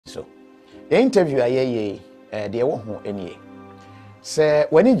so the interview ayeye de wo ho enie se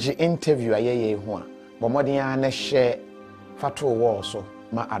wani ji interview ayeye ho a bomodin a na hye fato wo so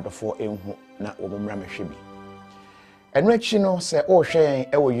ma adofo enhu na wo mmra mehwe bi enu achi no se o hwe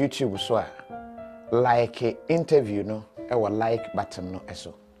e wo YouTube so a like interview no e wo like button no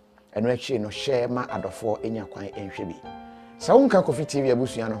eso enu achi no share ma adofo enya kwan enhwe bi sa wonka KOFI TV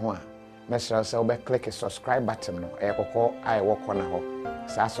abusua no ho a mesra se obe click subscribe button no e kokko ai wo kona ho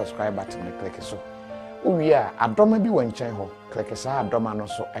sa subscribe button no click so uwi a adoma bi wanchen ho click sa adoma no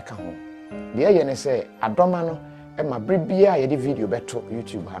so eka ho de ye ne se adoma no e ma bribia ye de video beto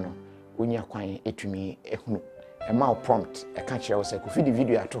YouTube ha no onya kwan etumi ehunu e ma prompt e ka kire wo se KOFI di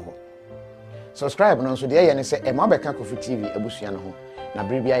video ato ho subscribe no so de ye ne se e ma be ka KOFI TV abusua no ho na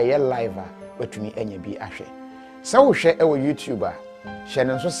bribia ye live a watumi enya bi ahwe sa wo hwe e wo YouTube a hye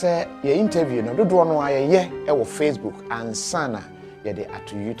ne so se ye interview no dodo no ayeye e wo Facebook ansana ye de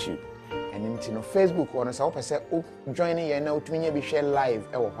ato YouTube and into no Facebook or so pese joining ye na utumi nya bi share live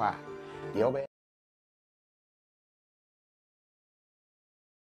e wo ho a ye obe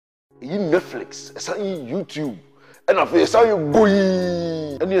in Netflix esa in YouTube and afa esa you go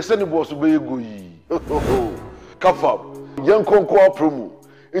yi and you send boss be go yi kafa yan konko promo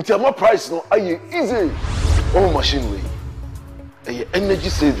it's a price no aye easy oh machine way a energy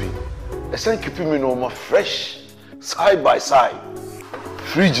saving esa keeping me no more fresh side by side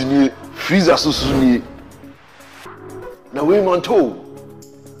fridge ni freezer susu ni na we man to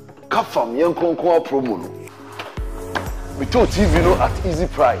kafam yan konko promo no we to TV no at easy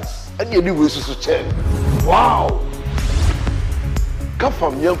price and you we susu check wow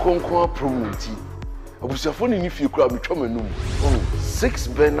kafam yan konko promo ti abusiafo ni fie kura betwa manum 6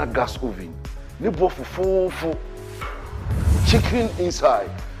 burner gas oven ni bo fofofo chicken inside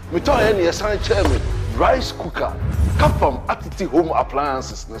me to any yasan chairman rice cooker kafam atiti home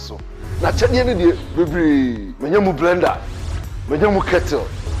appliances na so na chede ne de bebre menyamu blender menyamu kettle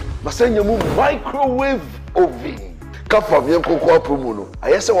masanyamu microwave oven kafam yankoko promo no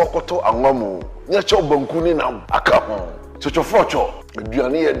ayese wakoto anwamo nya cho banku ni na aka ho chochofocho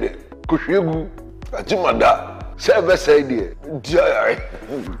aduane ye de kohwegu ajimada sebe say de dia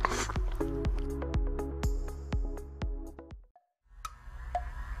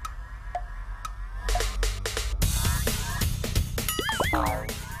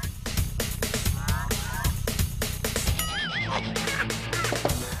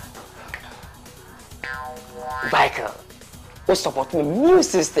Biker, what's supporting the new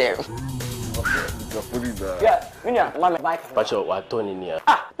system? Yeah, Minya, mama biker. Pacho, what Tony near?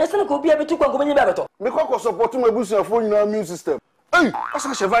 Ah, let's not go be able to go when you better. me ko support my business phone in our immune system hey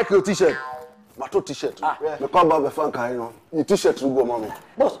asa che Viking t-shirt mato t-shirt me ko ba be fan kan no ni t-shirt go mama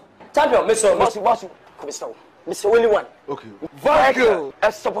Boss, champion, boss, Mr. Only one. okay Viking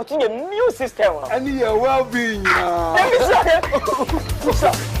is supporting a new system. and your well-being Let me say.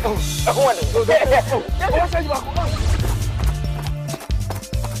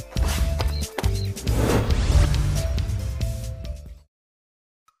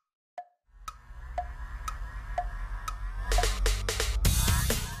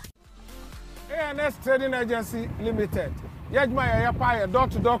 ANS Trading Agency Limited. Yajma ya pa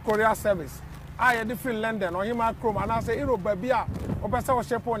door-to-door courier service. I different London or hima chrome and I say Europe babia or better or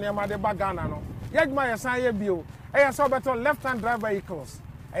shape on Yamade Bagana. No. Yajma ya say bio. I saw better left-hand drive vehicles.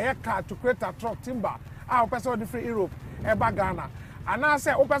 A car to create a truck timber. I person different Europe a Bagana. And I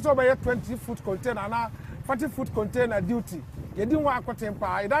say open over 20-foot container and 40-foot container duty. You didn't want to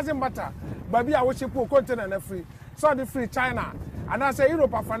temper. It doesn't matter. Baby I wish you put container free. So the free China. And I say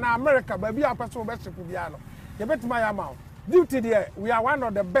Europe for now America baby I person best to piano. You bet my amount. Duty there, we are one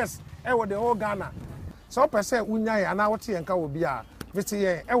of the best ever the whole Ghana. So per se unyai and our tea and ka will be a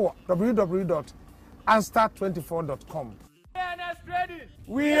visit www.anstar24.com.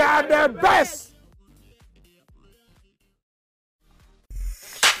 We are the best.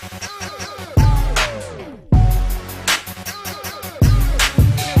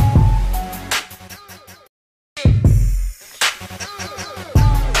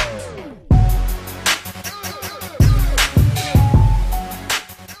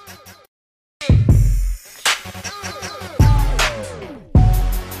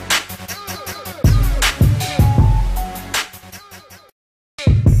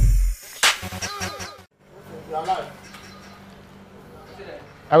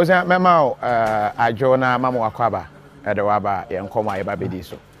 I was at Memo, Ajona, Mamma Aquaba, at the Waba, and Koma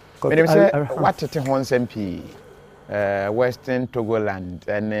Babediso. But it was what it wants MP, Western Togoland,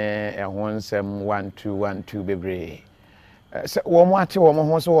 and wants 1212 Bebre. So, one more to woman,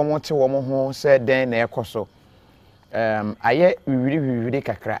 one more said then, Ecoso. aye we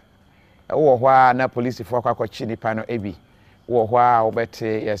kakra wo hwa na police for kwakwachi nipa no ebi wo hwa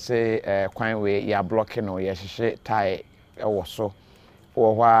obete yese kwan we ya block no ye hye tie wo so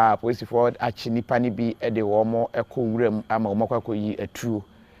wo hwa police for achi nipa ni bi de wo mo ekowuram ama wo makwakoyi atuo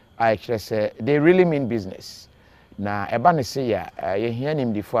I say they really mean business na eba ne se ya ye hia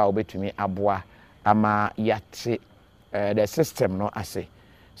nimdifo a obetumi aboa ama yate the system no ase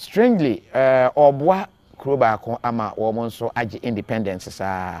strangely oboa kroba ko ama wo mo nso age independence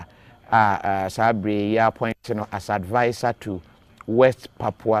sa Sabre ya point no as advisor to West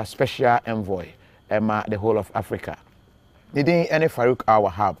Papua Special Envoy the whole of Africa. Needing any Farouk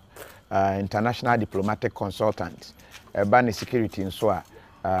Al-Wahab, international diplomatic consultant, ban security in so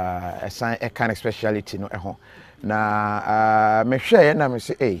a kind of speciality no eho. Na me share na me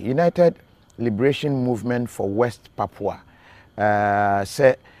say United Liberation Movement for West Papua.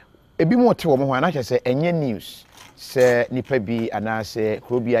 Say ebi mo te wo mo na say enye news. Se nipa bi anase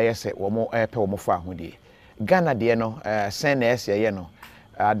krobi ayese wo mo epe wo mo fa ahode Ghana de no sen na ese ye no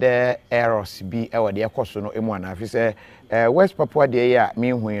ade errors bi e wo de ekoso no emu ana fi se West Papua de ya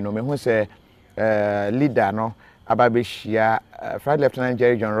me hu no me hu se leader no ababehia Flight Lieutenant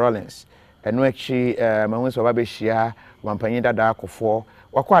Jerry John Rawlings eno akyi me hu se ababehia wampanyi dada akofo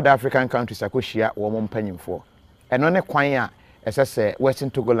wakwa da African countries akohia wo mo mpanyimfo eno ne kwan a esese Western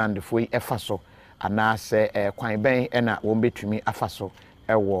Togoland fo yi efa so anase kwan ben na wo betumi afaso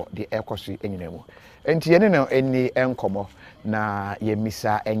ewo de ekoso enyinamu enti yene no eni enkomo na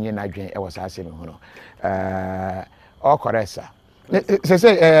yemisa enye na dwen ewo saase me hu no all correct sir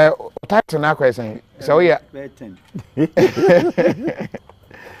say title na question so we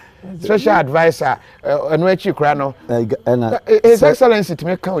special advisor enu achi kura no his excellency to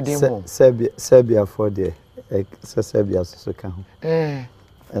me kan odin ho Serbia for the Serbia so kan ho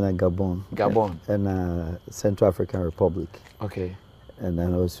and Gabon and Central African Republic. Okay. And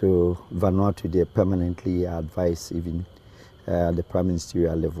then also Vanuatu, they permanently advise even the prime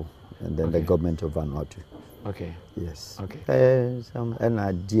ministerial level, and then the government of Vanuatu. Okay. Yes. Okay.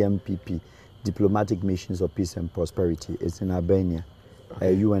 And DMPP, Diplomatic Missions of Peace and Prosperity, it's in Albania,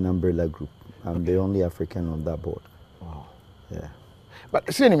 a UN umbrella group. I'm the only African on that board. Wow. Yeah.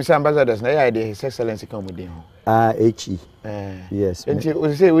 But seeing Mr. Ambassadors, na idea His Excellency come with him. HE. Yes. And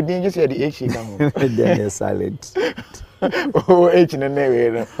you say we didn't just say the HE come. Then they're silent. Oh, H in the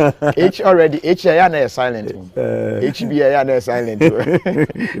name. H already. H I am silent. HB I am silent.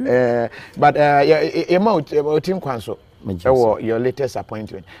 But about Team Council. Your latest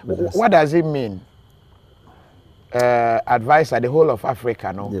appointment. What does it mean? Advice at the whole of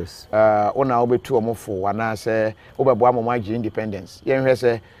Africa, no? Yes. Ona obe tu omofo wana se obeboa momaji independence. Yen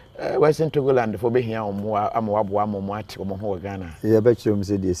say Western Togoland for be here omo amawaboa momo ati omo ho Ghana. Yeah, bet you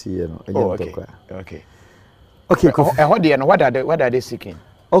say dey see no. Okay. Okay. What are they seeking?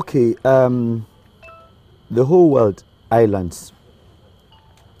 Okay, the whole world islands.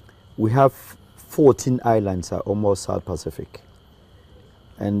 We have 14 islands are almost South Pacific.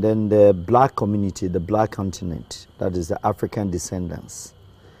 And then the black community, the black continent, that is the African descendants.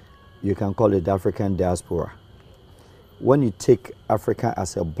 You can call it African diaspora. When you take Africa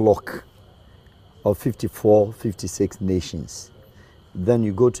as a block of 54, 56 nations, then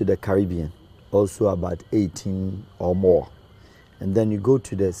you go to the Caribbean, also about 18 or more. And then you go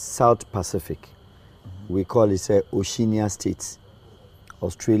to the South Pacific. We call it Oceania states,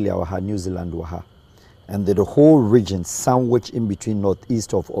 Australia, New Zealand, and the whole region sandwiched in between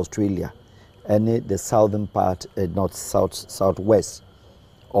northeast of Australia and the southern part, southwest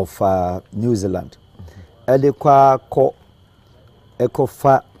of New Zealand. Edequaco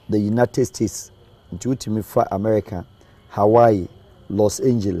Ecofa, the United States, into America, Hawaii, Los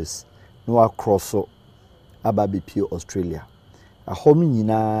Angeles, no across Ababipi, Australia. A home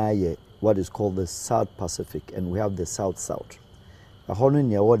what is called the South Pacific, and we have the South. A home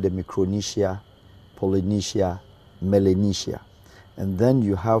near what the Micronesia, Polynesia, Melanesia, and then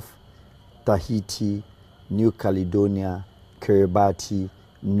you have Tahiti, New Caledonia, Kiribati,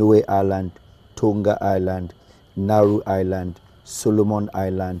 Niue Island, Tonga Island, Nauru Island, Solomon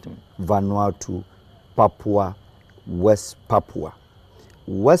Island, Vanuatu, Papua, West Papua.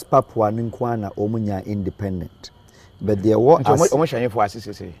 West Papua Ninkwana Omunya independent, but there were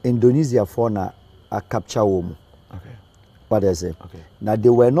Indonesia fauna a capture womu. Okay. What is it? Okay. Now they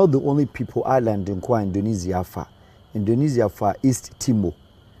were not the only people island in Indonesia far. Indonesia far East Timor,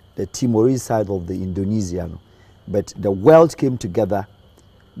 the Timorese side of the Indonesian. But the world came together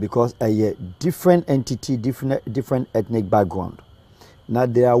because a different entity, different ethnic background. Now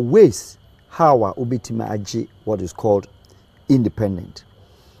there are ways how ubitima aji what is called independent.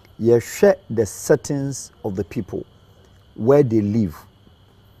 You share the settings of the people where they live,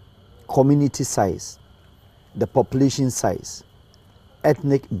 community size, the population size,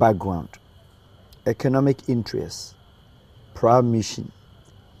 ethnic background, economic interests, prior mission,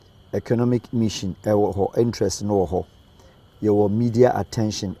 economic mission, interest no your media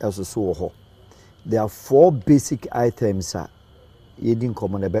attention also. There are 4 basic items you didn't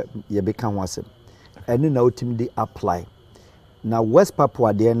come on you become one, and then ultimately apply. Now West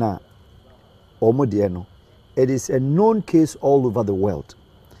Papua there it is a known case all over the world.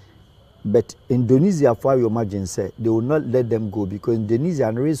 But Indonesia, for your imagine, say they will not let them go because Indonesia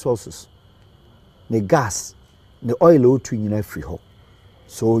and resources, the gas, the oil, in free.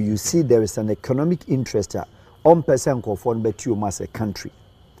 So you see there is an economic interest on person conform but you as a country.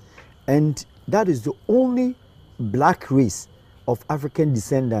 And that is the only black race of African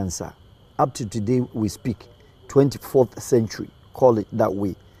descendants up to today we speak, 24th century, call it that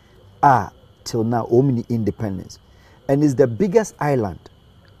way, are till now omni independence. And it's the biggest island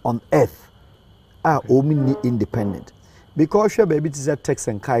on earth are omni independent. Because sure baby it is a Turks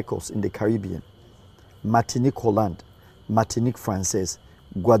and Caicos in the Caribbean, Martinique Holland, Martinique Française,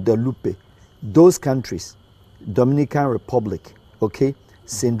 Guadeloupe, those countries, Dominican Republic, okay,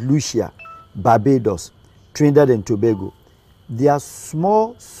 St. Lucia, Barbados, Trinidad and Tobago, they are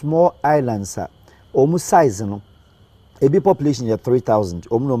small islands, almost size, you know. A big population is 3,000,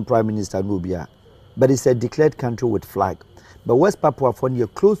 almost Prime Minister Nubia, but it's a declared country with flag. But West Papua for near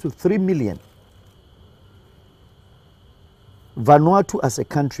close to 3 million. Vanuatu as a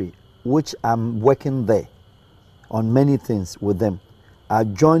country, which I'm working there on many things with them, I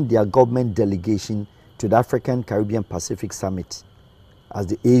joined their government delegation to the African Caribbean Pacific Summit as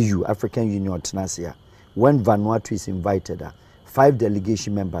the AU, African Union Tenacia. When Vanuatu is invited, 5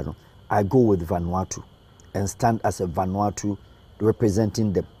 delegation members, I go with Vanuatu and stand as a Vanuatu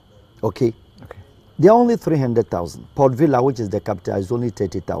representing them. Okay? Okay. They are only 300,000. Port Vila, which is the capital, is only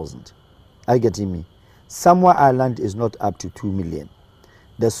 30,000. Are you getting me? Samoa Island is not up to 2 million.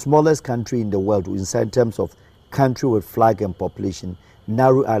 The smallest country in the world, in terms of country with flag and population,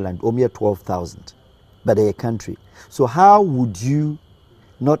 Nauru Island, only 12,000. But they're a country. So how would you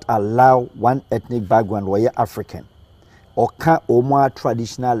not allow one ethnic background where you're African, or can more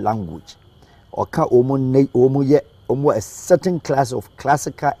traditional language, or can a certain class of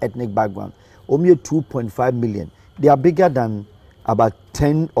classical ethnic background, only 2.5 million. They are bigger than about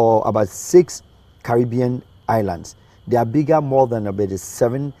 10 or about 6 Caribbean islands. They are bigger more than about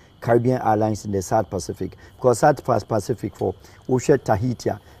 7 Caribbean islands in the South Pacific. Because South Pacific for Ocean Tahiti,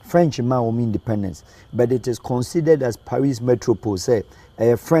 French independence, but it is considered as Paris metropole, say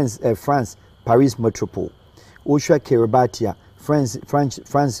France, Paris metropole. Ocean Kiribati, France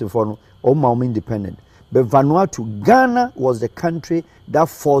for independent. But Vanuatu, Ghana was the country that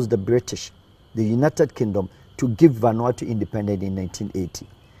forced the British, the United Kingdom, to give Vanuatu independence in 1980.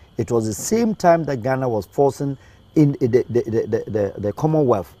 It was the same time that Ghana was forcing in the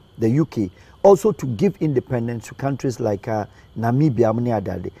Commonwealth, the UK, also to give independence to countries like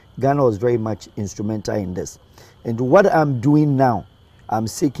Namibia. Ghana was very much instrumental in this. And what I'm doing now, I'm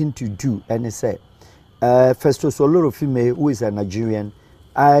seeking to do, and I say, Festus Olorofime, who is a Nigerian,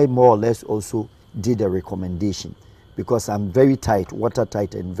 I more or less also did a recommendation because I'm very tight,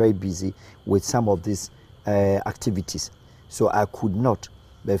 watertight, and very busy with some of these activities. So I could not.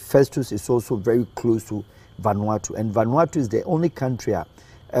 But Festus is also very close to Vanuatu, and Vanuatu is the only country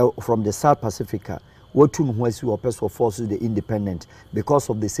from the South Pacific what to forces the independent because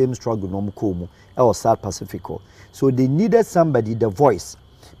of the same struggle no or South Pacific. So they needed somebody, the voice.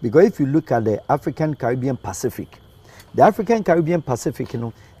 Because if you look at the African Caribbean Pacific, the African Caribbean Pacific,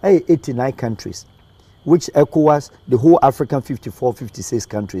 89 countries, which ECOWAS, the whole African 54, 56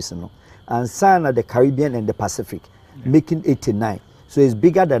 countries, and Sana, the Caribbean and the Pacific, making 89. So it's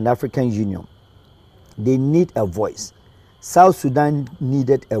bigger than the African Union. They need a voice. South Sudan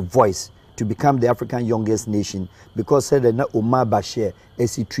needed a voice to become the African youngest nation because said that Omar Bashir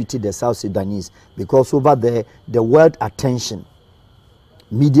as he treated the South Sudanese, because over there the world attention,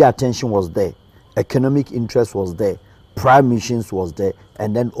 media attention was there, economic interest was there, prime missions was there,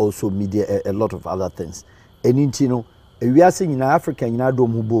 and then also media, a lot of other things. And we are saying in Africa,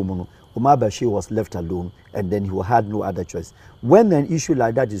 Omar Bashir was left alone, and then he had no other choice. When an issue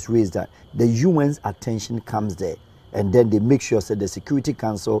like that is raised, that the UN's attention comes there, and then they make sure that the Security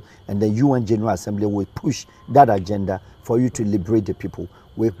Council and the UN General Assembly will push that agenda for you to liberate the people.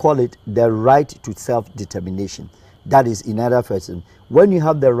 We call it the right to self-determination. That is, in other words, when you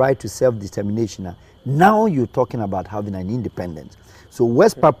have the right to self-determination, now you're talking about having an independence. So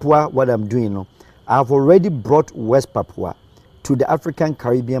West Papua, what I'm doing, I've already brought West Papua to the African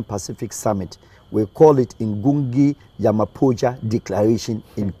Caribbean Pacific Summit, We call it Ngungi Yamapoja Declaration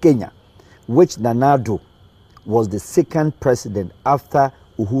in Kenya, which Nana Addo was the second president after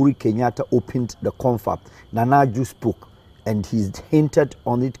Uhuru Kenyatta opened the confab. Nana Addo spoke, and he hinted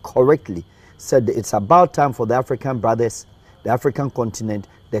on it correctly, said that it's about time for the African brothers, the African continent,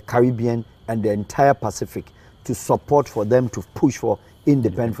 the Caribbean, and the entire Pacific to support for them to push for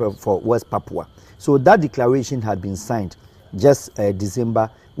independence for West Papua. So that declaration had been signed just December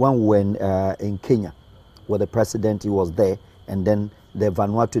when we were in Kenya, where the president, he was there, and then the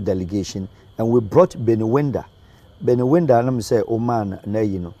Vanuatu delegation, and we brought Benewenda. Benewenda, let me say, Oman,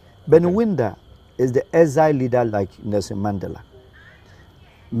 you know. Benewenda is the exile leader like Nelson Mandela.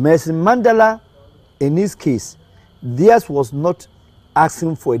 Nelson Mandela, in his case, theirs was not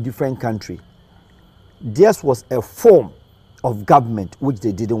asking for a different country. Theirs was a form of government which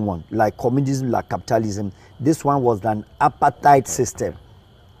they didn't want, like communism, like capitalism. This one was an apartheid system.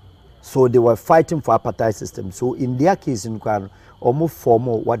 So they were fighting for apartheid system. So in their case, in almost form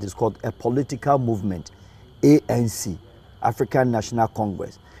what is called a political movement, ANC, African National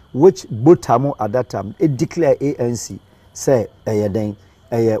Congress, which Botamo at that time, it declared ANC, say,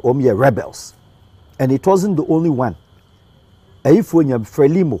 rebels. And it wasn't the only one.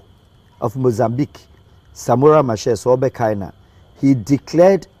 Frelimo of Mozambique, Samora Machel Sobekaina, he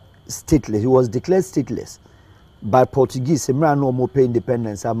declared stateless. He was declared stateless by Portuguese. No more pay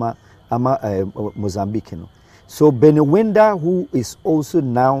independence. Mozambique. You know. So Benewenda, who is also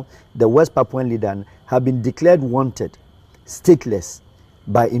now the West Papuan leader, have been declared wanted, stateless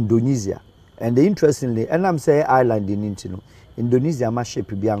by Indonesia. And interestingly, and I'm saying island in Intino, Indonesia ma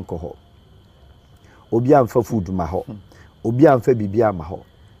shape bianco. Obian for food maho. Obian for bibia maho.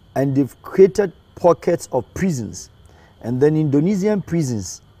 And they've created pockets of prisons. And then Indonesian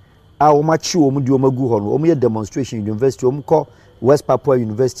prisons are omu demonstration university omu West Papua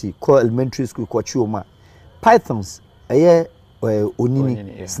University call elementary school called Chioma. Pythons,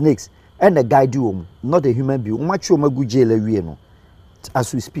 onini, snakes, and a guy do not a human being. Chioma gu jail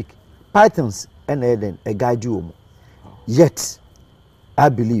as we speak. Pythons and a guy do. Yet, I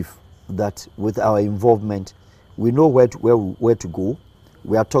believe that with our involvement, we know where to go.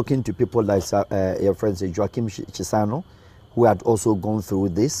 We are talking to people like your friends Joaquim Chisano, who had also gone through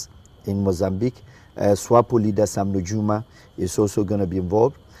this in Mozambique. SWAPO leader Sam Nujuma is also going to be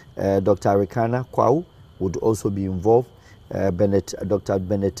involved. Dr. Arikana Kwau would also be involved. Dr.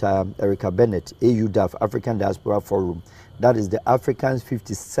 Bennett, Erica Bennett, AUDAF, African Diaspora Forum. That is the African's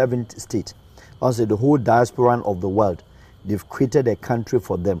 57th state. Also, the whole diaspora of the world. They've created a country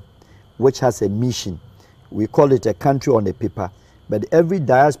for them, which has a mission. We call it a country on the paper. But every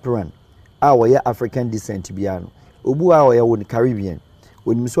diasporan, our African descent to be Ubu our Caribbean.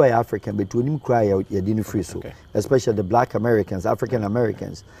 When we saw African, but when you cry, you didn't free so, especially the Black Americans, African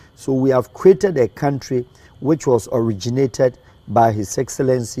Americans. So we have created a country which was originated by His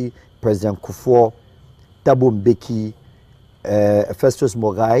Excellency President Kufuor, Thabo Mbeki, Festus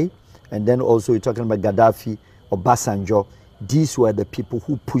Mogae, and then also you're talking about Gaddafi, Obasanjo. These were the people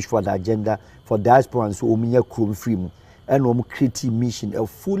who pushed for the agenda for diaspora and so Omiya Krum Freemu and create mission, a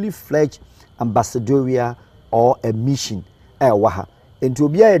fully fledged ambassadorial or a mission. And to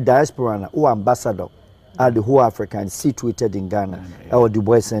be a diaspora or ambassador at the whole African situated in Ghana or the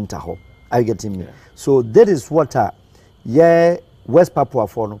Boy Center. Are you getting me? So that is what West Papua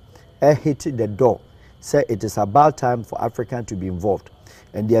Forum hit the door. Say it is about time for African to be involved.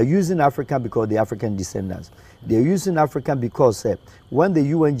 And they are using African because they are African descendants. They are using African because when the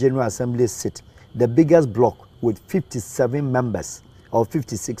UN General Assembly sit, the biggest bloc with 57 members or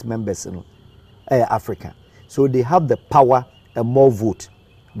 56 members African. So they have the power and more vote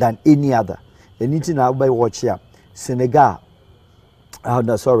than any other. Anything I watch here, Senegal,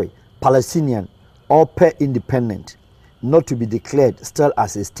 Palestinian, all per independent, not to be declared still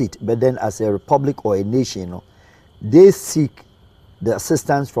as a state, but then as a republic or a nation. They seek the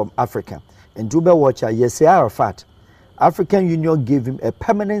assistance from Africa. And to be watcher, Yasser Arafat, African Union gave him a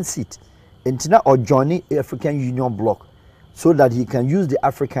permanent seat in Tina or joining African Union bloc, so that he can use the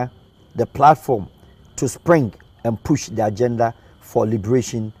Africa, the platform, to spring and push the agenda for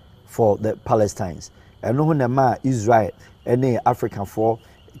liberation for the Palestinians. And no Israel, any African for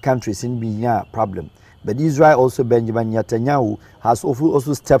countries in being a problem. But Israel also, Benjamin Netanyahu, has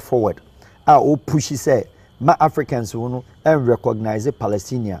also stepped forward. Pushy say, ma Africans and recognize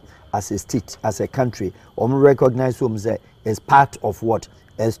Palestine as a state, as a country, or recognize them as part of what?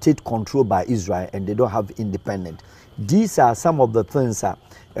 A state controlled by Israel, and they don't have independence. These are some of the things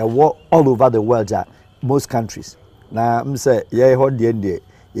all over the world, most countries. Now, I'm saying, yeah, hold the end.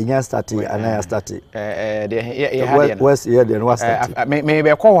 Yenya start and I start. West yeah then was start. Maybe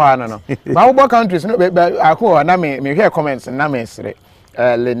a call no. But countries no I call na me hear comments na me sere.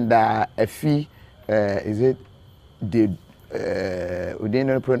 Linda Efi is it the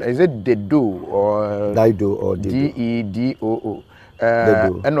is it Dedo or Dido or Dedo?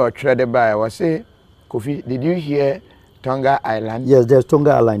 And or traded by was say Kofi, did you hear Tonga Island? Yes, there's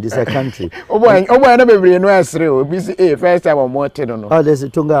Tonga Island. It's a country. Oh boy, no baby, no answer. First time I'm more no. Oh, there's a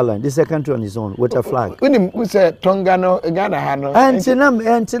Tonga Island. This is a country on its own with a flag. Who said Tonga no Ghana hano?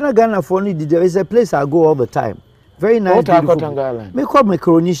 And Ghana for only it's a place I go all the time. Very nice. What are Tonga Island? Me call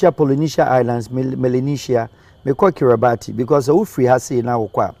Micronesia, Polynesia Islands, Melanesia, me call Kiribati because we free has say now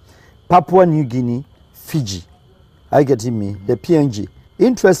kwa Papua New Guinea, Fiji. I get me the PNG.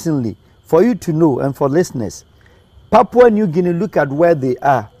 Interestingly, for you to know and for listeners, Papua New Guinea, look at where they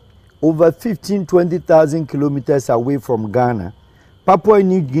are, over 15-20,000 kilometers away from Ghana. Papua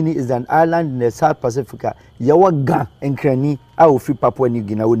New Guinea is an island in the South Pacific. Yawa Ga and Krani are free Papua New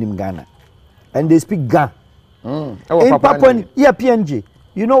Guinea, in Ghana, and they speak Ga. In Papua, yeah, PNG.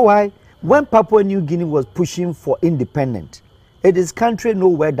 You know why? When Papua New Guinea was pushing for independence, it is country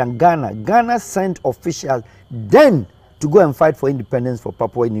nowhere than Ghana. Ghana sent officials then to go and fight for independence for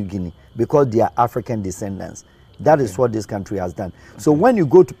Papua New Guinea because they are African descendants. That is what this country has done. So when you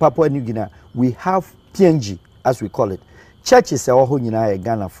go to Papua New Guinea, we have PNG, as we call it. Churches are all in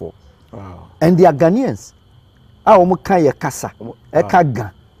Ghana for. Wow. And they are Ghanaians. Kaya Kasa,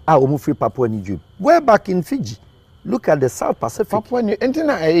 Ekaga, free Papua New Guinea. Way back in Fiji. Look at the South Pacific. Papua New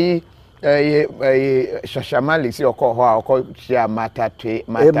Guinea. Shashamali si oko chia mata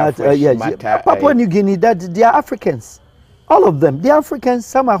Papua New Guinea, that they are Africans. All of them. They are Africans.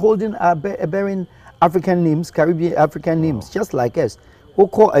 Some are holding bearing African names, Caribbean African names, just like us.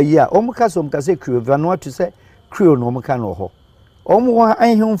 Oko a year. Omuka say Creole. Vanuatu to say Creole no muka no ho. Omuwa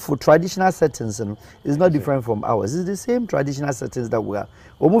ainhum for traditional settings is not different from ours. It's the same traditional settings that we are.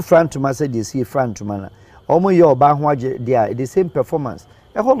 Omu Frantuma said they see Frantuma. Omu yo Bahwaje, they are the same performance.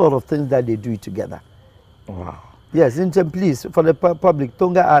 A whole lot of things that they do together. Wow. Yes, please, for the public,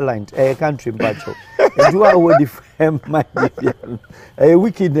 Tonga Island, a country, Bacho. And you are already from my a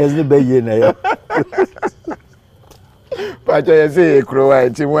wickedness, no be in a Pacha, I say,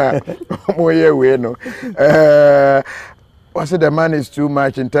 Croat, no. I said the man is too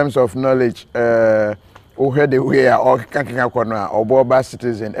much in terms of knowledge. Who heard the way or Kanka Corner or Boba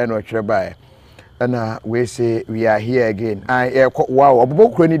citizen and what by. And we say we are here again. Wow,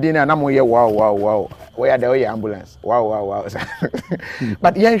 dinner and I'm here. Wow. Where are the ambulance? Wow.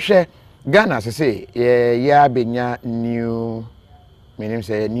 But yeah, Ghana, as I say, yeah, been new, meaning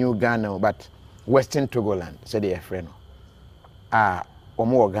say new Ghana, but Western Togoland, say they are friend.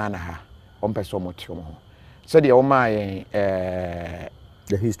 Omo Ghana ha, person motium. So the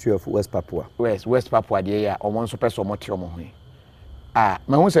the history of West Papua. West Papua, yeah, or one person motium. My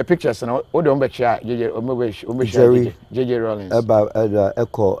own say pictures and all the J.J. Rollins. About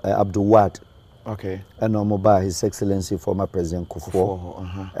Echo Al-Wahab. Okay. And Omoba, His Excellency former President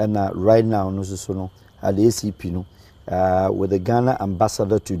Kufuor. And right now, no so at the ACP with the Ghana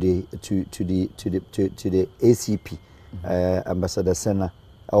ambassador to the ACP, Ambassador Senna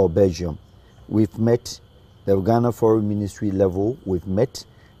or Belgium. We've met the Ghana Foreign Ministry level. We've met,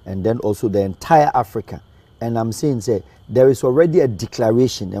 and then also the entire Africa. And I'm saying, say, there is already a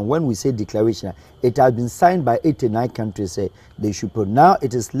declaration, and when we say declaration, it has been signed by 89 countries. Say they should put. Now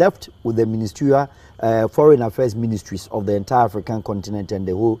it is left with the ministerial, foreign affairs ministries of the entire African continent and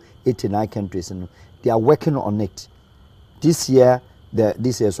the whole 89 countries, and they are working on it. This year,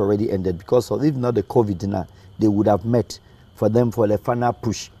 this year has already ended because of, if not the COVID now, they would have met for them for the final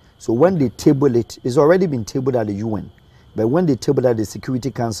push. So when they table it, it's already been tabled at the UN. But when they table at the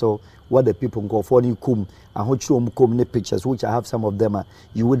Security Council, what the people call for you come and how pictures, which I have some of them,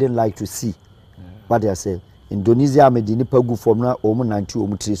 you wouldn't like to see. What they say. Indonesia made the Nipagu formula, Omunantu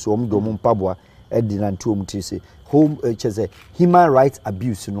Omutris, Pabwa, Edinantu Omutris. Home, human rights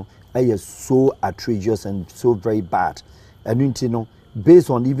abuse, is so outrageous and so very bad. And based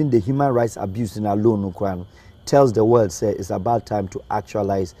on even the human rights abuse in alone, tells the world, say, it's about time to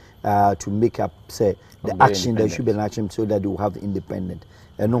actualize, to make up, say, the action. There should be an action so that they will have independent.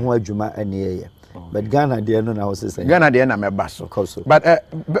 And no one Juma any but Ghana, they are not now saying Ghana, they are not my basso. But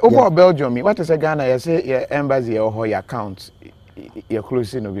over Belgium, what is a Ghana? You say your embassy or your account, you're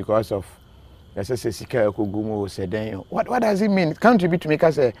closing because of. What does it mean? Contribute to make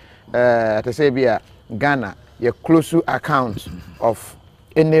us a to say be a Ghana, your close account of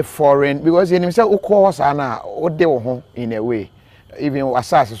any foreign, because in himself, of course, what they were in a way, even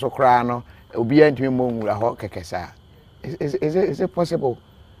Wasas so crano, Obian to Mung La Hawkesa. Is it possible?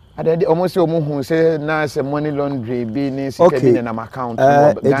 Ade almost who say na say money laundry be ni sika bi na account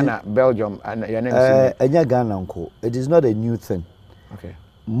Ghana, Belgium and your name is Ghana uncle. It is not a new thing. Okay.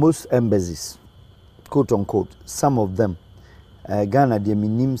 Most embassies, quote unquote, some of them, Ghana, the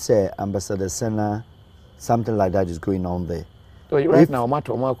minim say Ambassador Senna, something like that is going on there. So right now,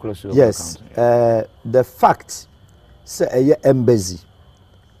 more close to yes, the fact say a embassy,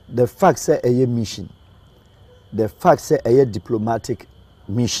 the fact say a mission, the fact say a diplomatic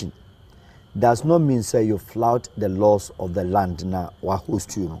mission does not mean say you flout the laws of the land now or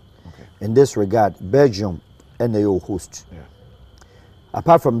host you. Okay. In this regard, Belgium and they host. Yeah.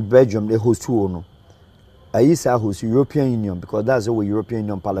 Apart from Belgium, they host who I used to host European Union because that's the European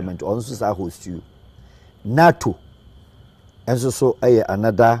Union Parliament also host you. NATO, and so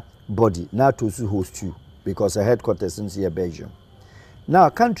another body. NATO to host you because the headquarters is here Belgium. Now,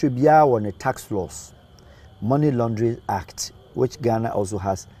 country biya on a tax laws, Money Laundering Act, which Ghana also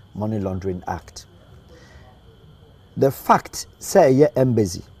has Money Laundering Act. The fact say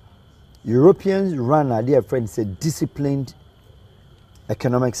embassy, Europeans run a dear friend say disciplined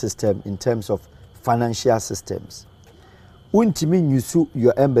economic system in terms of financial systems. Untimi yusu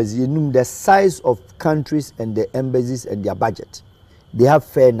your embassy, you the size of countries and the embassies and their budget. They have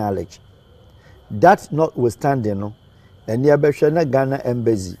fair knowledge. That notwithstanding, no, and the Ghana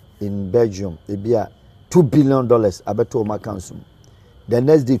embassy in Belgium, it be $2 billion abeto my council. The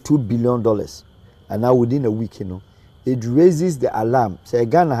next day $2 billion, and now within a week, it raises the alarm. Say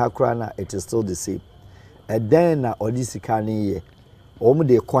Ghana hakrana, it is still the same. And then Odisikani,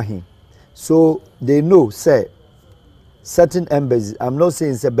 they call him. So they know, say. Certain embassies, I'm not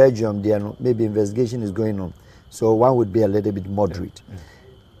saying it's a Belgium, there maybe investigation is going on, so one would be a little bit moderate.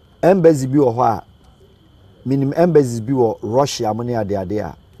 Embassy be or minimum embassies be or Russia, money are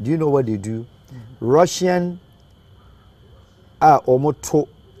there. Do you know what they do? Russian are almost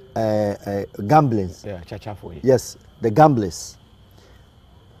gamblers. Yeah, chachafu. Yes, the gamblers.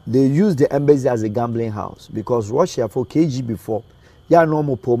 They use the embassy as a gambling house because Russia for KG before, yeah,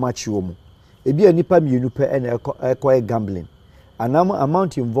 normal po machi. Ebi anipa mienu pe na ekwa gambling. And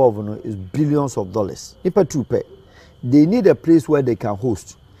amount involved is billions of dollars. Nipa two pe. They need a place where they can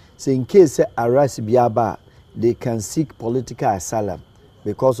host. So in case arrest biaba, they can seek political asylum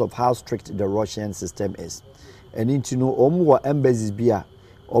because of how strict the Russian system is. And into omu embassies bia,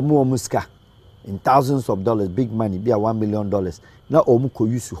 omu muska in thousands of dollars, big money, bia $1 million. Now omu ko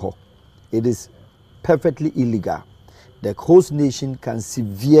use ho. It is perfectly illegal. The host nation can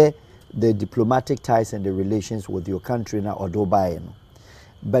sever the diplomatic ties and the relations with your country now or Dubai.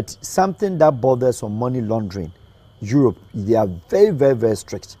 But something that bothers on money laundering, Europe, they are very, very, very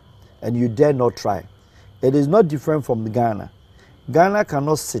strict. And you dare not try. It is not different from Ghana. Ghana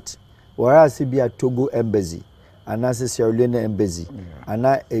cannot sit, whereas it be a Togo embassy, and as a Sierra Leone embassy, and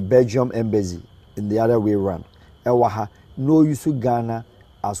a Belgium embassy in the other way around. No use of Ghana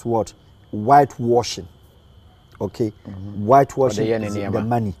as what? Whitewashing. Okay? Whitewashing is the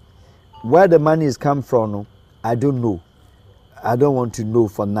money. Where the money is come from, I don't know. I don't want to know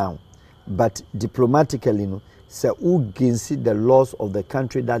for now. But diplomatically, say who gains the laws of the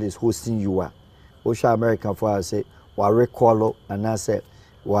country that is hosting you are. Osha American for I say wa recall and I say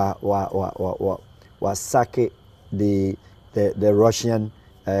wa sake the Russian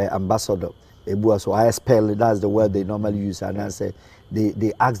ambassador. So I spell that's the word they normally use, and I say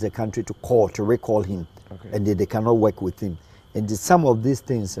they ask the country to recall him, and they cannot work with him. And some of these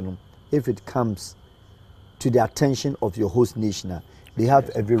things, if it comes to the attention of your host nation, they have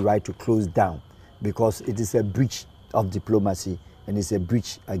every right to close down because it is a breach of diplomacy and it's a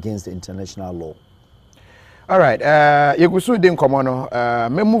breach against the international law. All right, you go so dem komo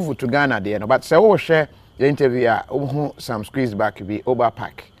me move to Ghana there, but say we share the interview some squeeze back be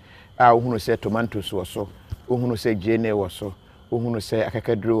overpack. Who say tomatoes was so, who say jene was so, who say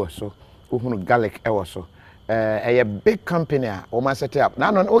akakadru was so, who garlic was so. A big company almost set up.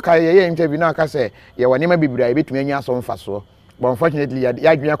 Now, okay, interview now can say, yeah, when you may be brave to me, some faso. But unfortunately,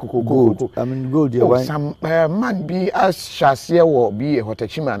 gold. I mean, gold. Some man be as chassis or be a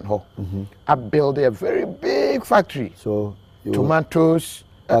hotachiman ho. I build a very big factory. So tomatoes.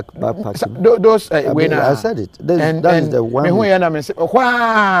 Those I said it. That is the one.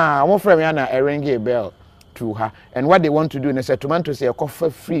 Wow, I'm from Yana a ringy bell to her. And what they want to do, they say tomatoes say a coffee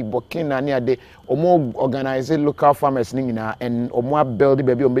free, Burkina near the Omo organize local farmers and Omo build the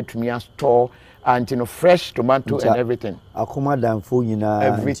baby on between me store and fresh tomato and everything. Akuma dan fo nyina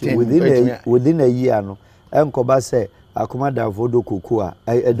everything within a year no. Enkoba say akuma dan fo do cocoa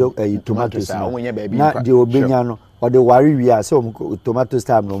tomatoes na the obenya no or the worry we are so tomatoes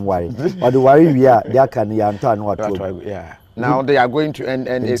time no worry or the worry we are they can ya nto anu ato. Yeah. Now they are going to and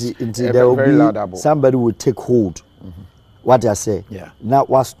it's there will very be laudable. Somebody will take hold. What I say. Yeah. Now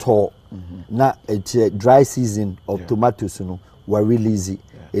was store. Now it's a dry season of tomatoes. You know, were really easy.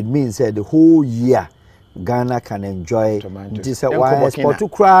 It means that the whole year Ghana can enjoy. This why export to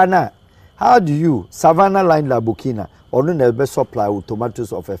Krana. How do you Savannah line like Burkina or no best supply with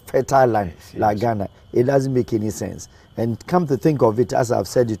tomatoes of a fertile land like Ghana? It doesn't make any sense. And come to think of it, as I've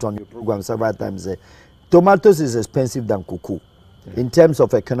said it on your program several times, tomatoes is expensive than cocoa in terms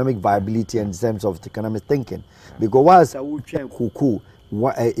of economic viability and in terms of economic thinking. Because whilst I would try cocoa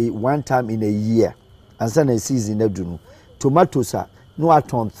one time in a year and send a season, tomatoes are no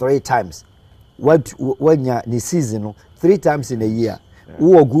at on 3 times. When you're in the season, 3 times in a year.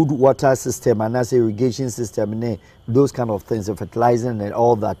 Or good water system and as irrigation system and those kind of things, fertilizing and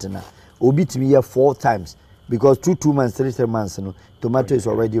all that. Will be to me here 4 times because 2 months, 3 months, tomato is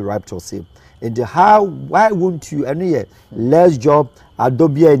already ripe to sale. And why won't you? And less job,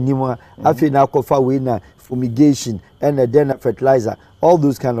 adobe anymore. After now, KOFI winner fumigation and then a fertilizer, all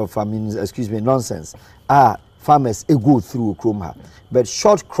those kind of nonsense. Farmers go through Chroma, but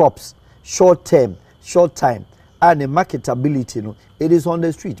short crops, short time. And the marketability, it is on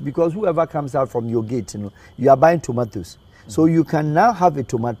the street because whoever comes out from your gate, you are buying tomatoes. So you can now have a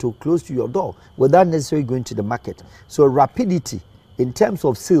tomato close to your door without necessarily going to the market. So rapidity in terms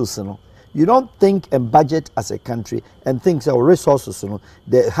of sales, you don't think and budget as a country and think our resources,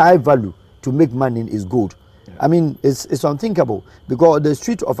 the high value to make money is good. I mean, it's unthinkable because the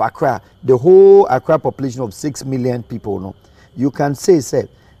street of Accra, the whole Accra population of 6 million people, you can say,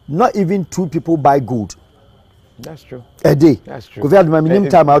 not even 2 people buy gold. That's true. A day. That's true. Kofi Aduma minimum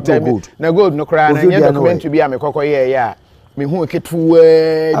time out of gold. Na gold no cry na document to be am koko yeah. Me hu ketu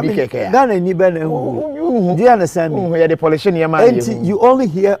bi keke. Ghana ni be na hu. Do you understand me? Yeah, the politician here man. You only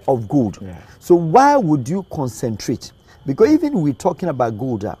hear of gold. Yeah. So why would you concentrate? Because even we're talking about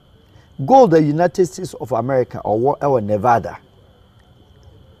gold, the United States of America or Nevada.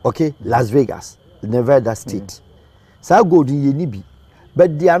 Okay, Las Vegas, Nevada state. So gold in Yenibi.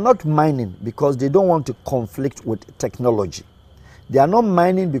 But they are not mining because they don't want to conflict with technology. They are not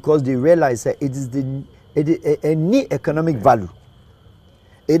mining because they realize that it is a new economic value.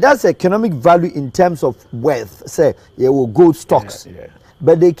 It has economic value in terms of wealth. Say, will gold stocks.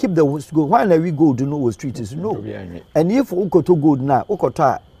 But they keep the gold. Why do we go to know what street is? No. And if we go to gold now,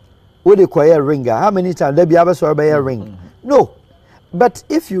 what they call a ringer, how many times they be able to buy a ring? No. But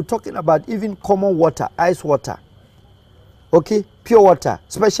if you're talking about even common water, ice water, okay, pure water,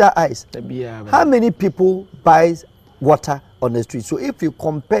 special ice. How many people buy water on the street? So if you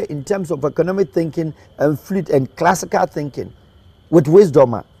compare in terms of economic thinking and fleet and classical thinking with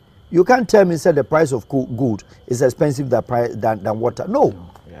wisdom, you can't tell me say the price of gold is expensive than water. No.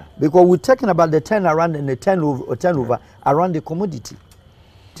 Because we're talking about the turnaround and the turnover around the commodity.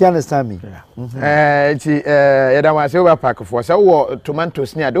 Do you understand me? Yeah. Was over pack for so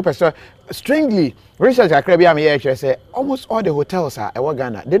tomatoes near do person strangely research akrabia me here say almost all the hotels are in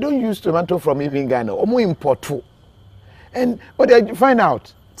Ghana. They don't use tomato from even Ghana. Omo import too. And what they find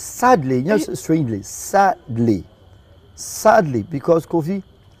out sadly, yes, strangely, sadly because Kofi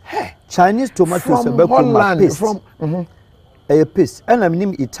Chinese tomatoes from Holland from a paste and I'm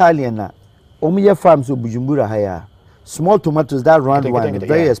name Italian na omo farms of Bujumbura higher. Small tomatoes that round one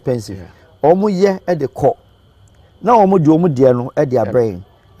very expensive. Omo ye at the core. Now omo do omo dear no at their brain.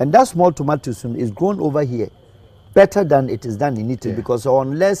 And that small tomatoes is grown over here better than it is done in Italy because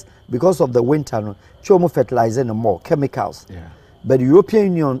of the winter no chomo fertilizer no more chemicals. But the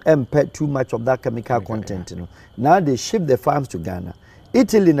European Union import too much of that chemical content. Now they ship the farms to Ghana.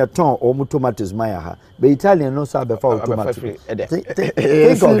 Italy in a ton omo tomatoes maya but Italian no sabe for tomatoes.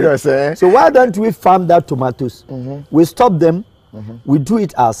 Think of it. So why don't we farm that tomatoes? We stop them, we do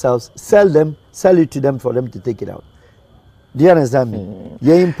it ourselves, sell it to them for them to take it out. Do you understand me?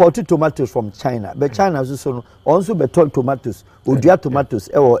 You imported tomatoes from China, but China also better tomatoes, or tomatoes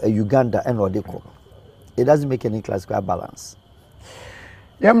or Uganda and Odeko. It doesn't make any classical balance.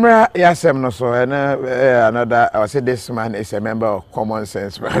 Yamra yasem no so another I say this man is a member of Common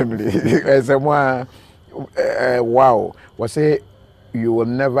Sense family. As a wow, was say you will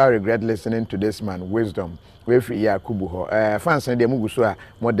never regret listening to this man wisdom. We free Yakubu ho. Fans and the muguso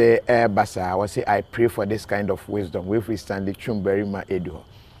mo de basa was say I pray for this kind of wisdom. We free Stanley Chumberry ma edu.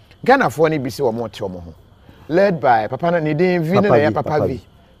 Ghana for ni bisi wo mo te omo ho. Led by Papa na ni din V na Papa V.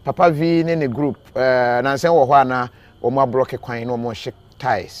 Papa V ni group na nsen wo ho ana o mo block kwan na o mo shake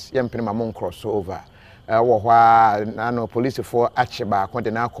ties yampene mamon crossover wo hwa na police for acheba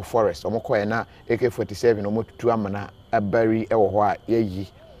kwande na akọ forest omokoye na AK47 omotutu amana abari wo hwa yeyi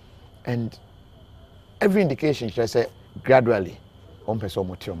and every indication she say gradually on person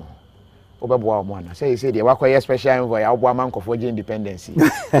motium obeboa mo ana say dey wakoye special envoy aboa man kofo je independence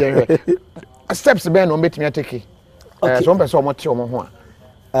steps ben no betimi take so on person motium ho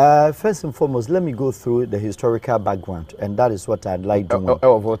a first and foremost, let me go through the historical background, and that is what I'd like to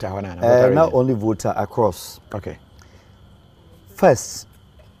know. Voter, not only voter, across. Okay. First,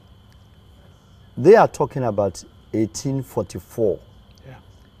 they are talking about 1844. Yeah.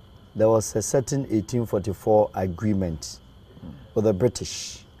 There was a certain 1844 agreement with the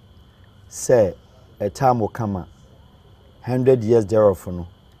British. Say, a time will come, 100 years thereof,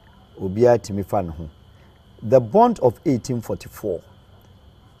 will be at Timifan. The bond of 1844.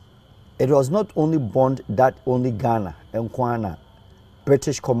 It was not only bond that only Ghana and Kwana,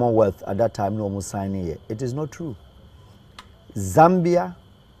 British Commonwealth at that time, no more signing it. It is not true. Zambia,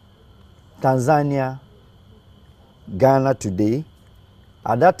 Tanzania, Ghana today,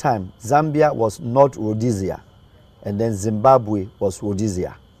 at that time, Zambia was not Rhodesia, and then Zimbabwe was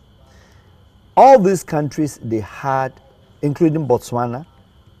Rhodesia. All these countries, they had, including Botswana,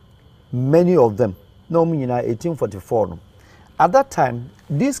 many of them, no, 1844. At that time,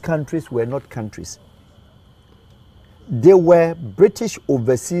 these countries were not countries. They were British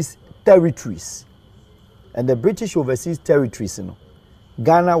overseas territories. And the British overseas territories,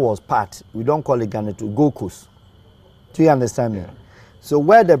 Ghana was part. We don't call it Ghana to Gold Coast. Do you understand me? So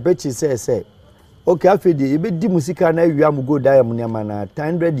where the British say, okay, after you be musika na you am go die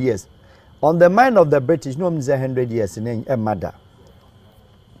 100 years. On the mind of the British, no means 100 years in a matter.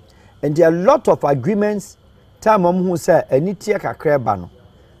 And there are a lot of agreements. Time who say any tia kakra ba no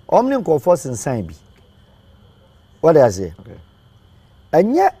omni nkofo sensan bi what I say okay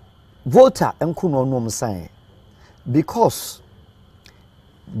anya voter enku no no msan because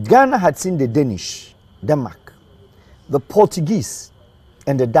Ghana had seen the Danish, Denmark, the Portuguese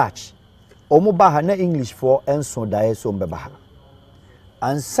and the Dutch omuba na English for enso dae so mbeba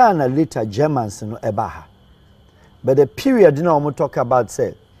and sana later Germans no ebaha but the period na omu talk about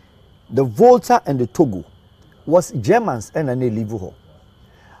say the Volta and the Togo was Germans and they live here.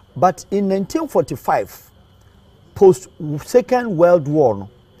 But in 1945, post Second World War,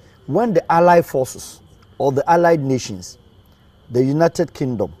 when the Allied forces or the Allied nations, the United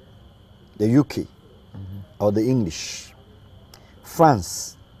Kingdom, the UK, or the English,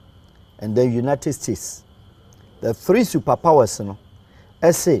 France, and the United States, the three superpowers,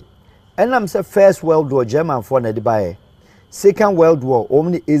 I say, and I'm saying First World War, German for Nedibaye, Second World War,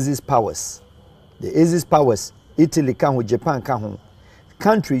 only Axis powers. The Axis powers, Italy can with Japan can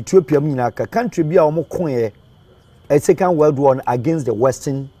country Ethiopia minaka country be omo koye a Second World War against the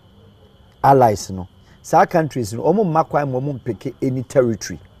Western allies Some countries omo makwa omo peke any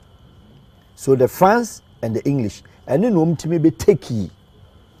territory. So the France and the English and then omo be take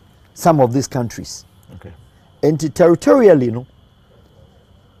some of these countries. Okay. And territorially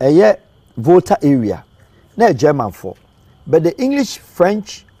a Volta area na German for. But the English,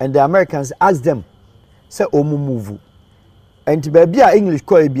 French and the Americans asked them say omu move and baby a English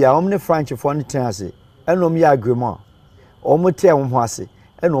ko bia omne French for ne ten ase and om ya agreement omu te om ho ase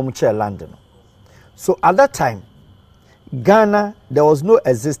and om che land no. So at that time Ghana, there was no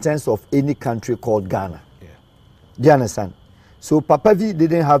existence of any country called Ghana. Yeah. Do you understand? So Papavi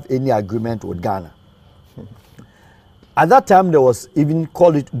didn't have any agreement with Ghana. At that time there was even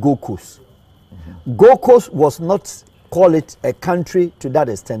call it Gold Coast. Gold Coast was not call it a country to that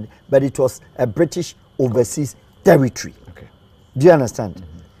extent, but it was a British overseas territory. Okay. Do you understand?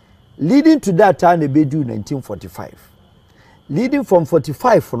 Leading to that time, they do 1945. Leading from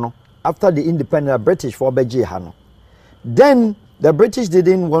 45, after the independent British for Beji Hano. Then the British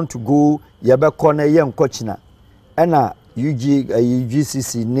didn't want to go Yaba Kone Yam Kochina, and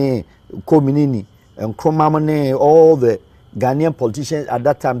UGCC ne Kominini and Kromamane, all the Ghanaian politicians at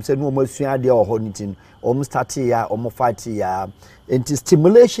that time said no more idea or anything. Almost 30 years, almost 50 years. Into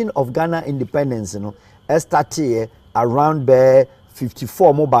stimulation of Ghana independence, started around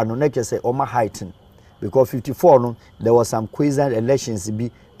 54 mobile no next say almost heightened because 54 there was some quiescent elections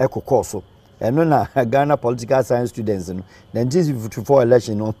be echo course. And no Ghana political science students 1954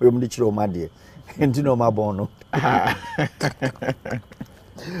 election no remember chiro ma de enti no ma bon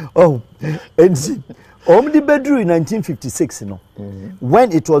oh and the bedroom in 1956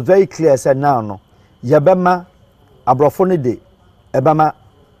 when it was very clear said now Yabema abrofone de ebama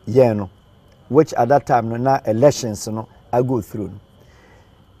ye which at that time na elections I go through.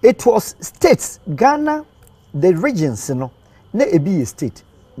 It was states Ghana, the regions na ebi state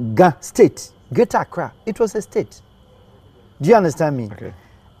state Greater Accra, it was a state. Do you understand me? Okay.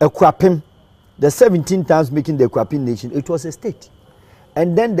 Ekwapim, the 17 towns making the Ekwapim nation, it was a state.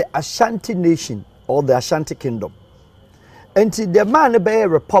 And then the Ashanti nation or the Ashanti kingdom, And the man be a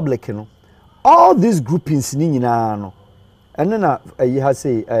Republican, all these groupings ni nyina no. And then you have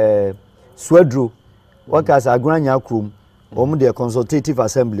say Swedru, what as Agranya Krum, the consultative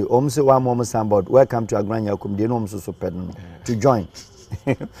assembly, say one moment sambod, welcome to Agranya Krum, they know so to join.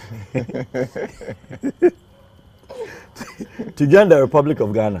 To join the Republic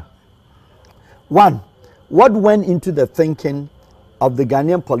of Ghana. One, what went into the thinking of the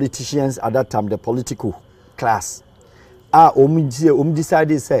Ghanaian politicians at that time, the political class?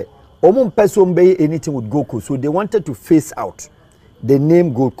 Decided say, person be anything with Gold Coast, so they wanted to phase out the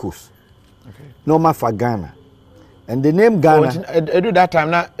name Gold Coast. Okay. No more for Ghana, and the name Ghana. Do that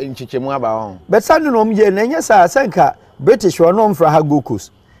time na in Chichemu about. But sanu no mje nenya sa senka British were known for her Gold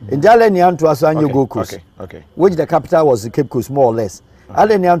Coast. In Jalenian to us anyo Gold Coast. Okay. Which the capital was the Cape Coast more or less.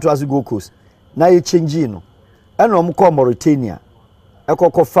 Alenian to us Gold Coast. Na you change no. And call Mauritania.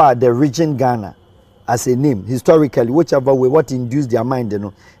 Ekokofa the region Ghana as a name historically, whichever way what induced their mind, you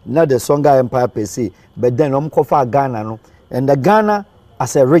know. Not the Songa Empire per se, but then kofa Ghana no. And the Ghana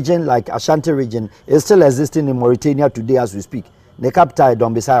as a region like Ashanti region is still existing in Mauritania today as we speak. The capital is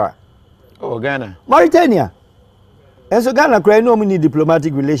Dombisara. Oh, Ghana. Mauritania. And so Ghana cry no many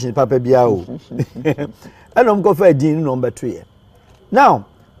diplomatic relations, Papa Biao. And go for a dean number 3. Now,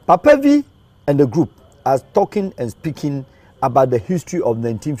 Papa V and the group are talking and speaking about the history of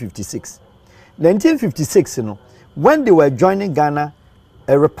 1956. 1956, you know, when they were joining Ghana,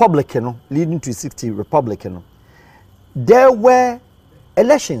 a republic, you know, leading to 60 republic, you know, there were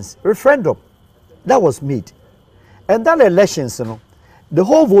elections, referendum that was made. And that elections, you know, the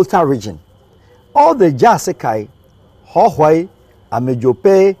whole Volta region, all the Jasikai, Hohoi,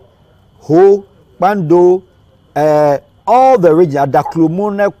 Amejope, Ho, Bando, all the region,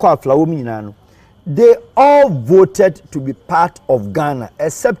 Adaklumone, Kwaflawominano, they all voted to be part of Ghana,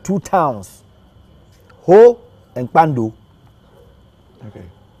 except 2 towns, Ho and Bando. Okay.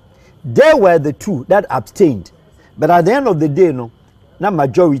 They were the 2 that abstained. But at the end of the day, no, not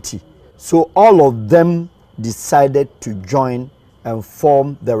majority. So all of them decided to join and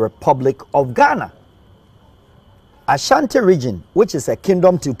form the Republic of Ghana. Ashanti region, which is a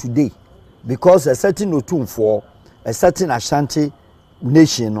kingdom till today, because a certain Otumfor, a certain Ashanti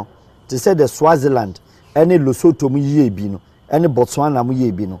nation, no, to say the Swaziland, any Lesotho mu yebino, any Botswana mu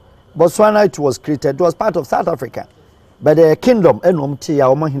yebino. Botswana, it was created, it was part of South Africa. But the kingdom, and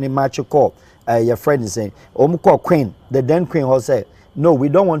your friend is saying, Queen, the then Queen was said, no, we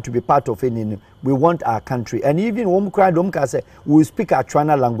don't want to be part of any, we want our country. And even Omka say, we speak our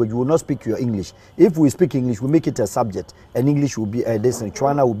Chwana language, we will not speak your English. If we speak English, we make it a subject, and English will be, listen,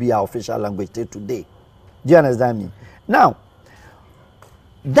 Chwana will be our official language till today. Do you understand me? Now,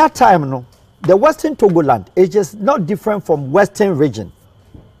 that time, no, the Western Togoland is just not different from Western region.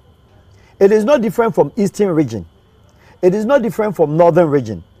 It is not different from Eastern region. It is not different from Northern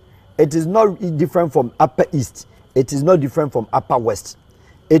region. It is not different from Upper East. It is not different from Upper West.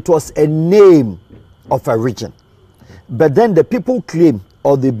 It was a name of a region. But then the people claim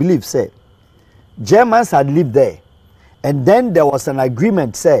or they believe, say, Germans had lived there. And then there was an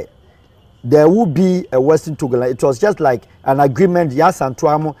agreement, say, there would be a Western Togoland. It was just like an agreement, Yas and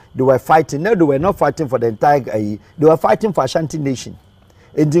Tuamo, they were fighting. No, they were not fighting for the entire, they were fighting for Ashanti nation.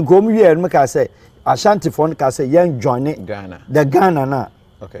 And in Gomu, and I say, Ashanti phone can say, young joining Ghana. The Ghana now.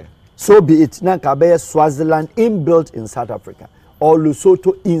 Okay. So be it now Kabeya Swaziland inbuilt in South Africa or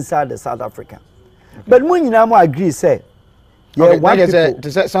Lesotho inside the South Africa. Okay. But when you now agree, say, yeah, okay,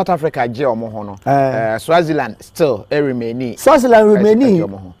 to say South Africa, Swaziland still remaining. Swaziland remaining.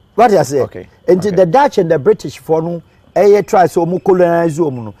 What do you say? Okay. And the Dutch and the British for no, try so mu colonize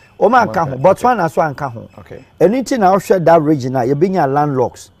no. Oma nka ho, Botswana so nka ho. Okay. Anything now share that region now, you being a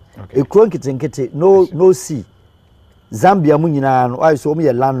landlocked. Okay. A kronkinkete, no sea. Zambia mu nyina no, why so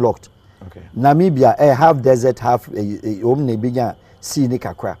me landlocked. Okay. Namibia half desert, half binya sea ni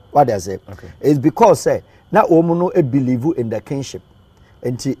kakra. What does it? Okay. It's because na omu no believe in the kinship.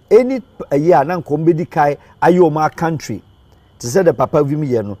 And any year na nkombedi kai ayoma country. To say the Papa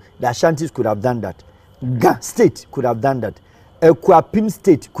Vimi no, the Ashantis could have done that. Ga state could have done that. Ekwapim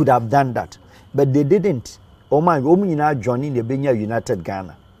state could have done that. But they didn't. Omu nyina joining the Benya United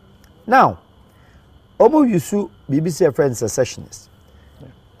Ghana. Now, Omo Yusu BBC friend secessionist. Yeah.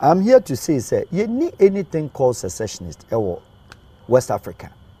 I'm here to say, sir, you need anything called secessionist or West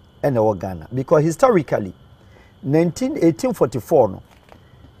Africa and or Ghana. Because historically, 1844, no,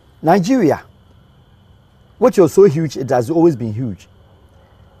 Nigeria, which was so huge, it has always been huge.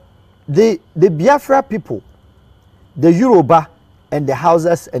 The Biafra people, the Yoruba, and the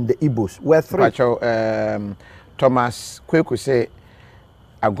Hausas and the Igbos were 3. Thomas Kweku say,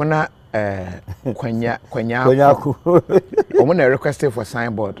 I'm gonna Kwenyaku. I'm requested for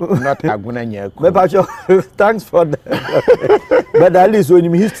signboard, not Aguna Nyaku. Thanks for that. But at least when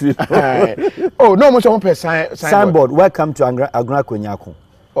you history. Oh, no much on signboard. Welcome to Aguna Kwenyaku.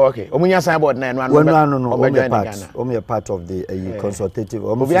 Okay. Omunya signboard na no. Only a part of the consultative.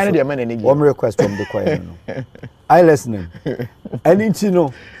 Request from the choir. I listening. And you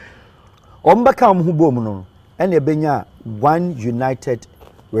know, Ombaka Mhubom no. And Benya one united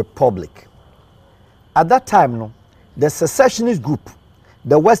republic. At that time, no, the secessionist group,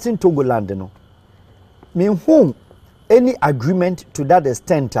 the Western Togoland, no, mean whom any agreement to that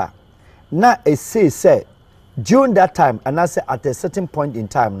extent, na a say during that time, and I say at a certain point in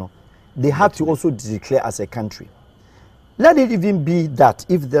time, no, they had to also declare as a country. Let it even be that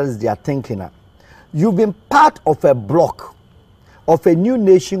if there is their thinking, you've been part of a bloc of a new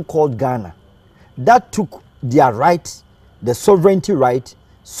nation called Ghana that took their right, the sovereignty right,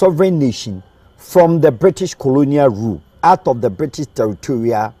 sovereign nation from the British colonial rule out of the British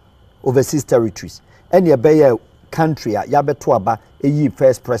territorial overseas territories. And you be a country, yabetuaba a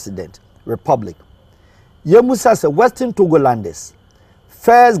first president republic. Yemusa se Western Togolanders.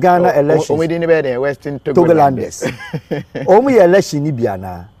 First Ghana election. Western Togolanders. Omi election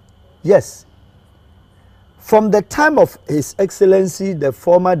Ibiana. Yes. From the time of His Excellency, the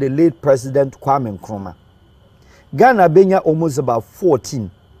late President Kwame Nkrumah, Ghana benya almost about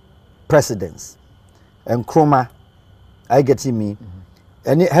 14 presidents. And Nkrumah, I get me,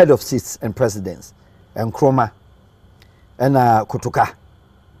 any head of states and presidents. And Nkrumah, and Kotoka,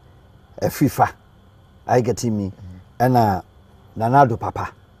 FIFA, I get me, and Nanado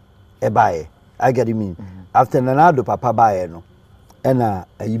Papa, Ebaye, I get me. After Nanado Papa Baye, no, and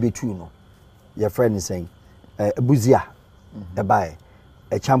Yibetuno, your friend is saying, Buzia, Ebaye,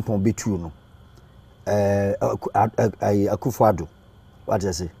 a champion Betuno. Akufo-Addo, what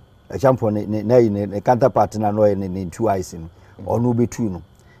I say, a champion a counterpart na no in 2 eyes or no betuno.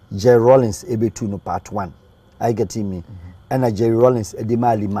 Jerry Rollins ebetuno part 1. I get me. And a Jerry Rollins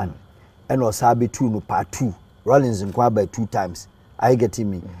edimali man. And also betuno part 2. Rollins in by 2 times. I get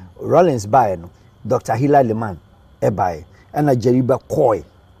me. Rollins by no. Dr. Hilary Man ebaye. And a Jerry Koi.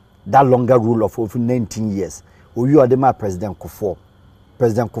 That longer rule of over 19 years. Or you are the ma President Kufuor.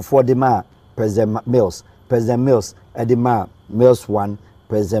 President Kufuor the ma President Mills, Edema, Mills 1,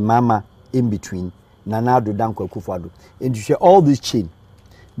 President Mama in between, Nanado Danko Akufo-Addo. And you share all this chain.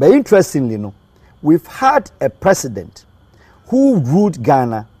 But interestingly, no, we've had a president who ruled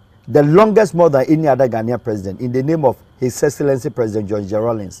Ghana the longest more than any other Ghanaian president in the name of His Excellency President George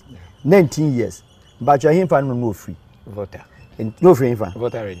Rawlings. 19 years. But you're him for no free. Voter. No free infant.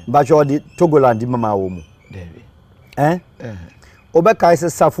 Voter. But you're the Togoland Mama Omo. Obeka is a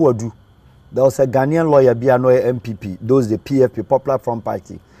Safu-Adu. There was a Ghanaian lawyer, Bianoy MPP, those the PFP, Popular Front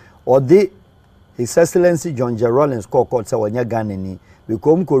Party, or His Excellency John J. Rawlings called say when you Ghana ni,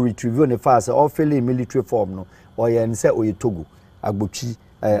 because we retrieve on the fast or fairly military form no, or you say or you Togo, Agbutu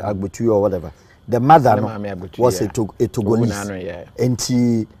or whatever. The mother no, was a Togolese, and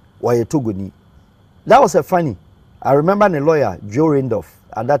she was a Togoni. That was a funny. I remember the lawyer Joe Randolph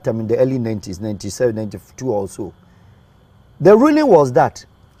at that time in the early 90s, 97, 92 also. The ruling was that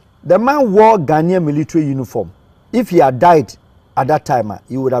the man wore Ghanaian military uniform. If he had died at that time,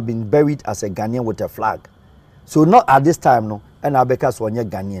 he would have been buried as a Ghanaian with a flag. So not at this time, no. And Abekas was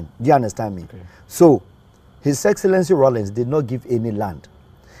Ghanaian. Do you understand me? Okay. So His Excellency Rawlings did not give any land.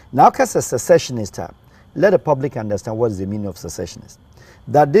 Now, as a secessionist, let the public understand what is the meaning of secessionist.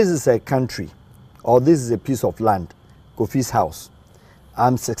 That this is a country, or this is a piece of land, Kofi's house.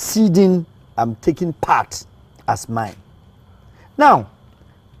 I'm succeeding, I'm taking part as mine. Now,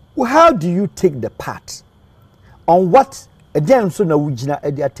 how do you take the part? On what? Again, so na wujina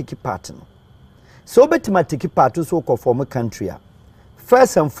edi take part no. So betima take part so called former country.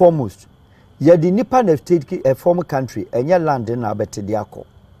 First and foremost, you the nipa na take a former country and your land na abete di akọ.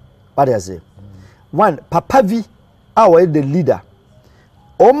 What do I say? One, Papa V, our the leader.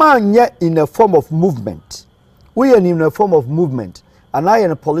 Oma nye in a form of movement. We are in a form of movement, and I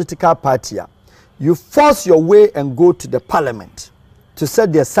in a political party. You force your way and go to the parliament to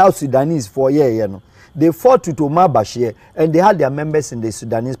set their South Sudanese for you know. They fought to Omar Bashir and they had their members in the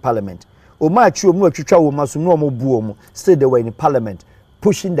Sudanese parliament. Omar still they were in the parliament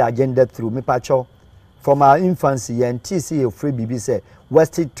pushing the agenda through. Me pacho from our infancy and TC of Free BB say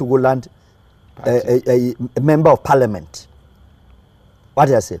Western Togoland a member of parliament. What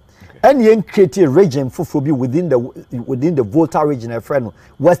did I say? Okay. And you create a region for within the Volta region, a friend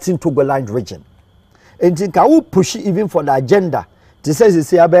Western Togoland region. And think I will push even for the agenda. This says you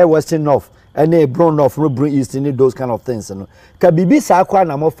see about Western North any brown off bring east in those kind of things no ka bibi sa kwa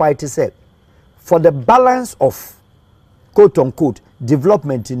na mo fight say for the balance of quote unquote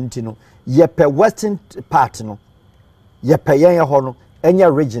development in no ye per western part no ye per yen ho no any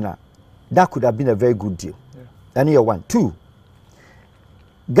regional that could have been a very good deal. And here one. Two,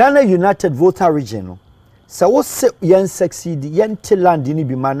 Ghana United Voter Region no so what say yen succeed yen land in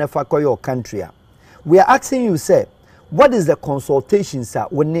be manefa ko your country. We are asking you say what is the consultation sir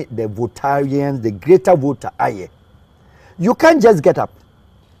when the votarians the greater voter aye. You can't just get up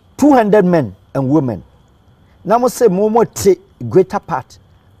 200 men and women. Now must say momo take greater part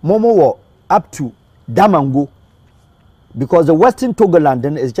momo up to Damango because the western Togoland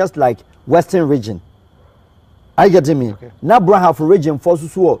then is just like western region. I get me. Okay. Now Brahaf region for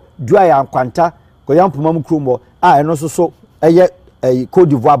so dry and Quanta Koyam Pumam Krumo and also so a Cote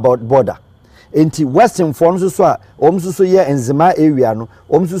d'Ivoire border. Inti western forms so so here in Zima area no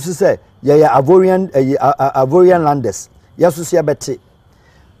so say Ivorian landers. Yes so see beti.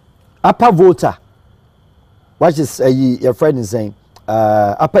 Upper voter what is your friend is saying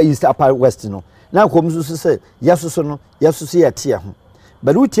upper east upper west no. Now come so say yes so no yes so see a tier.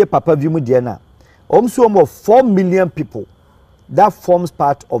 But we take Papa Vimu Diana. Almost 4 million people that forms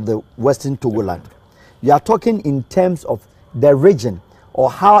part of the Western Togoland. You are talking in terms of the region or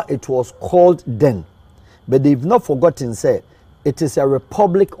how it was called then. But they've not forgotten say it is a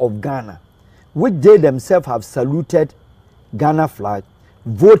Republic of Ghana, which they themselves have saluted Ghana flag,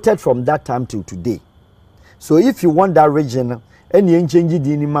 voted from that time till today. So if you want that region, any change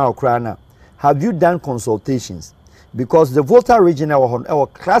in have you done consultations? Because the voter region our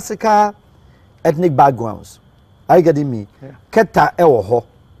classical ethnic backgrounds. Are you getting me? Yeah. Keta ewo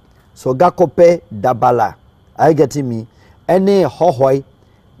so gakope dabala. Are you getting me? Any hohoi,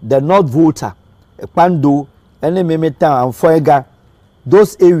 the North voter, Pando, any memeta and Fuega,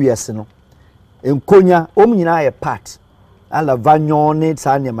 those areas, you know. In Konya, omina a part. Ala vanyone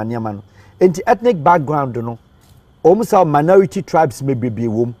sanya manyamano. Into ethnic background, you know. Almost our minority tribes may be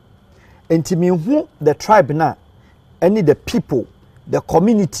womb. Into me who the tribe na, any the people, the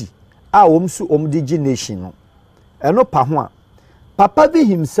community. Omdigi nation. And no Pahua. Papa V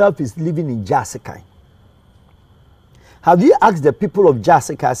himself is living in Jasikai. Have you asked the people of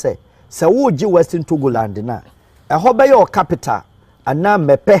Jasikai, say, Sawoji Western Togoland na? A hobby your capital, and now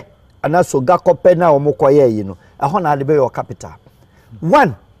mepe, and also gakope na omokoye, you know, a hona be your capital.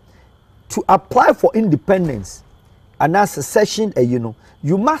 One, to apply for independence and as secession, you know,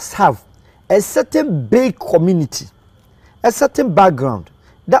 you must have a certain big community, a certain background.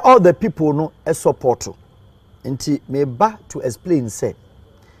 That all the people know a support. Inti me ba to explain say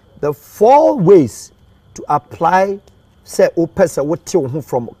the 4 ways to apply say o person what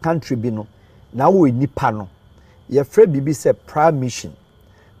from country bi no now we nipa no ye free bibi say prime mission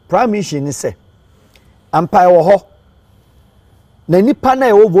is say ampa wo ho na nipa na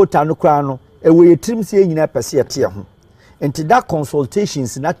e wo voter no kra no e we trim say nyina pese ye te ho inti that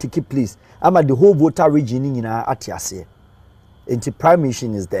consultations na take place ama the whole voter region nyina atiase. Into prime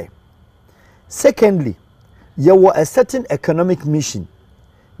mission is there. Secondly, there was a certain economic mission.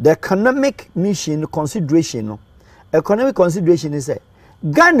 The economic mission consideration, economic consideration is a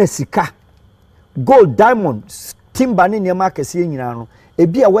Ghana sika, gold, diamonds, timber in your market, a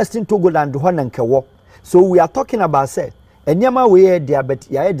be a Western Togoland, Honankawo. So we are talking about say, and yama way there, but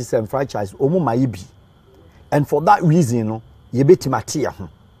ya disenfranchised, Omumaibi. And for that reason, you bet Matia.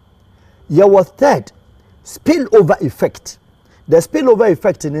 There was third, spillover effect. The spillover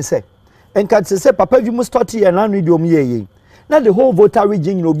effect in say, and can say, Papa, you must start here and I need your me. Now the whole voter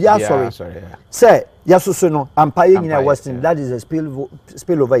region, you know, be sorry. Say, yes, so no, I'm paying in a Western. Yeah. That is a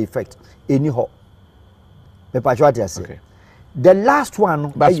spillover effect. Anyhow, okay. The last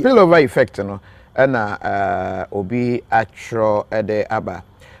one, but spillover effect, you know, and obi actual the aba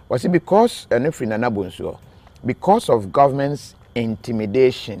was it because because of government's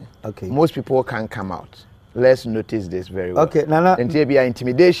intimidation. Okay, most people can't come out. Let's notice this very well. Okay, Nana. And there be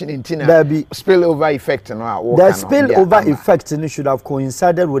intimidation in Tina. There be spillover effect. No, the spillover effect should have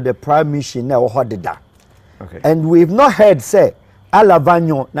coincided with the prime mission now. Okay. And we've not heard say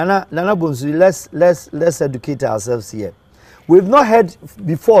Alavanyo. Nana Bonsu. Let's educate ourselves here. We've not heard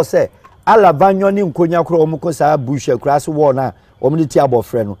before say Alavanyo ni mkonya kuro omuko sa bushe kraso wona omudi abo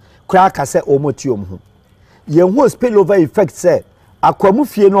freno. Kra ka say omoti omhu. Ye hu spillover effect say akwamu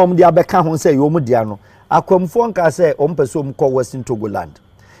fie no omudi abeka ho say omudi ano. Akwamfo nka say ompese omko Western Togoland.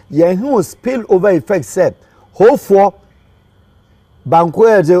 Ye hu spillover effect say hofo banko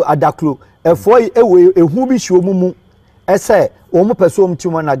adaklo efo ehu bi hwe omumu say ompese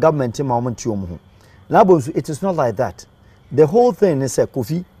omtimo na government ma omti omhu. Na bonso it is not like that. The whole thing is a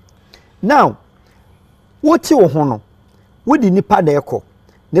Kofi. Now, what you want? What the Nipa de echo?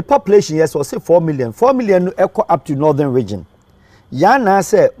 The population yes was say 4 million. 4 million echo up to northern region. Yana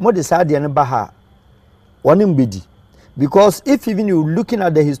say more decide and baha one bidi. Because if even you looking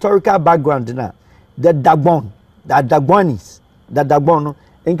at the historical background now, the Dagbonis,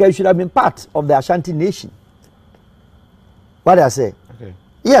 in case should have been part of the Ashanti nation. What I say? Okay.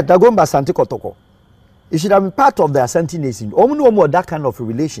 Yeah, Dagomba Santi Kotoko. It should have been part of the Ashanti nation. No more that kind of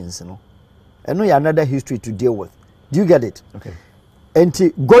relations, you know. I know you have another history to deal with. Do you get it? Okay. And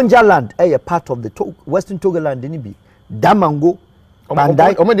Gonja land, a part of the Western Togoland, didn't be Damango,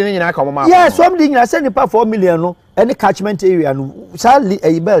 Bandai. Yes, something I send about 4 million, no, any catchment area, and sadly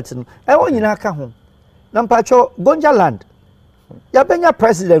a belt. I want you to home. Nampacho, Gonja land. Yapenya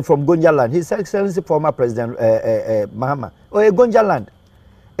president from Gonja land, His Excellency former President Mahama, or a Gonja land.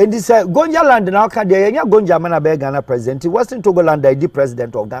 And this Gonja land now can be a Gonja Manabe Ghana president, Western Togoland, the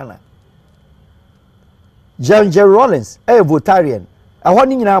president of Ghana. John J. Rawlins, a Votarian. I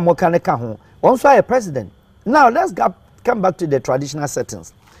want you now more can also a president. Now let's come back to the traditional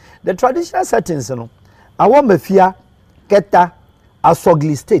settings. The traditional settings, you know, I want me fear, Keta, a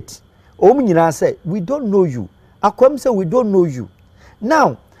sogly state. Omnina say, we don't know you. Akwam say, we don't know you.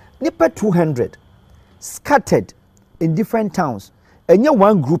 Now, Nipa 200 scattered in different towns, and you're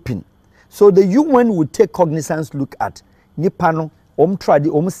one grouping. So the UN would take cognizance look at Nipano,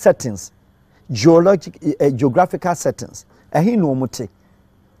 settings, geographical settings. He no mote.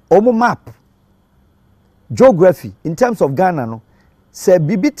 Omo map. Geography in terms of Ghana no. Say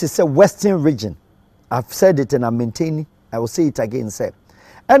bibi to say Western region. I've said it and I'm maintaining. I will say it again. Say,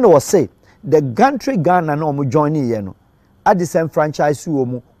 and I will say the country Ghana no omo joining here no. At the same franchise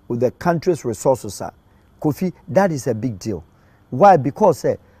omo with the country's resources. Kofi, that is a big deal. Why? Because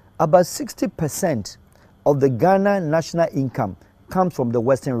about 60% of the Ghana national income comes from the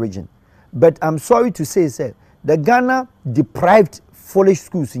Western region. But I'm sorry to say, the Ghana deprived foolish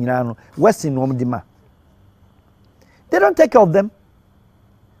schools in Western Nomdima. They don't take care of them.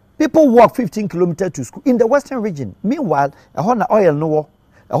 People walk 15 kilometers to school in the Western region. Meanwhile, a honor oil no,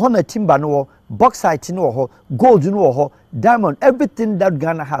 a honor timber no, bauxite no, gold no, diamond, everything that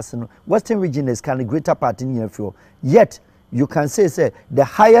Ghana has in Western region is kind of greater part in your. Yet you can say the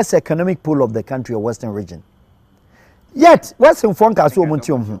highest economic pool of the country or Western region. Yet Western Front has so much.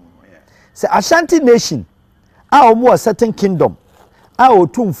 Say Ashanti nation, our more certain kingdom, our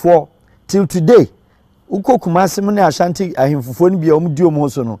tomb for till today. Uko kumasi mune Ashanti ahimfufoni bi omdio mo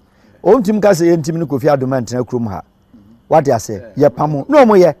so no. Ontim ka say yentim ne Kofi Adoma ntena krom ha. What they say? Ye pamo. No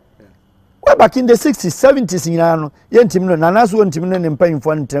mo ye. Way back in the 60s, 70s in yentim no nanaso ontim ne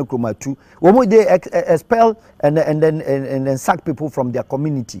mpanyimfo ntena krom atu. Wo mo they expel and then sack people from their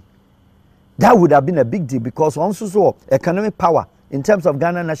community. That would have been a big deal because also so economic power in terms of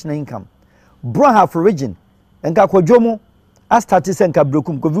Ghana national income. Brohaf region enka kwadwomo a started sen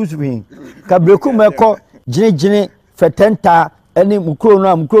kabrekum kovusu hin kabrekum eko jine fetenta ene mukro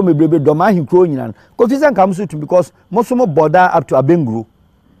no mukro mebrebe doma hin kro nyina kofi sen kam so because mosomo border up to Abengru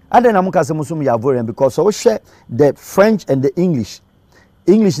aden na muka se mosomo Yavorian because so share the French and the English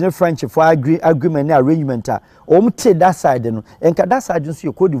and French for agreement and arrangement take that side no enka that side so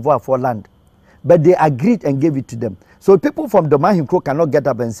your Cote d'Ivoire for land but they agreed and gave it to them. So people from Domain Crow cannot get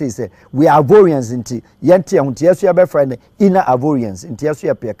up and say we are Ivorians into Yanti and Tiasu friend inner Ivorians in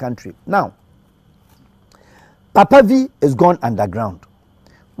Tiasu per country. Now, Papa V is gone underground.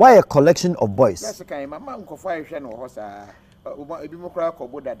 Why a collection of boys? Yes, okay. My mom go fire shen or hosa. Obi mo kra ko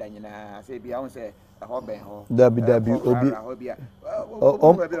boda da nyina say bia won say ahoben ho. Dabi obi.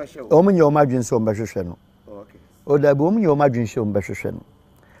 Omunye o madwin so mbehwehwe no. Okay. O dabi omunye o madwin so mbehwehwe no.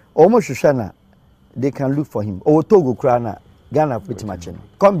 Omo hwehwe na they can look for him. Oh, Togo Krana, Ghana pretty much.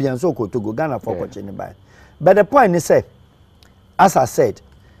 Come bien so Togo, Ghana for watching by. But the point is, as I said,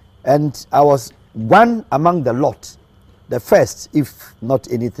 and I was one among the lot, the first, if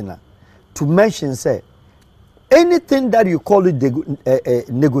not anything, to mention, anything that you call it the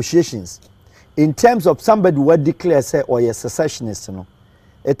negotiations, in terms of somebody who would declare, or a secessionist,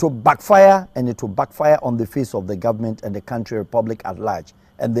 it will backfire and it will backfire on the face of the government and the country, republic at large.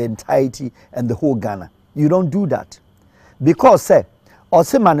 And the entirety and the whole Ghana. You don't do that. Because, or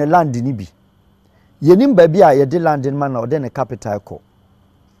say man land in Ibi. Yenim baby a yedi land in man or then a capital call.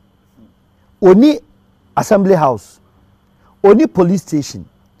 Oni assembly house, oni police station,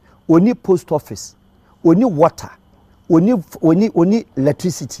 oni post office, oni water, oni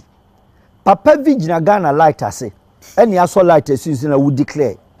electricity. Papa Vijina Ghana light say, any aso light since would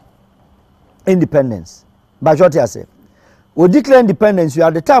declare independence. But what I say? We declare independence, you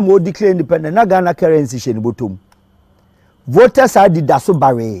at the time we declare independence, na Ghana currency shen bottom. Voters are the daso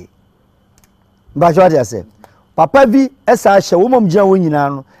bare. But what I say, Papa V, SH, woman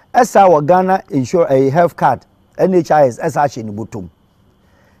Jawin, SR Ghana insure a health card, NHIS, SH in Butum.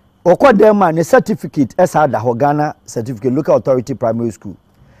 Okwa Dema, a certificate, SR da Ghana certificate, local authority primary school.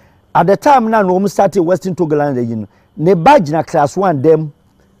 At the time now, when we started Western Togoland, ne badge na class 1 them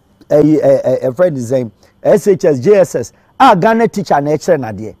a friend is saying SHS, JSS, Ghana teacher and extra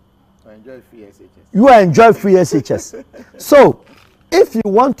na there. Enjoy free SHS. You enjoy free SHS. So, if you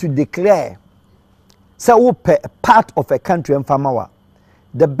want to declare, say, part of a country and farmer,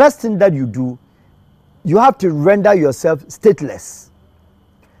 the best thing that you do, you have to render yourself stateless.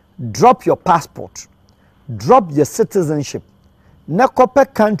 Drop your passport, drop your citizenship. Na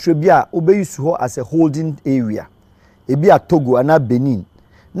kope country bia obe use ho as a holding area. E bia Togo and Benin.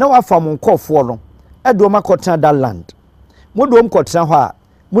 Na wa fa mon kofo no, e do ma kotra that land. Mo do kotra ho a,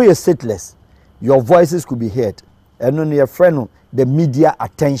 mo ye stateless. Your voices could be heard. And on your friend, the media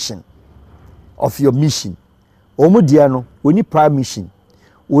attention of your mission. Omo diano, only prime mission.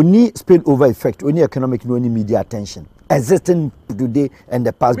 Only spillover effect, only economic, only media attention. Existing today and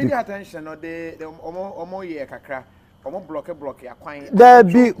the past. Media attention or the omo ye kakra. There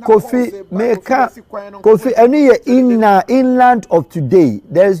be KOFI KOFI any inland of today.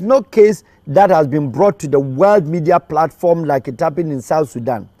 There is no case that has been brought to the world media platform like it happened in South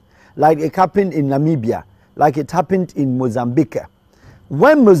Sudan, like it happened in Namibia, like it happened in Mozambique.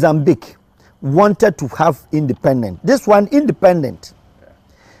 When Mozambique wanted to have independence, this one independent,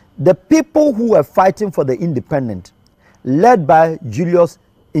 the people who were fighting for the independent, led by Julius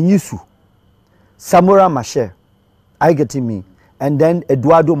Inyusu, Samora Machel, I get me, and then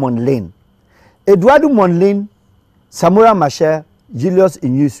Eduardo Mondlane. Eduardo Mondlane, Samora Machel, Julius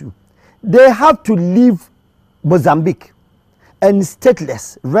Inyusu, they have to leave Mozambique and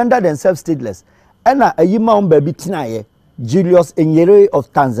stateless, render themselves stateless. And a yima baby tinaye, Julius Nyerere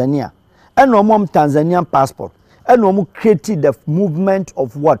of Tanzania, and no mom Tanzanian passport, and no more created the movement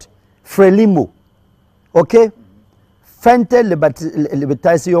of what? Frelimo, okay? Frente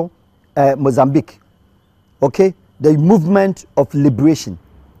Libertación Mozambique, okay? The movement of liberation.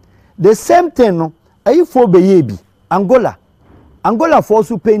 The same thing, no, for Beyebi, Angola. Angola for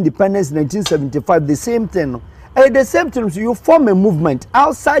also pay independence in 1975. The same thing, no. The same thing, so you form a movement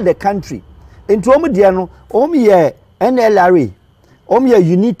outside the country. Into Omudiano, Omiye NLRA, Omiye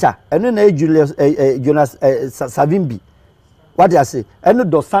UNITA, and then Julius Jonas Savimbi. What do I say?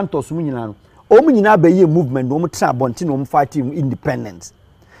 And Dos Santos Munino. Omunina Beye movement, no Mutra Bontino fighting independence.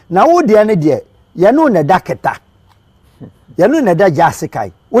 Now, the idea, you know, Nadaketa. Yanu neda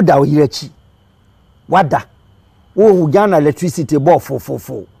jasikai oda oyirechi wada wo Ghana electricity bo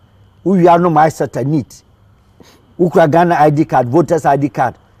fo we are no my satanit ukra Ghana ID card voters ID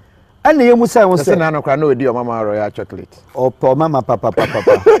card and you must say won say na no kra no di o mama royal chocolate o po mama papa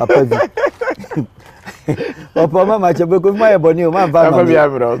vi o po mama chebe ko my boni o man va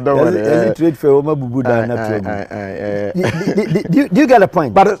don't worry any trade fair o ma bubu da na do you get a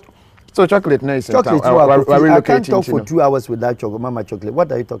point? But so chocolate, no, chocolate. I can't talk for 2 hours without chocolate, mama chocolate. What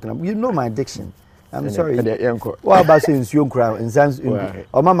are you talking about? You know my addiction. I'm sorry. What about saying young crowd and sans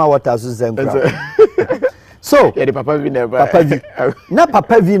or mama what else is So yeah, the Papa V never. Papa V. Now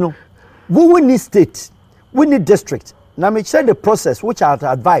Papa Vino, we need state, we need district. Now me share the process which I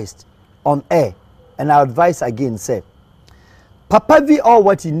advised on air, and I advise again say, Papa V all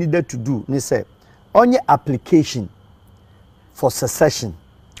what he needed to do. He say on your application for secession.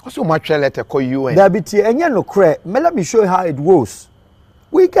 Also, much letter call UN. Dabiti, and you know, let me show you how it goes.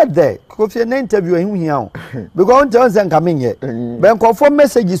 We get there. KOFI an interview him here. Because Johnson coming here. Ben confirm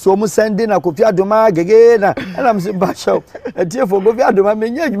messages almost sending a KOFI Adoma again, and I'm saying, Basho, a tear for KOFI Adoma,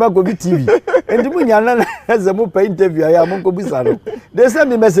 KOFI TV. And the Munyana has a more interview. I am Uncle. They send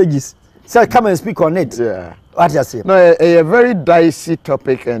me messages. Say, come and speak on it. Yeah. What you say? No, a very dicey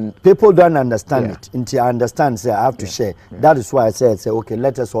topic, and people don't understand it. Until I understand, say I have to share. That is why I say, okay,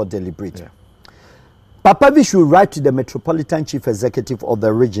 let us all deliberate. Yeah. Papa V should write to the Metropolitan Chief Executive of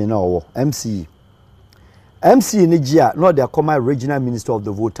the region or MCE. MCE Nigeria, not the common regional minister of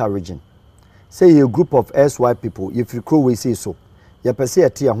the Volta region. Say a group of SY people, if you we say so. You per se a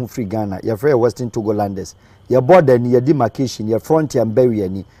tea who free Ghana, your free Western Togolanders, your border, your demarcation, your frontier and barrier,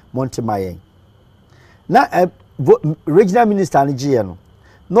 ni Montemayeng. Now, regional minister Nigeria,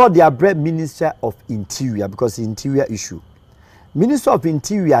 not the bread minister of interior because interior issue. Minister of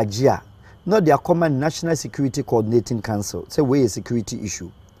Interior Jia, not their common National Security Coordinating Council. Say we a security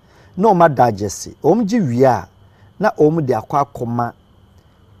issue. No matter just say. Omji we are na their common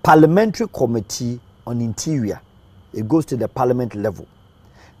Parliamentary Committee on Interior. It goes to the Parliament level.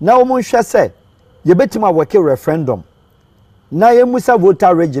 Now omu say you betima work a referendum Na yemusa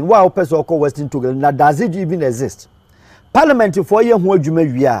voter region wa opeso ko Western Togoland. Na does it even exist? Parliament for ye ho adwuma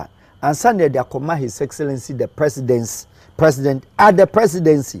wi and Sunday they command His Excellency the president at the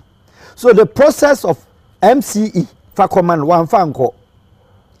presidency. So the process of MCE for command one fanko.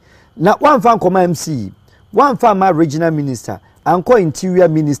 Na one fan command MCE, one fan my regional minister, and co interior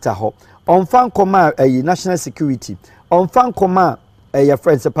minister ho. On fan command national security, on fan command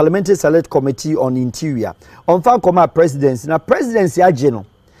friends, the parliamentary select committee on interior, on fan command presidency. Now presidency ageno.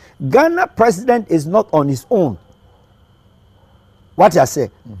 Ghana president is not on his own. What I say,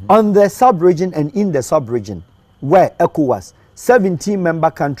 on the sub-region and in the sub-region, where ECOWAS,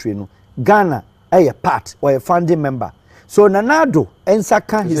 17-member country, no, Ghana, a part or a founding member. So Nanado,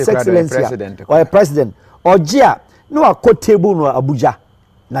 Ensaka, His Excellency, or a president, or Jia, no a court table no Abuja,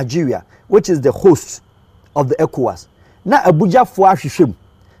 Nigeria, which is the host of the ECOWAS. Na Abuja for Ashishim.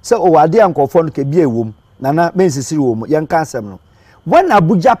 So Owade and Kofon ke be a womb, Nana Mensisi womb, young cancer. When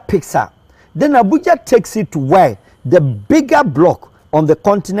Abuja picks up, then Abuja takes it to where the bigger bloc on the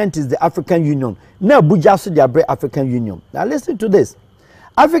continent is the African Union. Now Abuja so the African Union. Now listen to this.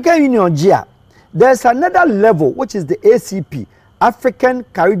 African Union GIA. There's another level which is the ACP, African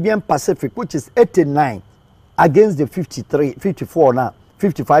Caribbean Pacific, which is 89 against the 54 now,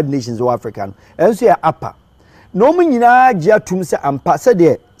 55 nations of African. And so upper. No mean GIA tumse ampa said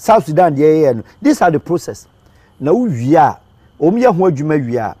the South Sudan these are the process. Now we are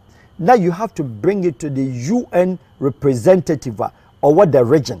now you have to bring it to the UN representative or what the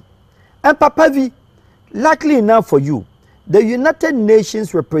region. And Papa V, luckily enough for you, the United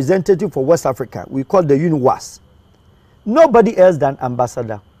Nations representative for West Africa, we call the UNWAS. Nobody else than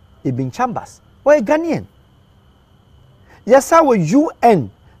Ambassador Ibn Chambers or a Ghanaian. Yes, our UN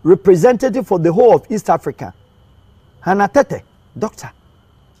representative for the whole of East Africa, Hannah Tete, doctor.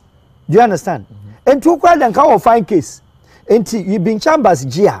 Do you understand? And to quite a fine case. And Ibn Chambers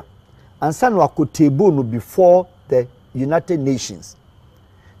GIA and San Wakotebo before the United Nations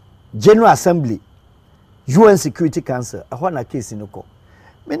General Assembly, UN Security Council. I want a case in Oko.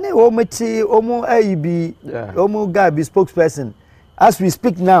 Many ometi omo AIB, omo Gabi spokesperson. As we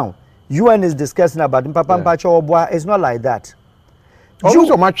speak now, UN is discussing about Papa Mpacho Obwa. It's not like that.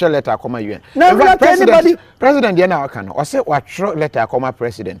 Also, much letter come UN. Now, President Diana Okano, or say what letter come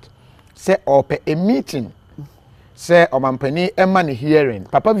President. Say open a meeting. Say omampani emma hearing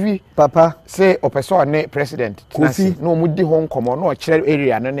papa v say opeso ne president Kofi no mudi home komo no chere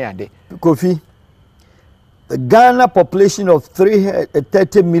area no ne ade Kofi. The Ghana population of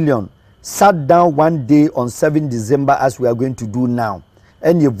 330 million sat down one day on 7 December as we are going to do now,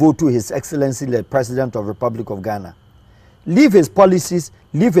 and you vote to His Excellency the President of the Republic of Ghana. Leave his policies,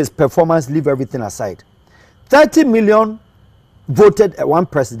 leave his performance, leave everything aside. 30 million voted one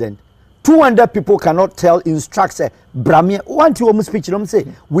president. 200 people cannot instruct, say, Bramia, want to speech, say,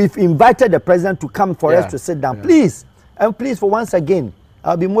 we've invited the president to come for us to sit down. Please, and please, for once again,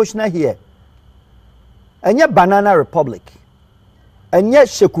 I'll be emotional here. And yet, Banana Republic, and yet,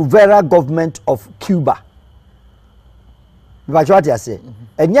 Shekuvera government of Cuba. That's what I say.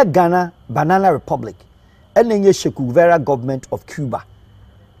 And yet, Ghana, Banana Republic, and then yet, Shekuvera government of Cuba.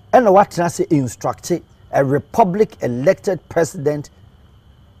 And what I say, instructed a republic elected president.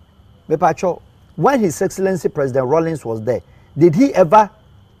 When His Excellency President Rawlings was there, did he ever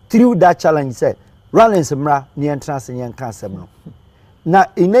through that challenge say, Rawlings mra ni entrance nyan kansem no?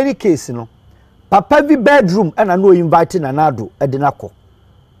 Now in any case, you know, Papa vi bedroom and I know inviting anado edinako.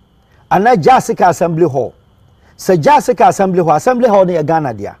 And na Jessica Assembly Hall. Say Jessica Assembly Hall near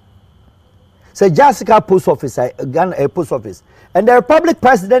Ghana dia. Say Jessica Post Office, Ghana Post Office. And the Republic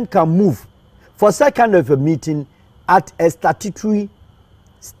President can move for some kind of a meeting at a statutory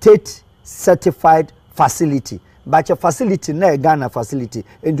state certified facility, but a facility na Ghana facility,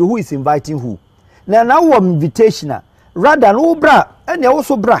 and who is inviting who? Now invitation rather than bra and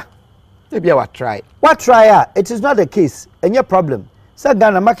also bra. Maybe I try. What try? It is not the case. And your problem. Say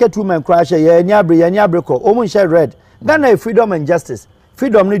Ghana market women crash nyabreko omun share red. Ghana freedom and justice.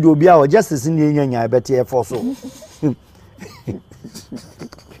 Freedom need to be our justice in the nya better here for so.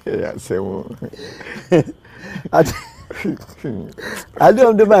 Yeah, so I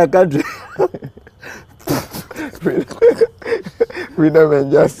don't do my country. Freedom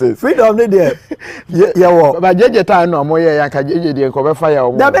and justice. Freedom need there. Yeah, but jeje time no mo ye yanka jeje dey ko be fire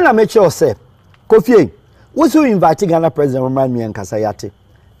o. Na be na make sure say Kofi, who's who inviting Ghana president remind me and Kasayate?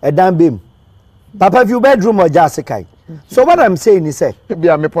 A damn beam. Papa, if you bedroom or Jessica. So what I'm saying is say be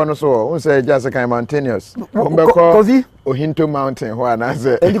a me pono so who say Jessica mountainous. Kofi Ohinto mountain who na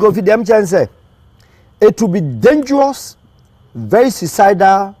say. And Kofi dem chance say it will be dangerous, very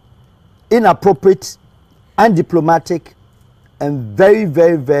suicidal, inappropriate, undiplomatic, and very,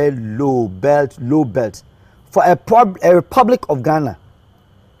 very, very low belt for a Republic of Ghana.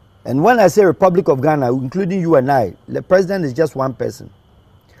 And when I say Republic of Ghana, including you and I, the president is just one person.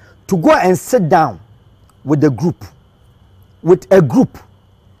 To go and sit down with a group,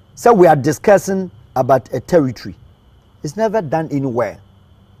 so we are discussing about a territory. It's never done anywhere.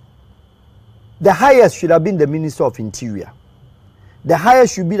 The highest should have been the Minister of Interior. The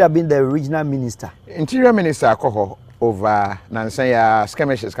highest should have been the regional minister. Interior Minister Akoho over Nansaya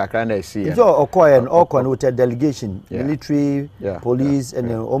skirmishes Kakranda see. It's all Okoy with a delegation, military, police, and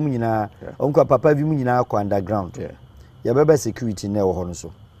Omka Papa Vimunina underground. Yeah, Baba security never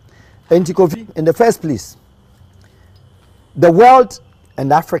honso. And KOFI, in the first place, the world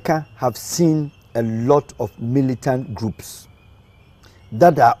and Africa have seen a lot of militant groups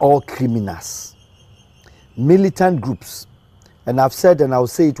that are all criminals. Militant groups. And I've said, and I'll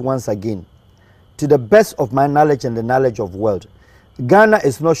say it once again, to the best of my knowledge and the knowledge of the world, Ghana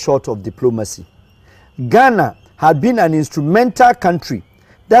is not short of diplomacy. Ghana had been an instrumental country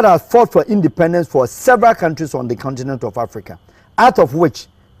that has fought for independence for several countries on the continent of Africa, out of which,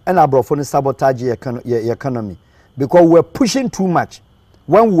 and Abrofone sabotage the economy, because we were pushing too much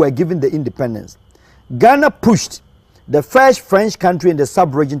when we were given the independence. Ghana pushed. The first French country in the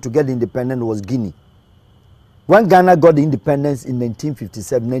sub-region to get independence was Guinea. When Ghana got the independence in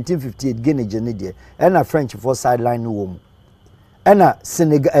 1957, 1958, Guinea Genedier, and a French for sideline woman, and a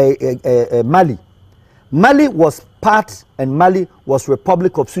Senegal, Mali. Mali was part, and Mali was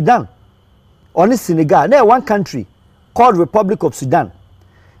Republic of Sudan. Only Senegal, there one country called Republic of Sudan.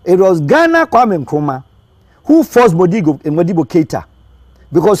 It was Ghana Kwame Nkrumah who forced Modibo Keita,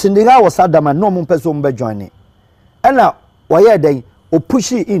 because Senegal was Saddam and no one person be joining. And now, why they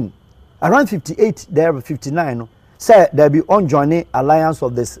push it in? Around 58, there 59, say there be on joining alliance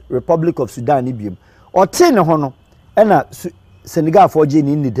of this Republic of Sudan, Ibium, or 10 hono, and Senegal for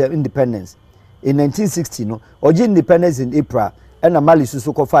independence in 1960, no, or independence in April, and Mali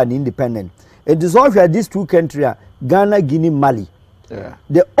Susokofa independent. It is all these two countries, Ghana, Guinea, Mali. Yeah.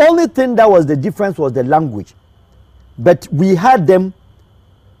 The only thing that was the difference was the language, but we had them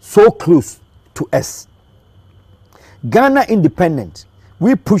so close to us. Ghana independent.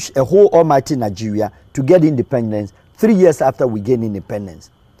 We pushed a whole almighty Nigeria to get independence 3 years after we gained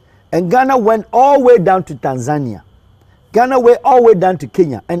independence. And Ghana went all the way down to Tanzania. Ghana went all the way down to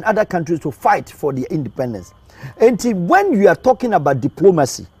Kenya and other countries to fight for their independence. And when you are talking about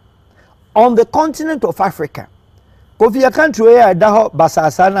diplomacy, on the continent of Africa, KOFI country where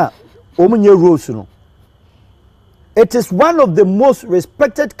Basasana, Omunye Rosuno, it is one of the most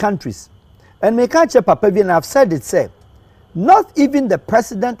respected countries. And Mekache Papavian, I've said it, say, not even the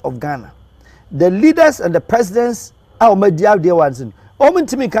president of Ghana, the leaders and the presidents are dear ones.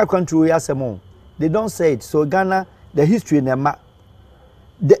 They don't say it. So Ghana, the history in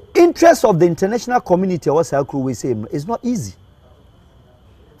the interest of the international community, we say, is not easy.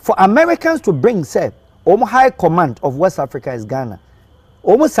 For Americans to bring, say, high command of West Africa is Ghana.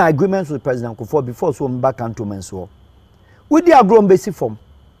 Almost agreements with President Kufuor before so back and to Mensuo. With the agro basic form.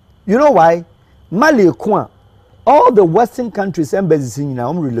 You know why? Mali Kwan. All the Western countries embassies in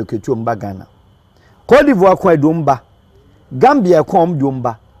relocate to Ghana. Cote d'Ivoire kwa Dumba, Gambia kwa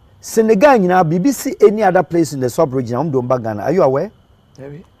Dumba, Senegal na BBC any other place in the sub-region Dumba Ghana. Are you aware?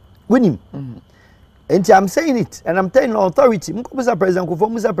 Winning. And I'm saying it, and I'm telling the authority. Musa President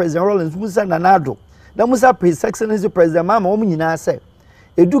Kufuor, Musa President Rollins, Musa Nanado, the Musa Excellency President Mama Omunyina say,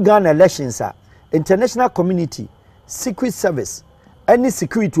 Edu Ghana elections are international community, secret service, any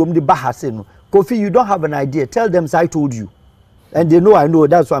security the Bahaseno. KOFI, you don't have an idea. Tell them I told you. And they know I know.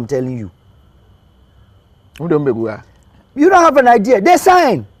 That's what I'm telling you. You don't have an idea. They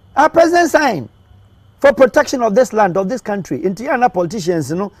sign. Our president signed for protection of this land, of this country. Indiana politicians,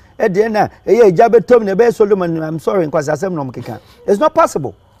 you know, at the end, I'm sorry, it's not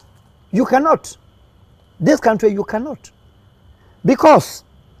possible. You cannot. This country, you cannot. Because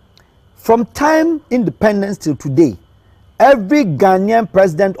from time independence till today, every Ghanaian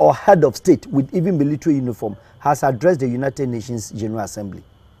president or head of state with even military uniform has addressed the United Nations General Assembly.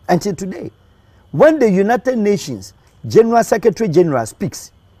 Until today, when the United Nations General Secretary General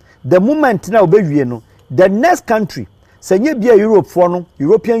speaks, the moment now the next country, say be a Europe for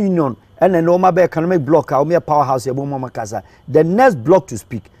European Union and a normal economic bloc, our powerhouse, the next bloc to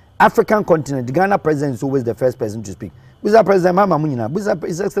speak, African continent, the Ghana president is always the first person to speak. Who's the president Mama Munina? Who's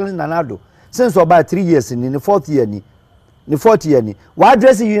His Excellency Nanado? Since about 3 years in the fourth year. Why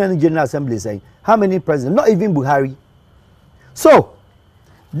address the Union General Assembly saying how many presidents? Not even Buhari. So,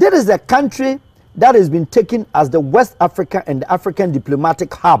 there is a country that has been taken as the West Africa and the African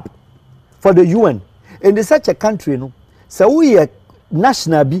diplomatic hub for the UN. And in such a country, So we are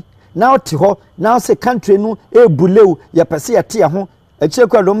national bi now to now say country no e bulew ya pese ya tia ho e kire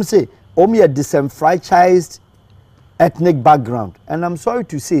kwa dom say omi a disenfranchised ethnic background, and I'm sorry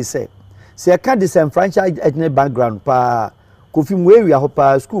to say I can't disenfranchised ethnic background pa kofi mwe ho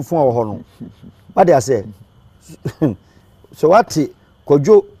pa school fun ho no what they say so what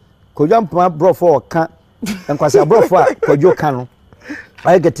kojo ampa brofo ka enkwase brofo a kojo ka no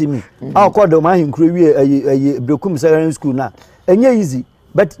I get me I call them hinkru wi brekum secondary school na enye easy,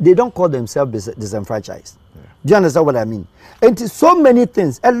 but they don't call themselves disenfranchised. Do you understand what I mean? And so many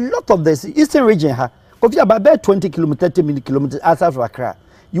things, a lot of this eastern region if you about 20 kilometers, 30 kilometers outside of Accra,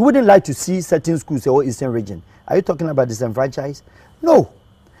 you wouldn't like to see certain schools in the eastern region. Are you talking about disenfranchised? No.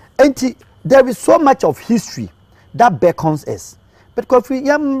 And there is so much of history that beckons us. But Kofi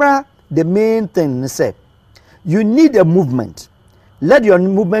Yambra, the main thing is you need a movement. Let your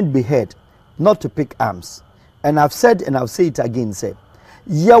movement be heard, not to pick arms. And I've said and I'll say it again,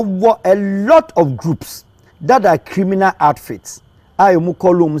 there were a lot of groups that are criminal outfits. I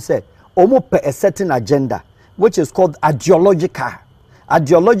say a certain agenda, which is called ideological.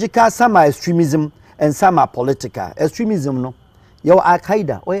 Ideological, some are extremism and some are political. Extremism, no. You're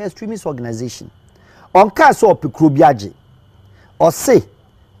Al-Qaeda or extremist organization. On case of Pikrubiaji, or say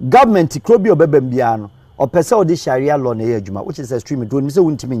government Krobio Bebembiano, or Pesa de Sharia law Nejuma, which is extreme. Don't miss a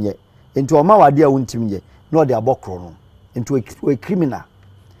wintiminye into a mawadia wintiminye, no they are bokrono, into a criminal.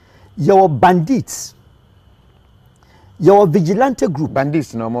 Your bandits. Your vigilante group.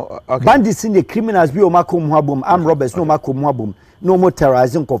 Bandits no more. Okay. Bandits in the criminals be omakum habum, armed robbers no makum habum, no more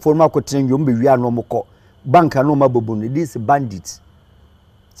terrorizing conforma cotin yumbi we are no more banka no mabubun. These bandits.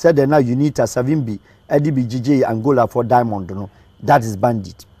 Said now you need a Savimbi, EDBGJ Angola for diamond. No, that is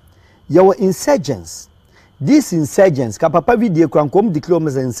bandit. Your insurgents. These insurgents, kapapa video krankom declare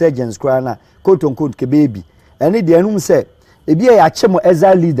as insurgents krana, quote unquote ke baby. And the enum say, ebi a yachemo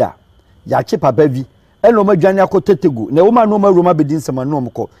eza leader, yache papavi. Eno majanya ko tetegu na woman no ma Roma bedin sama no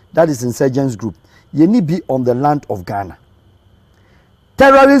mko. That is insurgents group. Ye need be on the land of Ghana.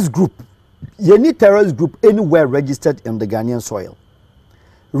 Terrorist group. Ye need terrorist group anywhere registered in the Ghanaian soil.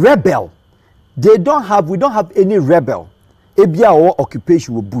 Rebel. We don't have any rebel. Ebia or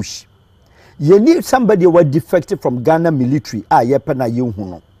occupation with bush. Ye need somebody who was defected from Ghana military. Yepana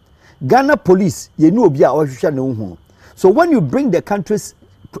yehuno. Ghana police. Ye know obia or shusha. So when you bring the country's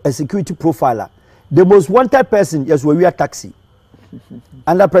security profiler, the most wanted person is Wawia Taxi.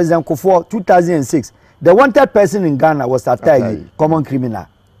 Under President Kufuor, 2006, the wanted person in Ghana was Atayi, common criminal.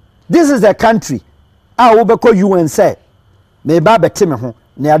 This is a country. Obeko UN say, me ba betime ho,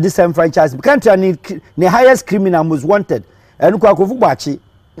 ne disenfranchised. The country need the highest criminal most wanted. And Kwakufu Bachi,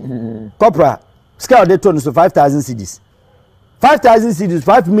 Copra, scale the tone so 5,000 cedis. 5,000 cedis,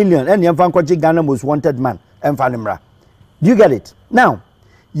 5 million, and Yamfankwachi Ghana most wanted man, and Fanimra. Do you get it? Now,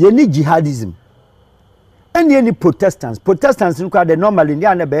 you need jihadism. Any Protestants look at the normal in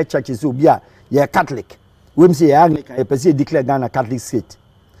the churches will be a Catholic. We say Anglican, a person declare Ghana Catholic state.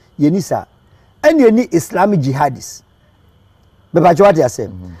 Yenisa, any Islamic jihadists. But what I say,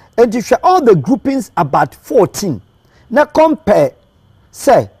 and to show all the groupings about 14. Now compare,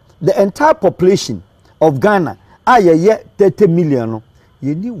 say the entire population of Ghana, 30 million.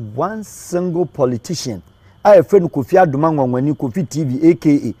 You need one single politician. I have friend Kofi Adumanwa when you KOFI TV,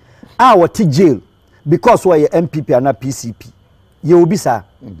 aka our jail. Because we are MPP and not PCP. You will be, sir,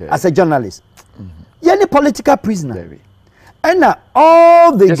 as a journalist. You're a political prisoner. And now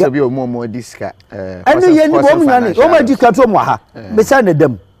all the just be more disca. And you woman, oh my disca from Waha, beside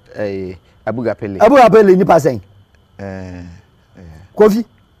them. Abu Gapele, ni passing. Kofi.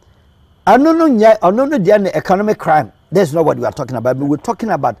 I don't know the economic crime. That's not what we are talking about. We're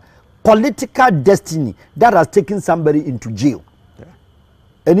talking about political destiny that has taken somebody into jail.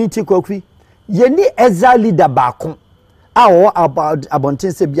 Anything, Kofi? Yeni eza leader bakon about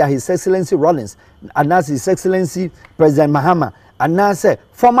Abontin Sebia, His Excellency Rollins, and as His Excellency President Mahama, and now say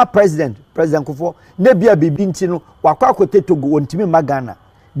former President Kufuor, Nebia Bibintino, Wakwakote Togo, Ontimi Magana.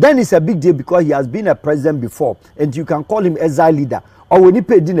 Then it's a big deal because he has been a president before, and you can call him eza leader. Or when he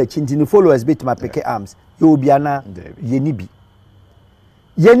paid dinner, Chintini followers bit my peke arms. You will be ana Yenibi.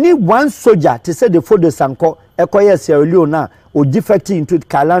 Yeni one soldier to say the Fodo Sanko, Ekoye Sierra Leone, or defecting into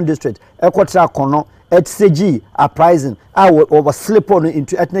Kalan district, Ekotra Kono, HCG, uprising, or slip on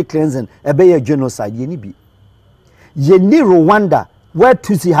into ethnic cleansing, a genocide. Yenibi. Yeni Rwanda, where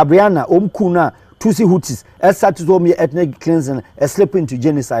Tusi Habriana, Omkuna, Tusi Hutis, Esatuzomi ethnic cleansing, a slip into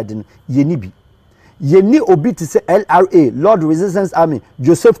genocide in Yenibi. Yeni obi to say LRA, Lord Resistance Army,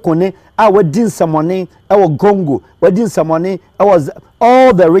 Joseph Kone, our din Samone, our Gongo, we din Samone, I was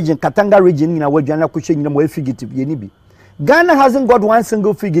all the region, Katanga region in our Jana Kushin, fugitive Yenibi. Ghana hasn't got one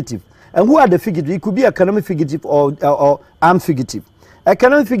single fugitive. And who are the fugitive? It could be economic fugitive or armed fugitive.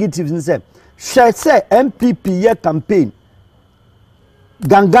 Economic fugitives in say, shall say MPP campaign.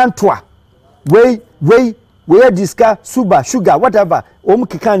 Gangantwa. Where discuss sugar, whatever.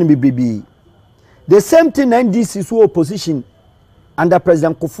 Kikani baby. The same thing NDC is opposition under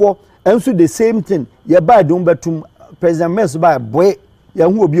President Kufuor. And so the same thing. Yaba dumbetum President Mesba boy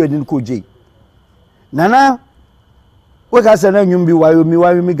yahu obi odin koji. Nana we ka say na nyumbi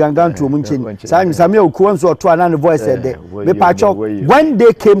wayomi gangan to omunchin. Sami okuwan so to another voice said there. Me pacho when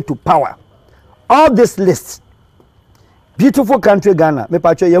they came to power, all this list, beautiful country Ghana, me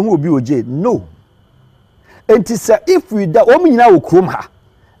pacho yahu obi oje. No. And if we da omu nyina okrom ha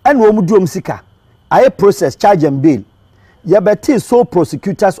and omu du omsika, I process charge and bail. Yabeti so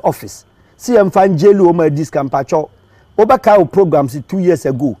prosecutor's office. See I'm fan jail omu dis campacho. Obaka programs 2 years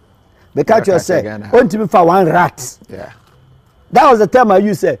ago. Because you say, "Want me for one rat." Yeah. That was the time I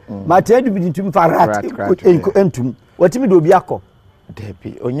used say, "My tell me to me for rat." What me do biako?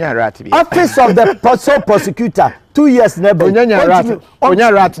 Depi, onya rat bi. Office of the sole prosecutor 2 years never.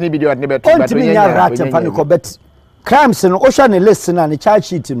 Onya rat ni bi do ne beto but onya rat and fan ko bet. Crimes no ocean list na the charge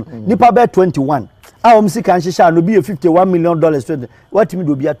sheet no. Nipa be 21. Omsi kan shisha no be $51 million. What me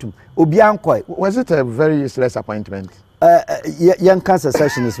do biatum? Obi ankoy. Was it a very useless appointment? Young cancer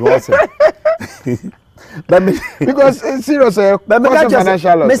session is also. But because serious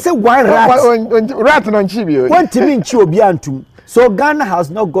financial loss. Me say one rat non chibi. One team chi obi antum. So Ghana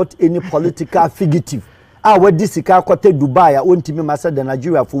has not got any political fugitive. Where this ika kote Dubai one team masa the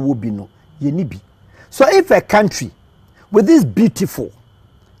Nigeria for wo bi no. Ye ni bi. So if a country with this beauty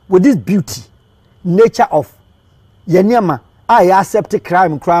nature of ye niama accept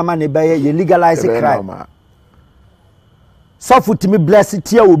crime and ye legalize crime. So for me bless it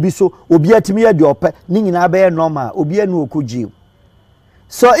here obi so obi atimi ya de ope ni nyina be normal obi anu okoji.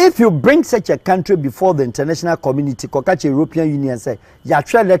 So if you bring such a country before the international community, kokache European Union say ya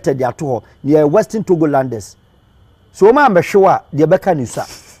try letter dia to ho near Western Togolanders. So ma be sure de beka ni sa.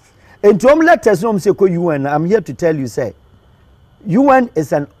 Entom letters no say ko UN. I'm here to tell you say UN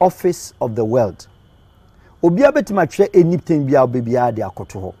is an office of the world. Obi abetima try anything bia obibia de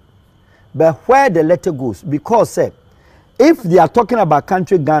akoto ho. But where the letter goes, because say if they are talking about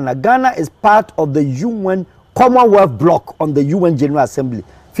country Ghana, Ghana is part of the UN Commonwealth bloc on the UN General Assembly,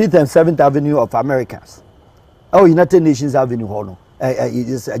 5th and 7th Avenue of Americas. Oh, United Nations Avenue, no.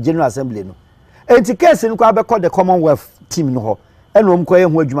 It's a General Assembly, no. And the case in the Commonwealth team, no. And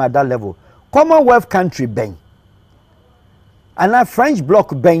at that level. Commonwealth country, bang. And a French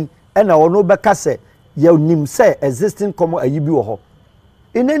bloc, bang. And I no bekase, you nim say existing common a.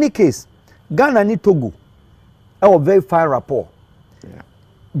 In any case, Ghana need Togo. Our very fine rapport. Yeah.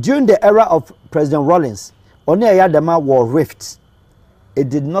 During the era of President Rawlings, only a yadama war rift. It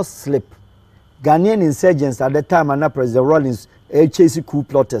did not slip. Ghanaian insurgents at the time, and President Rawlings, a chasing coup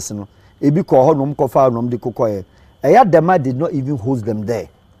plotters, no, a big kohonum kofa de kokoye. A yadama did not even host them there.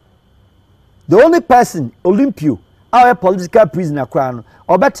 The only person, Olympio, our political prisoner crown,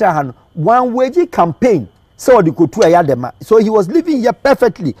 or better, one wage campaign, so the kutu a yadama. So he was living here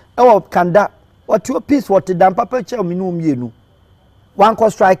perfectly. Our kanda. What your piece what the damn papa chair minum one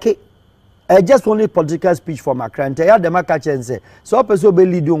cost strike it. Just only political speech from Accra. And tell them and say, so person be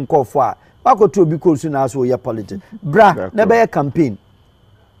lead you call for. What could to be close soon as your politics? Bra, never a campaign.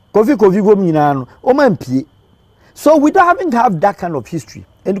 Kofi go minano, o man pie. So we don't haven't have that kind of history.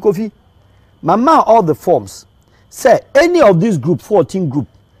 And Kofi, mama all the forms. Say any of this group, 14 group,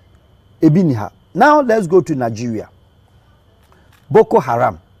 ebiniha. Now let's go to Nigeria. Boko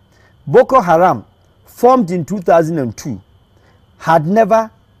Haram. Boko Haram, formed in 2002, had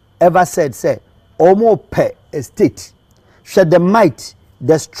never ever said, say, Omo pe a state, share the might,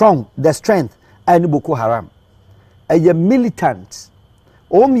 the strength, and Boko Haram. A militant,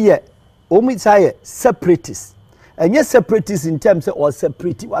 Omi separatists, and yes, separatists in terms of or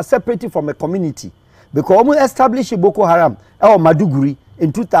separated from a community, because Omo established Boko Haram, or Maduguri,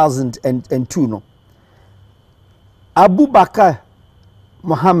 in 2002, no. Abu Bakr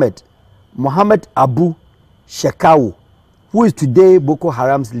Mohammed Abu Shekau, who is today Boko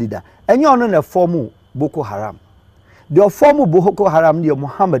Haram's leader. And you're not a former Boko Haram. The former Boko Haram near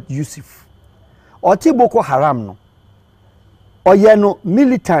Muhammad Yusuf. Or T Boko Haram no. Or ye no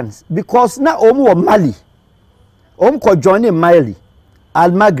militants because now Omo Mali. Ko joining Mali,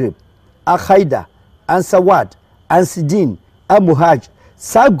 Al Maghreb, Al Qaeda, and Sawad, and Sidin, and Muhaj.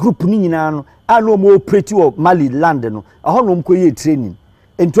 Sa group ni nyina no more pretty of Mali land no. Ahono mko ye training.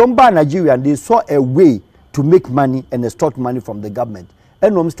 In Tomba, Nigeria, they saw a way to make money and extort money from the government.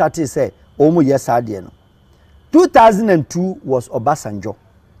 And we started to say, "Omo yes, 2002 was Obasanjo.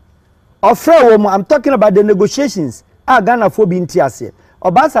 Ofre woman, I'm talking about the negotiations. Ghana for being tiase.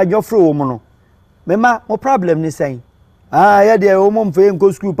 Obasanjo fro woman no. Mema, no problem ni saying. Yeah, the woman for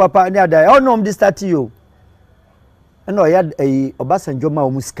go school papa and that. Oh no, this start you. And no, yeah, Obasanjo ma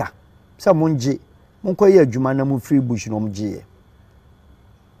omuska. Sa monje, monko ye adwuma na mu free bush no mje.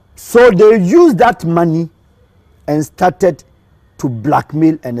 So they used that money and started to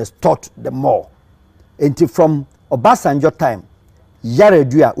blackmail and extort them more. Until from Obasanjo time,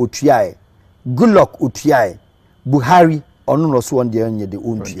 Yaredua Otuae, Goodluck Otuae, Buhari, Onuno so on the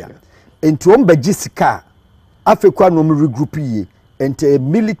Untia. Into Ombejisika, Africa no regroup into a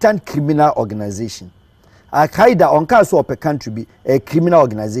militant criminal organization. Al-Qaeda on council of a country be a criminal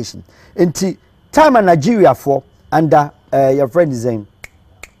organization. Into time in Nigeria for under your friend is saying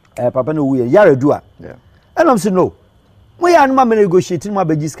Papa no Yaredua. Yeah. And I'm saying no. We are not negotiating my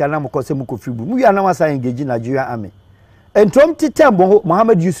babies can am cause muko fribu. We are not engaging Nigerian army. And 2010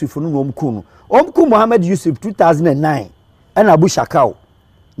 Mohammed Yusuf no omku Mohammed Yusuf 2009 and Abu Shakau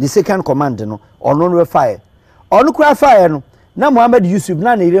the second command no ono fire. Ono kura fire no na Mohammed Yusuf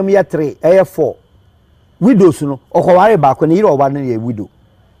na irem ya 3 air 4 widows no okoware ba ko na ire oba na ye widow.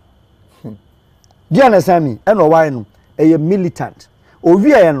 Do you understand me? And why no a militant.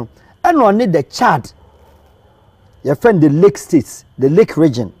 Owie no and on the Chad. Your friend the Lake States, the Lake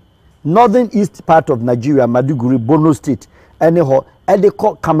region, northern east part of Nigeria, Maduguri, Borno State, anyhow, and they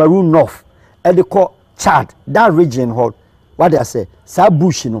call Cameroon North, and they call Chad, that region, what they say, Sa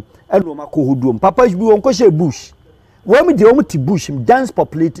bush, you know, and Romako Hudum. Papa is bush. When we the bush, dense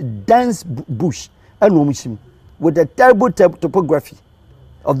populated, dense bush, and Romishim, with a terrible topography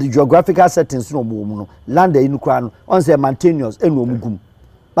of the geographical settings, no, land in Ukraine, on the mountainous, and Romugum.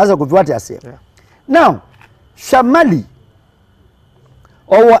 That's what I say. Now, Shamali,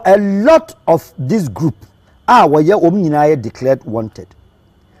 or a lot of this group were declared wanted.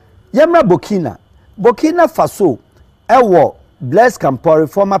 Yamra Burkina Faso, Blaise Compaoré,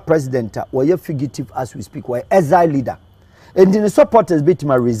 former president, were fugitive as we speak, were exile leader. And in the supporters beat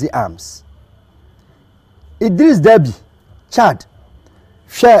my raise arms. Idris Deby, Chad,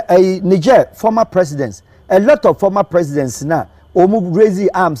 share a Niger, former presidents, a lot of former presidents now, raise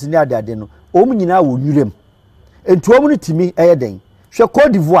arms near the Adeno, Omina will knew them. And to woman to me, Eden, she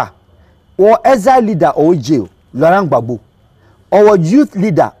Cote d'Ivoire, or exile leader or jail, Laurent Gbagbo, or youth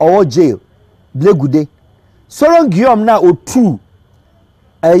leader or jail, Blegude. Soron Guillaume now or two,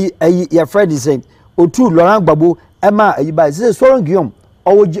 your friend is saying, or two, Laurent Gbagbo, Emma, says Soron Guillaume,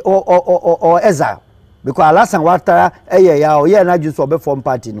 or exile, because last and water, not just for form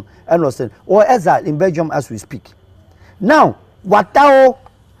party, and was said, or exile in Belgium as we speak. Now, Watao,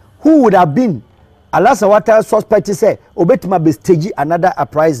 who would have been Alasa Wata suspect say obetima be stage another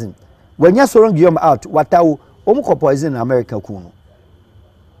uprising. When you surround Guillaume out, Watao omuko poison in America kuno.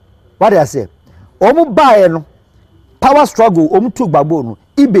 What do I say? Omu bae no power struggle omu tu Gbagbo no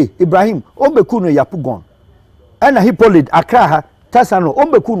Ibe Ibrahim ombe kuno yapugon. Ena Hippolyte Accra ha Tasano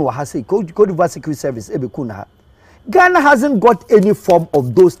ombe kuno wa hase Cote d'Ivoire Security Service ebe kuno ha. Ghana hasn't got any form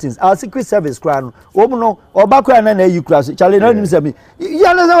of those things. Our secret service crown, no, or background and you class. Charlie, you understand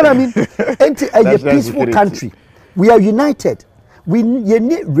what I mean? A peaceful country. We are united. We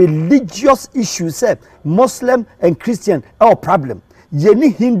need religious issues, Muslim and Christian, our problem. You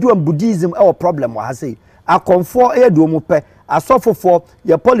need Hindu and Buddhism, our problem. I say, I conform a domope, I suffer for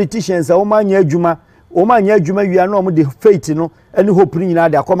your politicians, Oman Yajuma, you are no the faith, you know, and hoping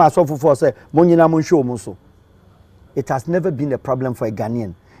that they come as suffer for, say, Monina Monsho Moso. It has never been a problem for a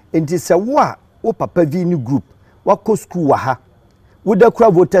Ghanaian. It is a war, Papa V group, what co school waha. Would the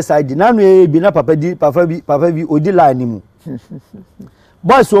crowd voters ID? Now we be na Papa V Odila anymore.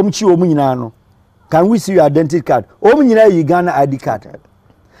 Boys, Omunano. Can we see your identity card? Omunina Uganda ID card.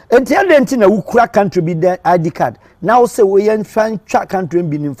 And tell them to Ukra country be their ID card. Now say we yan fan track country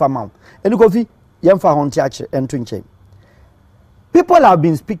be in Famam. And Kofi, yan fa hon church and twin. People have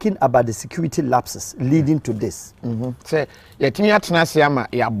been speaking about the security lapses leading to this. Say, yetimi atena siama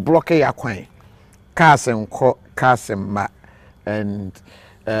ya block ya kwan. Kasem ko kasem ma and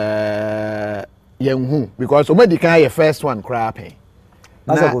yenhu because omedi kan your first one crap.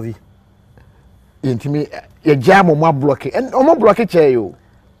 Asa Kofi. Yetimi ya jam mo block and omo block che yo.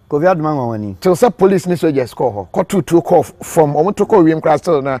 Kofi aduma wani. Till say police ni soldiers call ho. Ko two call from omo to call wiem class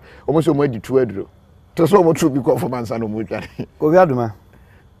still na omo so mo edi two aduro. To so much be called for Mansano Mujani. Koviaduma,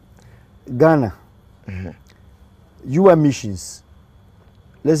 Ghana, UN missions.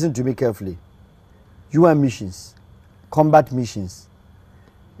 Listen to me carefully. UN missions, combat missions.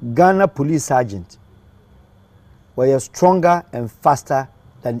 Ghana police sergeant were stronger and faster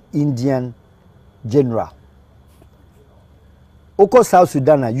than Indian general. Oko South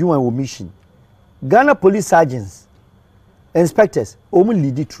Sudan, UN mission. Ghana police sergeants, inspectors, only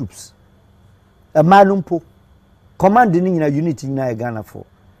lead the troops. A malumpo, commanding in a unit in Ghana for.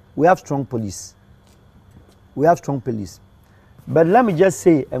 We have strong police. We have strong police. But let me just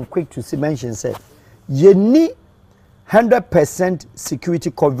say, and quick to mention, say, you need 100%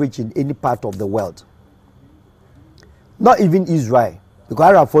 security coverage in any part of the world. Not even Israel,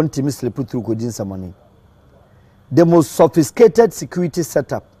 because I have found teams slip through Kodin Samani. The most sophisticated security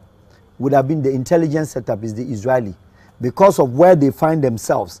setup would have been the intelligence setup is the Israeli, because of where they find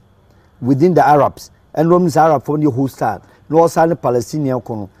themselves within the Arabs. And Romans Arab for the hostile, no sign Palestinian,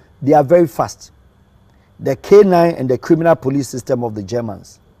 they are very fast. The K9 and the criminal police system of the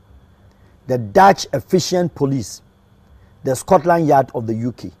Germans, the Dutch efficient police, the Scotland Yard of the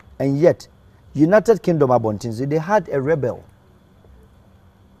UK, and yet United Kingdom Abontinsi, they had a rebel.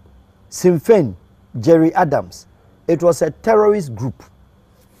 Sinn Féin, Jerry Adams, it was a terrorist group.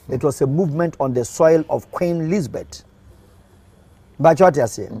 It was a movement on the soil of Queen Elizabeth. But what I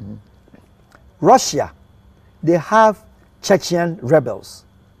say, Russia, they have Chechen rebels.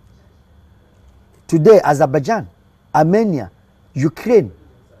 Today, Azerbaijan, Armenia, Ukraine,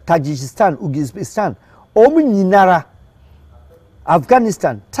 Tajikistan, Uzbekistan, Omuninara,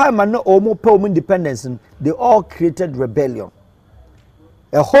 Afghanistan, time and no Omo independence, they all created rebellion.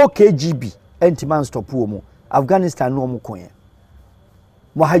 A whole KGB, anti-man stop Omo, Afghanistan no Omo Koye.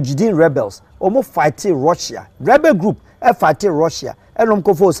 Mujahideen rebels, Omo fighting Russia, rebel group, fighting Russia, and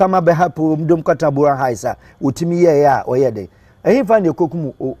Omkofo Osama Behapu, Mdumkatabura Haisa, Utimi ya oyede. And he find the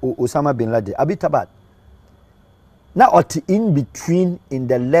Kokumu Osama bin Laden, a bit bad. Now, in between, in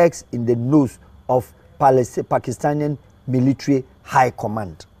the legs, in the nose of Pakistani military high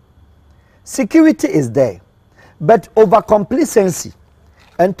command. Security is there, but overcomplacency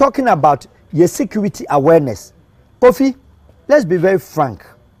and talking about your security awareness. Kofi, let's be very frank.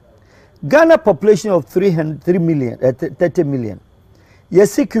 Ghana population of 30 million. Your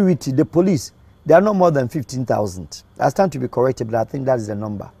security, the police, they are not more than 15,000. I stand to be corrected, but I think that is the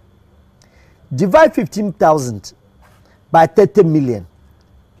number. Divide 15,000 by 30 million.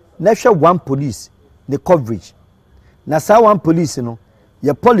 Never one police, the coverage. Na sa one police, you know,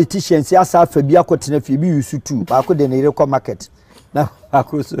 your politicians, ya sa Fabia Kotinefi, be used to, but I could then a market. Now, I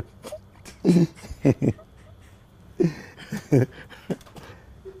could so.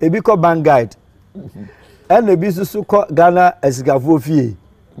 A big bank guide. And the business to Ghana as Gavofi.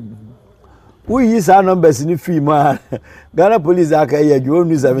 We use our numbers in the free man. Ghana police are here, you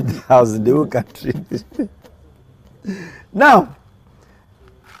only 70,000, the whole country. Now,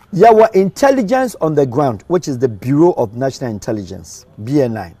 our intelligence on the ground, which is the Bureau of National Intelligence,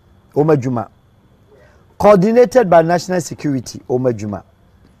 BNI, Omajuma, coordinated by National Security, Omajuma,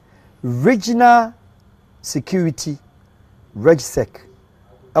 Regional Security, RegSec,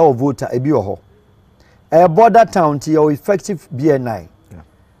 our voter, Ebioho, a border town to your effective BNI,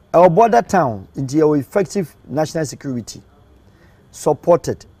 our border town into your effective national security,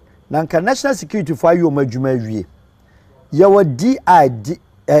 supported. Nanka national security for you, Omajuma, your DI,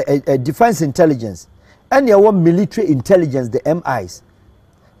 defense intelligence, and your military intelligence, the MIs,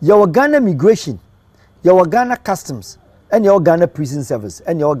 your Ghana migration, your Ghana customs, and your Ghana prison service,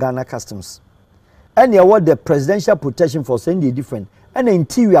 and your Ghana customs, and your the presidential protection for sending different, and the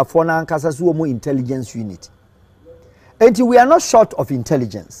interior for Nankasa Suomo intelligence unit. And we are not short of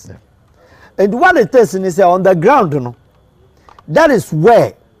intelligence. Yeah. And what it is on the ground, you know, that is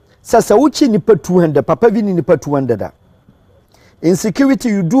where Sasauchi nipa 200, Papa Vini nipa 200. In security,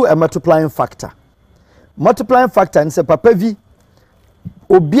 you do a multiplying factor. Multiplying factor and say Papa V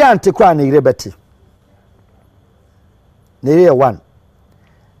Obiante kwa ne rebeti. Ne 1.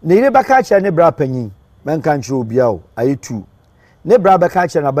 Ne rebaka cha ne bra panyin. Menka nche obiao aye 2. Ne bra baka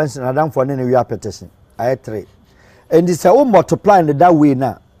cha na bansin adam for ne wi apetition. Aye 3. And this all multiplying that way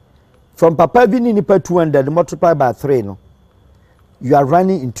now. From Papa V ni nipa 200 multiply by 3 no. You are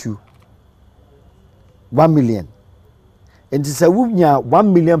running into 1 million. And it's a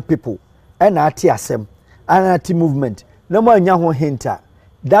 1 million people and ati asem and ati movement. No more nyaho hinter.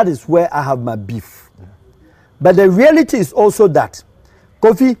 That is where I have my beef. Yeah. But the reality is also that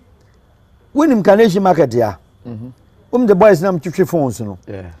Kofi, when him Carnation market here, the boys nam chief phones no.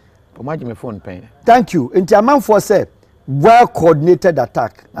 Yeah. Imagine my phone pay. Thank you. In the man for say well coordinated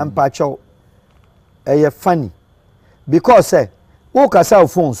attack and pacho funny because say wo kasa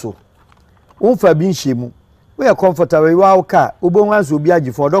phone so unfa bin shemu. We are comfortable. We are okay. Ubo wansu obi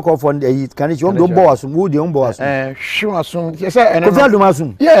agi for doc for the can you don't bow asum wo dey on bow asum. Sure asum. Yes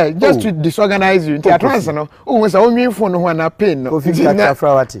sir. Yeah, just to disorganize you. Nti atranse no. O won say o nwi phone ho na pain no. Kofi kaka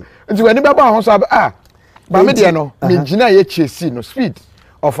frawati. Nti wani baba ho so Ba me de no me gina ye chase no speed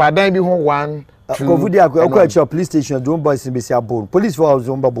of adan bi ho 1 2 Kofudi akwa at your police station don't boys in Besia Bone. Police for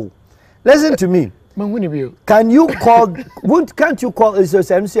Zombabu. Listen to me. Can't you call is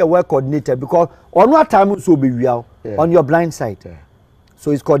a MC work coordinator because on what time so be real on your blind side.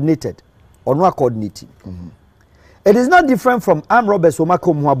 So it's coordinated. On what coordinating. It is not different from armed robbers or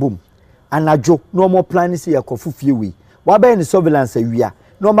Makom and a joke no more planning see a kofu fiwi. Wabe in surveillance area.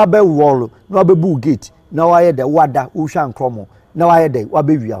 No mabe wall, no be gate. Now I had the wada ushan kromo. Now I had the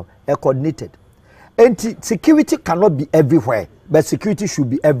wabe real a coordinated. And security cannot be everywhere, but security should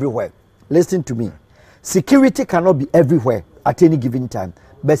be everywhere. Listen to me. Security cannot be everywhere at any given time,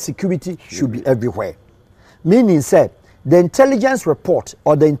 but security should be everywhere. Meaning, said the intelligence report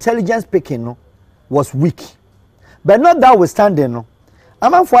or the intelligence picking was weak, but not notwithstanding.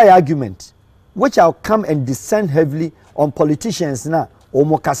 I'm up for an argument, which I'll come and descend heavily on politicians now, or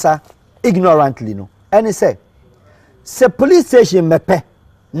mokasa ignorantly. And he said, "Say police station mepe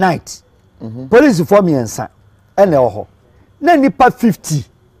night." Police for me and son, and oho. Na nipa 50.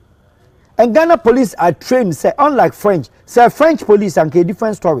 And Ghana police are trained, say, unlike French. Say French police and a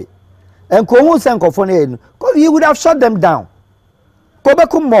different story. And Kohu Sankofone, you would have shot them down.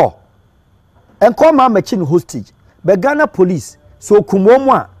 Kobekum more. And call my machine hostage. But Ghana police, so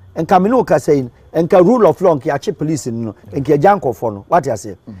Kumomwa and Kaminoka saying, and ka rule of law, and Kiachi police in and Kiajanko for what I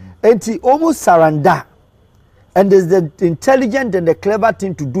say. And he almost surrender. And there's the intelligent and the clever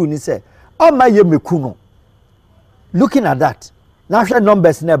thing to do, and he said, oh my yemekuno. Looking at that, national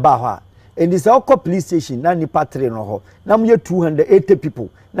numbers never. And this Oko police station, na nipa 3 no ho. Na mo 280 people.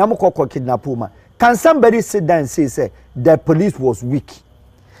 Na mo koko kidnap ma. Can somebody sit down and say the police was weak?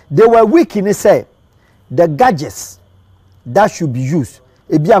 They were weak in say the gadgets that should be used.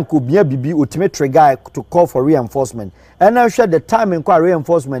 Ebianko bia bibi ultimate trigger to call for reinforcement. And I'm sure the time in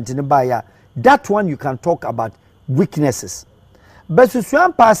reinforcement in the buyer, that one you can talk about weaknesses. But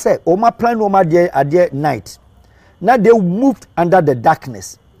Susuan pass Oma plan Oma dear night. Now they moved under the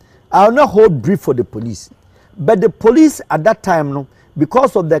darkness. I will not hold brief for the police. But the police at that time, no,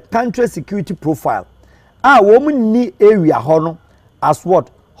 because of the country security profile, woman need area hono as what?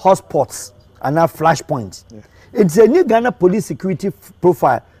 Hotspots and now flashpoints. Yeah. It's a new Ghana police security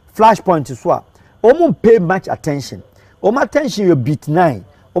profile. Flashpoint is what? Omo pay much attention. Oma attention your beat 9.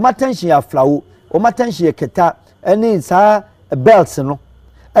 Oma attention your flower. Oma attention your keta. And it's belts, no.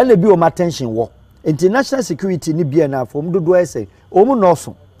 And be oma attention war. International security ni be enough. Omo do say. Omo no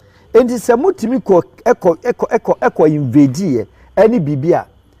so. And it's a mutimi echo invade any bibia.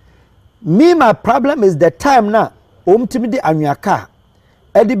 Me, my problem is the time now. Omtimi de anyaka.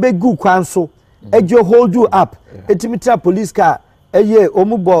 Edi be gu kwanso. Ejo hold you up. Etimitra police car. Eye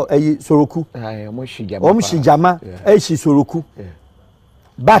omubo soroku. Omushijama. Eshi soroku.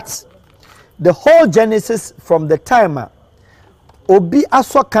 But the whole genesis from the time Obi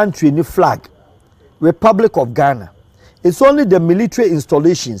Aswa country ni flag, Republic of Ghana. It's only the military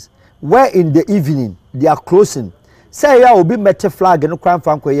installations where in the evening they are closing. Say ya Obi mete flag and crime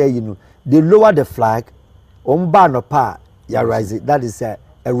franco you they lower the flag. Omba no pa ya rise it. That is a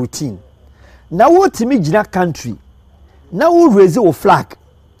routine. Now what to me Gina country? Now we raise a flag.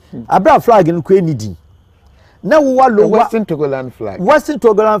 Abra flag in Queen. Now we are Western Togoland flag. Western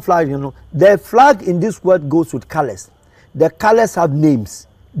Togoland flag, the flag in this world goes with colors. The colors have names.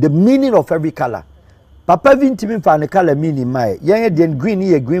 The meaning of every color. Papa Vintimin found the color meaning my then green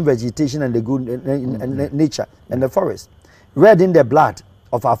here, green vegetation and the good nature and the forest. Red in the blood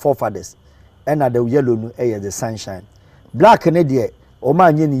of our forefathers. And at the yellow air the sunshine. Black and the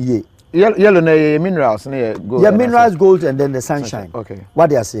Oman ye. Yellow minerals gold. Yeah, minerals, gold, and then the sunshine. Okay. What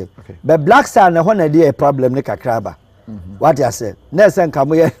do you say? Okay. But black star na one idea a problem like a crab. What do you say? Next time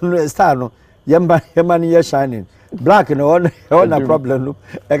come here star no yemani shining. Black no one a problem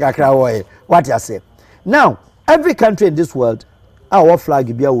like a crab. What do you say? Now, every country in this world, our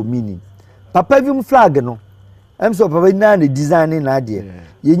flag be our meaning. Papa vim flag no. I'm so papa na designing idea.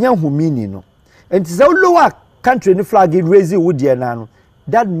 You know who meaning no. And it's all lower country in flag it raise wood now.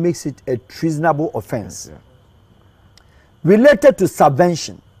 That makes it a treasonable offense. Related to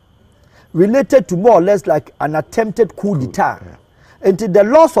subvention. Related to more or less like an attempted coup d'etat. And to the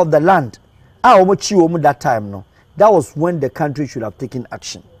loss of the land. That time no. That was when the country should have taken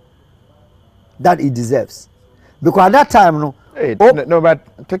action. That it deserves. Because at that time, no. Hey, no,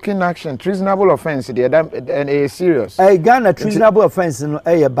 but taking action, treasonable offense, and a serious. Ghana treasonable offense,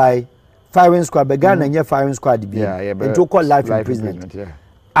 by firing squad, but Ghana firing squad, and to call life imprisonment. Yeah.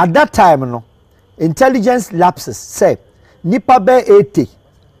 At that time, no, intelligence lapses say, Nipa be 80,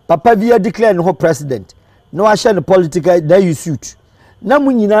 Papa Via declared no president, no action political, there you suit.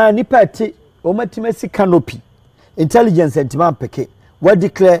 Namunina Nipa omatimesi canopy intelligence entiman peke what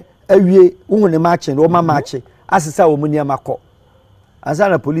declare awie uhune march and oma march asesa wo munia makọ ansa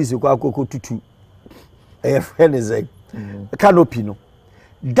na police ko akoko tutu friend is canopy no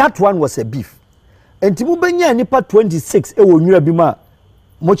that one was a beef entimu benya nipa 26 e wo nwura bi ma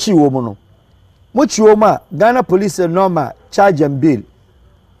mochi wo mu no mochi wo ma Ghana police normal charge and bail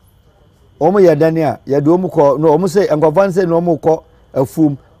omo ya dania ya do mu ko no omo say enkofan say no omo ko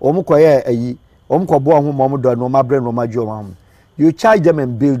afum omo ko ye ayi omo ko bo ho omo do no ma bre no ma ju omo you charge them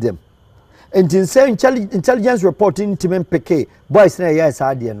and bail them and in say intelligence reporting team pk boys na yes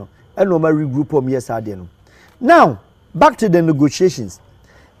ade no and no ma regroup om yes ade no. Now back to the negotiations.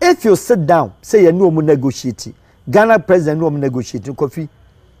 If you sit down say you no mo negotiate Ghana president no mo negotiating Kofi,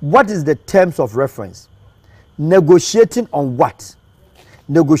 what is the terms of reference? Negotiating on what?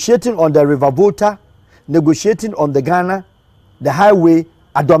 Negotiating on the River Volta, negotiating on the Ghana, the highway,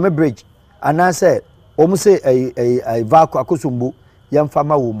 Adome Bridge, and I said, almost say a vacu akosumbu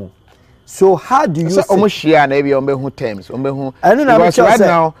yamfama wumu. So how do you say almost share maybe on who terms on who because right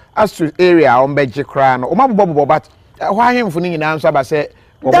now as to area on beji crown or mabo but why him for in answer by say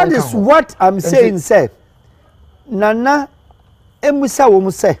that is what I'm saying say nana emusa wo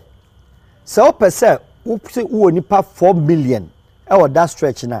mu say so pese wo nipa 4 million or that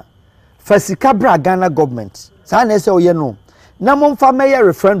stretch na fasika bra Ghana government sa na say oye no na momfa meye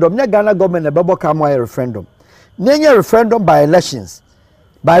referendum na Ghana government na bebo ka mo referendum na nye referendum by elections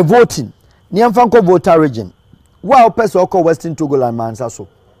by voting ni amfanko voter region wa opese oko Western Togoland mansa so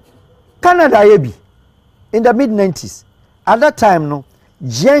Canada yebi in the mid 90s at that time no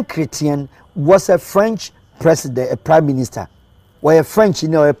Jean Chrétien was a French president, a prime minister, or a French,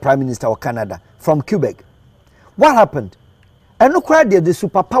 a prime minister of Canada from Quebec. What happened? And look right there, the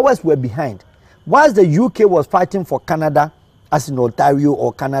superpowers were behind. Whilst the UK was fighting for Canada, as in Ontario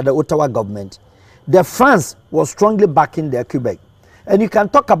or Canada, Ottawa government, the France was strongly backing their Quebec. And you can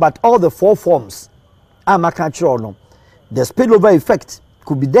talk about all the 4 forms. The spillover effect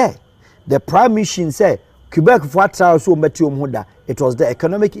could be there. The prime mission said, Quebec it was the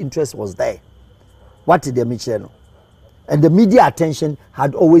economic interest was there. What did they mention? And the media attention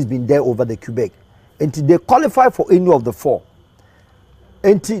had always been there over the Quebec. Until they qualify for any of the 4.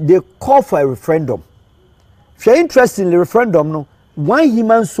 Until they call for a referendum. If you're interested in the referendum, no, one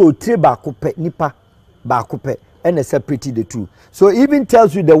human soul 3 bakupe nipa bakupe and they separated the 2. So even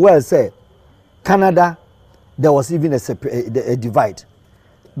tells you the world say Canada there was even a divide.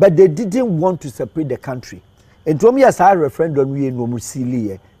 But they didn't want to separate the country. And to me, as a referendum,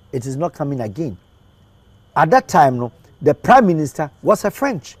 it is not coming again. At that time, no, the prime minister was a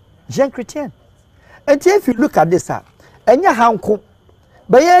French, Jean Chrétien. And if you look at this, and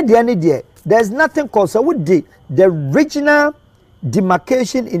but there's nothing called so would the regional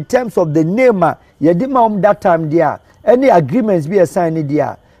demarcation in terms of the name. That time there, any agreements be assigned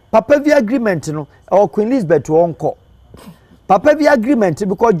there. Papa the agreement, no, or Queen Elizabeth to uncle. Papa the agreement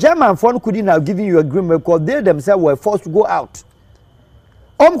because German phone couldn't have given you agreement because they themselves were forced to go out.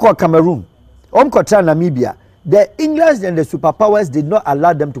 Cameroon, Namibia. The English and the superpowers did not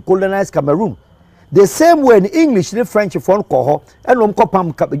allow them to colonize Cameroon. The same way in English, the French phone call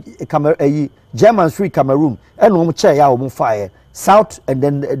and Germans free Cameroon and fire south and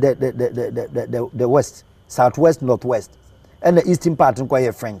then the west, southwest, northwest, and the eastern part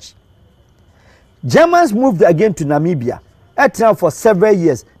and French. Germans moved again to Namibia. For several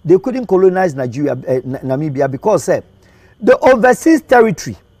years, they couldn't colonize Namibia because the overseas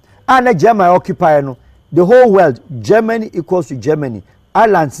territory and the German occupier, the whole world, Germany equals to Germany.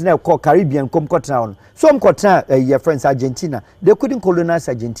 Islands now called Caribbean, some your friends Argentina. They couldn't colonize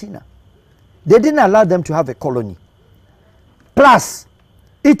Argentina. They didn't allow them to have a colony. Plus,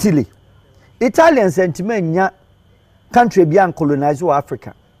 Italy. Italians and country beyond colonized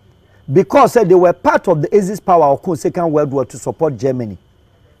Africa. Because they were part of the Axis power of the Second World War to support Germany.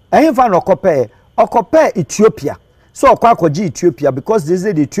 And if I occupy Ethiopia, so I Ethiopia because this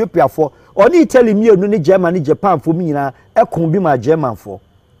is Ethiopia for only telling me only Germany, Japan for me now. I can't be my German for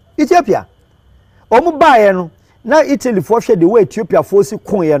Ethiopia. Omu now Italy for the way Ethiopia force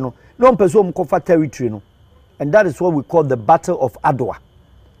no person comfort territory no, and that is what we call the Battle of Adwa.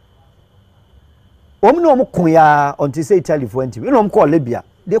 Omu kunya until say Italy for call Libya.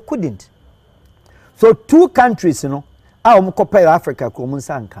 They couldn't. So 2 countries, compare Africa,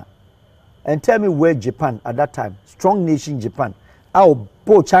 and tell me where Japan at that time, strong nation Japan,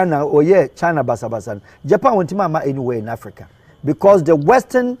 China or China basa. Japan went to anywhere in Africa because the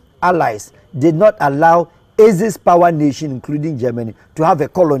Western allies did not allow Axis power nation, including Germany, to have a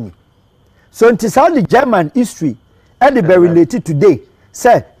colony. So until the German history and they be related today.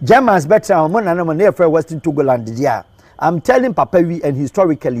 Say Germans better on one and near for Western Togoland. Yeah, I'm telling Papa we and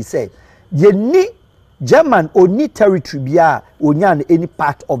historically say, ye ni German or ni territory bia onyan any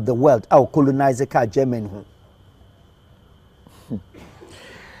part of the world our colonizer ka German who.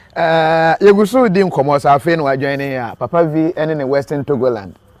 You go so dim commerce afin wa joining ya Papa V and in Western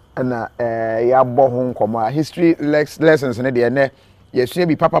Togoland and ya bo ho commerce history lessons ne de ne ye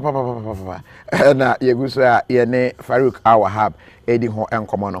bi papa na ye go so ye ne Farouk Al-Wahab edi ho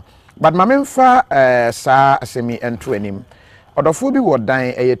enkomo no but ma memfa sa asemi ento anim odofo bi wo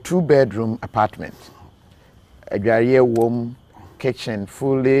dan a 2-bedroom apartment adware wom kitchen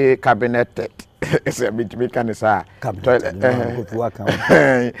fully cabineted it's a bit mechanism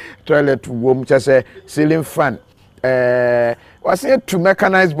toilet wom just ceiling fan was it to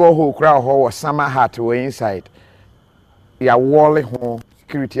mechanized borehole crowd or summer hat way inside ya wall home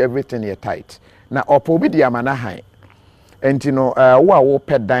security everything you tight na opo bi dia mana han enti no wo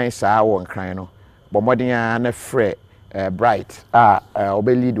pet dan saa won kran no bomodin na frɛ bright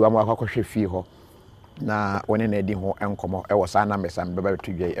obeli do am akwakohwe fie ho na woni na edi ho enkomo e wo saa na mesam beba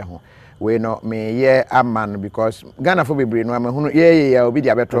tudwe e ho we no me ye aman because Ghana for bebre no amahunu ye obi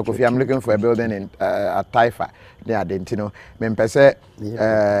dia betro Kofi I'm looking for a building in at Taifa they identino me pese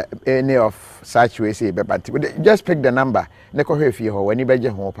any of such way say beba just pick the number ne ko hwe fie ho wani beje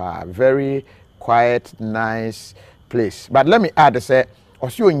ho pa very quiet nice place but let me add say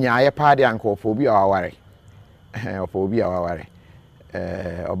osi onyaye pa de anko fo bi aware obi aware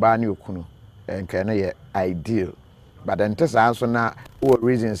oba ni okunu nke na ye ideal but then test answer na what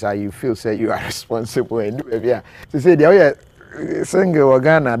reasons are you feel say you are responsible and do bia say dey single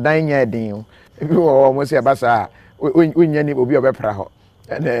Ghana dan nya din bi wo mo say abasa unya ni obi obepra ho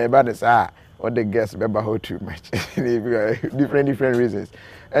and but say what the guests beba ho too much different reasons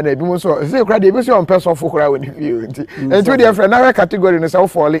and e bi mo so say kra dey bi so on person for kra when you and to the friend na category no say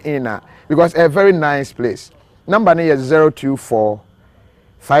fall in because a very nice place number is 024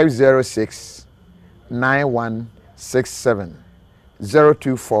 506 9167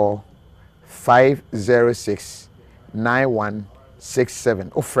 024 506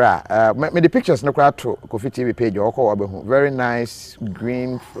 9167 ofra me the pictures no kwra to KOFI TV page okọ obehu very nice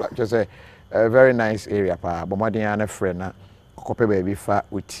green just a very nice area pa bomodin na frɛ na kokope baby fa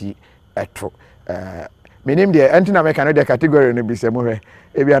uti eto menim de antina me kan de category no bi se mo hwɛ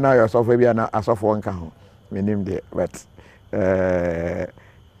e bia na yourself e bia na asofo nka ho menim de but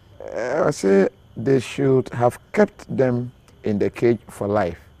I say they should have kept them in the cage for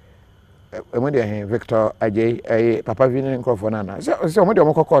life. When they Victor Ajay, Papa Vini Crofona, so when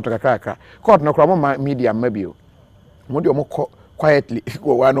you court a cracker, court no cramo media maybe. When you quietly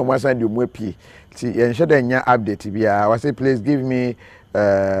go one of my side you mwepi. See, and should then update. I was say, please give me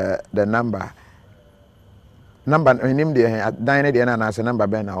the number. Number name the dine the and answer number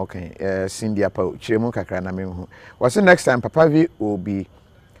ben okay. Cindy Apo, Chemu Kakra na me. Was the next time Papa V will be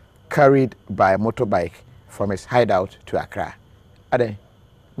carried by motorbike from his hideout to Accra. Ade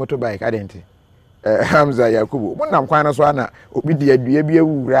motorbike adenti. Hamza Yakubu. Mo nam kwan so ana obi de adua bi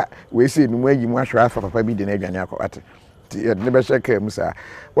awura we say no agi mu ahwra fa papa bi de na adwane akọate. Ne be sheke musa.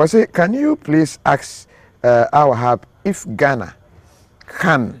 Was it can you please ask Al-Wahab if Ghana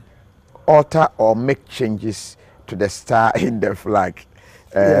can alter or make changes to the star in the flag?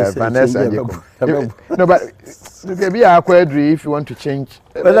 Yes, Vanessa no, but maybe I agree if you want to change.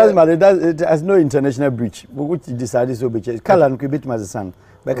 Well, doesn't matter. It has no international breach. Which decided to be changed. Kalan could beat my son.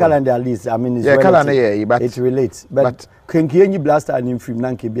 But Kalan at least, I mean, but it relates. But can you blast an infim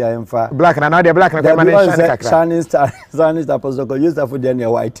Nanki be black and another black and shining star apostle use that for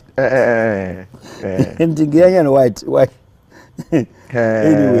Daniel White. And white.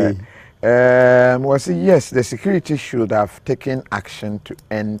 Anyway. Was yes, the security should have taken action to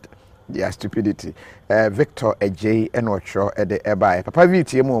end their stupidity. Victor Ajay and Ocho at the Ebai. Papa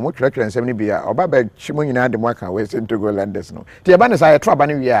VT mo trek and 70 bia oba be chimo nyina de mo aka Western Togolanders no. Ti eba na say trouble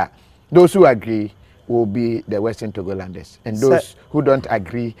ni wi a those who agree will be the Western Togolanders and those who don't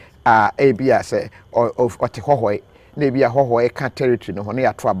agree are abia say of otehohoi na bia hohoi ka territory no ho na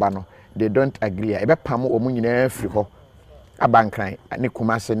ya trouble no they don't agree. Ebe pam omu nyina afri ho. Abankran and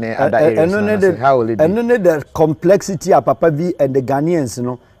Kumase ne other areas. How and the complexity of Papa V and the Ghanaians, you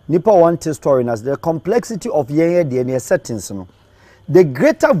know, Nipa want to story as the complexity of DNA settings, you know. The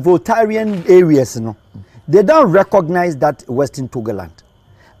greater Voltarian areas, you know, they don't recognize that Western Togoland.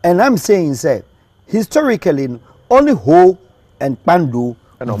 And I'm saying, say, historically, only Ho and Pandu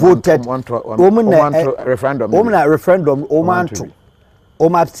voted referendum. Referendum, Omanto.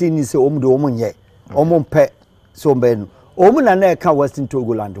 Omatini se omdo omunye. Omumpe so ben. Omuna na ka Western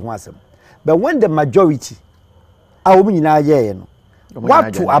Togoland wasem. But when the majority a omuna ye no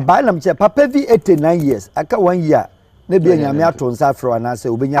What to abanam che papa vi 89 years aka 1 year na bia nyame atonsa afro na say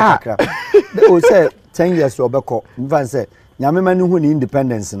obenya kakra o say 10 years obeko mfan say nyame manu hu ni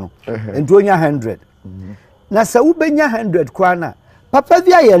independence no ento onya 100 na say ubenya 100 kwa na papa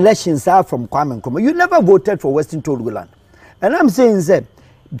vi elections are from Kwame Nkrumah. You never voted for Western Togoland. And I'm saying that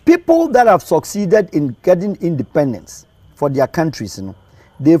people that have succeeded in getting independence for their countries, you know,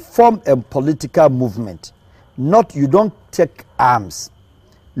 they form a political movement. Not, you don't take arms.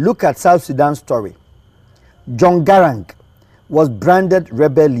 Look at South Sudan's story. John Garang was branded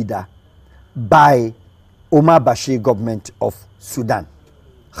rebel leader by Omar Bashir government of Sudan,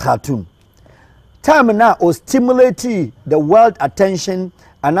 Khartoum. Time now was stimulating the world attention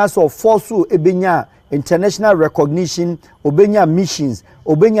and also forceful ebenya international recognition, obenya missions,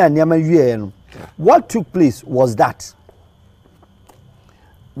 obenya nyama. What took place was that.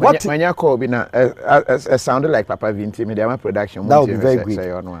 What sounded like Papa Vinti Media production. That would be very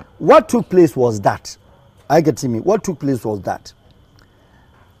great. What took place was that. I get me. What took place was that.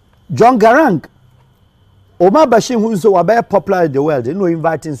 John Garang, Omar Bashir, who is so very popular in the world, they know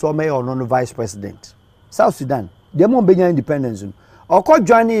inviting so many or non vice president. South Sudan, they won't be independence. Or call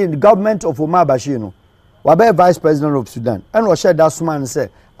joining the government of Omar Bashir, no, wabe vice president of Sudan. And we share that man say,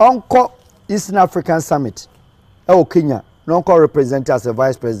 Uncle Eastern African Summit, Kenya, no call represented as a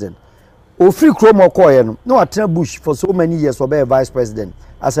vice president. O free Chrome or no attend Bush for so many years, wabe vice president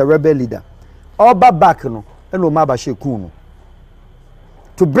as a rebel leader. All back, no, and Omar Bashir Kuno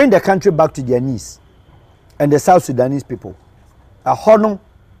to bring the country back to their knees. And the South Sudanese people, a honor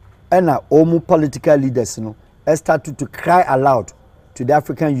and a omu political leaders, you know, started to cry aloud to the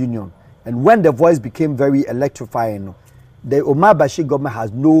African Union. And when the voice became very electrifying, you know, the Omar Bashir government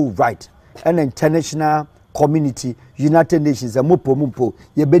has no right. And the international community, United Nations, and Mumpo,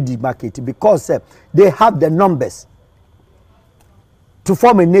 demarcated because they have the numbers to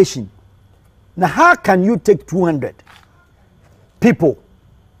form a nation. Now, how can you take 200 people?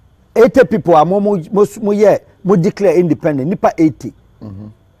 80 people are more declare independent. Nipa 80.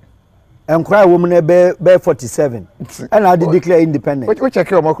 And cry woman be 47. And I declare independent. Which check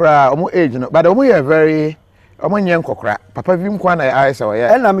your cry, age, but we are very young cocra. Papa Vim Kwana eyes or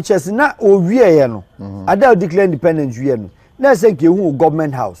and I'm just not no. I don't declare independence. Let's say you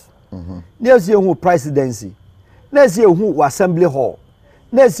government house. Let's see who presidency. Let's see who assembly hall.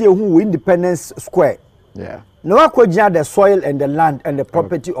 Let's see who Independence Square. Yeah. No one the soil and the land and the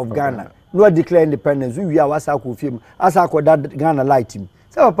property of Ghana. No declare independence. We are was our film. As I could that Ghana light him.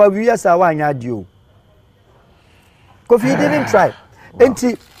 So Papa, we are one yadio. KOFI didn't try. And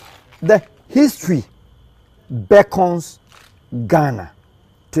the history beckons Ghana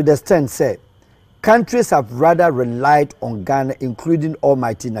to the extent say countries have rather relied on Ghana, including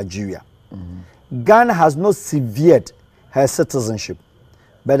almighty Nigeria. Ghana has not severed her citizenship,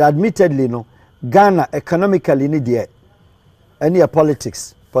 but admittedly, no. Ghana economically need there any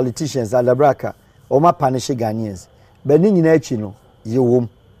politicians alabraka oma punish Ghanaians but ni nyina echi no ye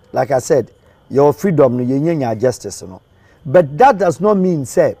like I said your freedom no ye justice no but that does not mean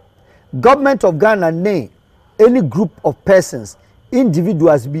say government of Ghana nay any group of persons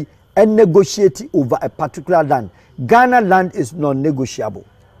individuals be and negotiate over a particular land. Ghana land is non-negotiable.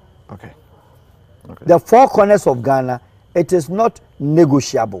 Okay. The four corners of Ghana, it is not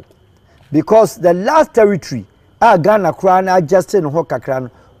negotiable. Because the last territory Ghana Crown adjusted in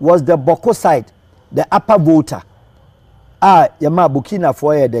Hokakran was the Boko side, the upper Volta. Yama Burkina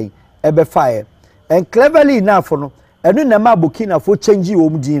for ebe fire. And cleverly enough, no, and then Nama Burkina for changing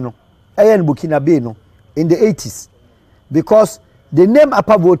Omdino, and Burkina Beno in the 80s. Because the name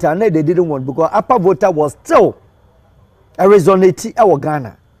Upper Volta, and they didn't want, because Upper Volta was still a resonating our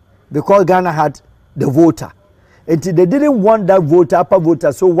Ghana. Because Ghana had the voter. And they didn't want that voter, upper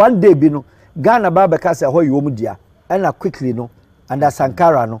voter. So one day, you know, Ghana Babaka said, "How you dia?" And quickly, no, and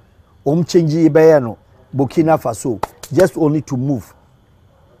Sankara, no, change Ibayano, Burkina Faso, just only to move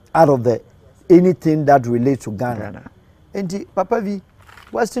out of the anything that relates to Ghana. And Papa V,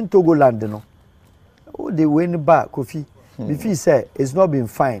 Western Togoland, no, oh, they went back, KOFI. If he said it's not been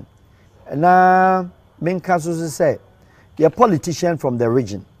fine, and now main council say, "You're a politician from the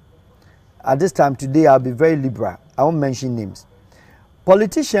region." At this time today, I'll be very liberal. I won't mention names.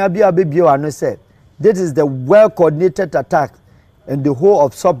 Politician Abibio said, this is the well-coordinated attack in the whole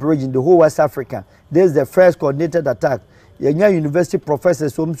of sub-region, the whole West Africa. This is the first coordinated attack. Your university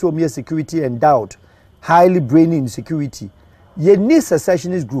professors, some security endowed, highly brainy in security. You need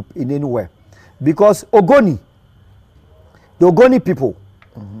secessionist group in anywhere. Because Ogoni, the Ogoni people,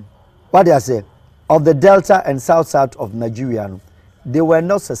 what they say, of the Delta and South of Nigeria, they were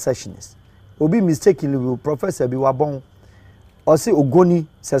not secessionists. Obi mistakenly Professor Biwabon or say Ogoni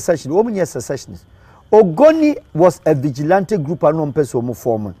secession. Woman yes secessionist. Ogoni was a vigilante group and one person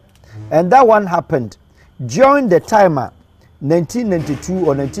former. And that one happened during the time 1992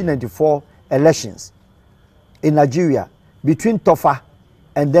 or 1994 elections in Nigeria between Tofa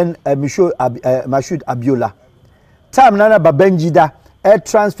and then Mashoud Abiola. Time Nana Babangida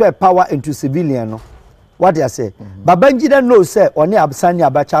transfer power into civilian. No? What do I say? Babangida knows say only Absani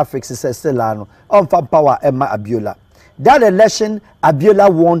Abacha fixes Selano on power Emma Abiola. That election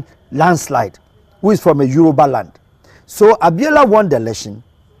Abiola won landslide, who is from a Yoruba land. So Abiola won the election.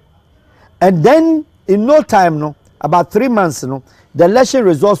 And then in no time, no, about 3 months, no, the election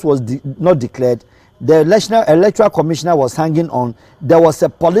results was not declared. The electoral commissioner was hanging on. There was a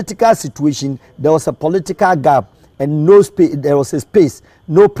political situation. There was a political gap, and no space. There was a space.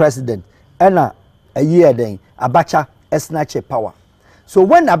 No president. And a year then, Abacha snatched power. So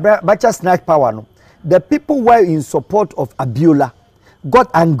when Abacha snatched power, no, the people were in support of Abiola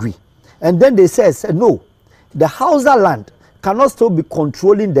got angry, and then they said no, the Hausa land cannot still be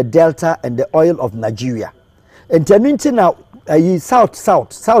controlling the delta and the oil of Nigeria. And Teminti now,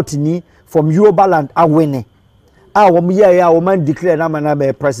 south ni from Yoruba land are winning. Woman declare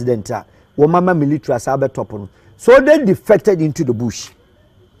na president, woman military sabe top. So they defected into the bush.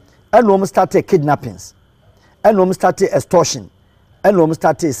 And woman started kidnappings. And woman started extortion. And woman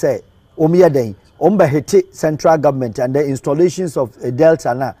started say, day, hit central government and the installations of a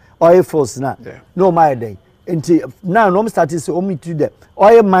delta na oil force na. No my day. Now no started say to the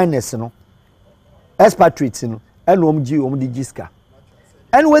oil miners no expatriates no and giska.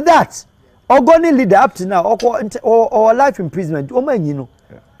 And with that Ogoni leader up to now or life imprisonment you know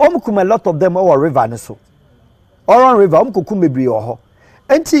a lot of them or river and so or on river bebre or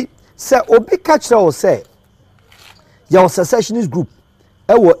enti say obi catch or say your secessionist group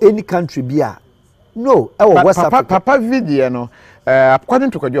any country bia no West Africa papa video no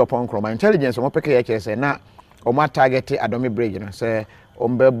according to Kojo upon Chroma intelligence o peke say na o ma target Adome Bridge no say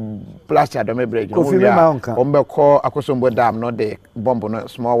ombe blast Adome Bridge no ombe call Akosombo Dam no the bomb no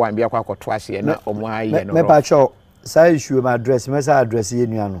small one bi akwa twice na omo aye no me pa cho say issue my address me say address ye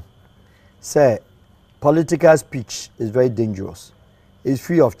nua no say political speech is very dangerous. It's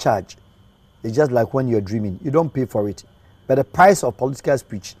free of charge. It's just like when you're dreaming, you don't pay for it, but the price of political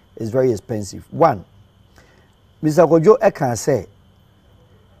speech is very expensive. One, Mr. Kojo Ekan say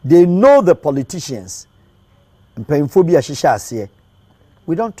they know the politicians.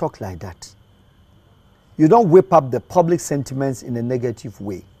 We don't talk like that. You don't whip up the public sentiments in a negative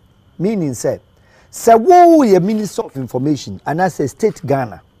way. Meaning, say who a minister of information and I say state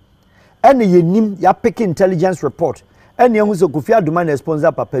Ghana, and you nim ya pick intelligence report, and you who's a Kofi Aduma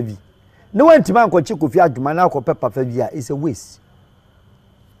sponsor Papa V. No one to man ko Kofi Aduma na ko Papa V is a waste.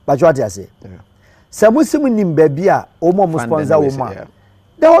 But what I say? Some nim baby a omo sponsor woman.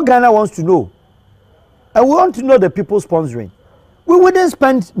 The whole Ghana wants to know. And we want to know the people sponsoring. We wouldn't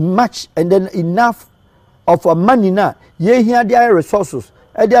spend much and then enough of our money now. Ye here their resources,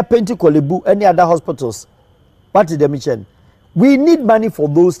 and their painting Kolebu, any other hospitals. What did they mention? We need money for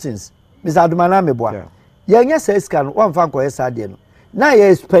those things. Mr. Adumana Meboa. Yeah, says can one fan ko SRD. Now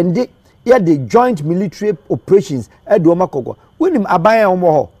you spend it here the joint military operations at Duomakogo. We him abaya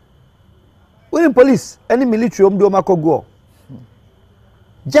omo. We him police, any military Duomakogo.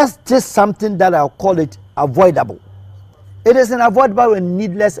 Just something that I'll call it avoidable. It is an avoidable and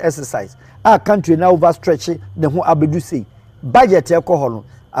needless exercise. Our country now overstretching the whole abedu say. Budget alcohol.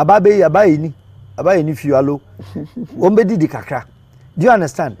 Abaini fialo. Ombedi di kakra. Do you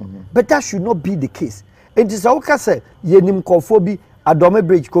understand? But that should not be the case. It is our say yenim kofobi Adome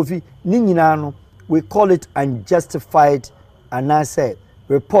Bridge Kofi Nininano. We call it unjustified and I say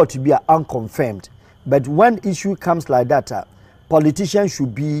report to be unconfirmed. But when issue comes like that, politicians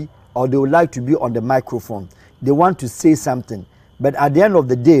should be, or they would like to be on the microphone. They want to say something. But at the end of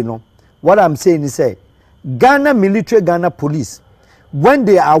the day, no, what I'm saying is, Ghana military, Ghana police, when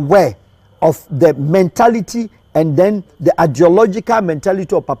they are aware of the mentality and then the ideological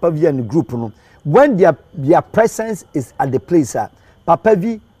mentality of Papa V and the group, no, when their presence is at the place, Papa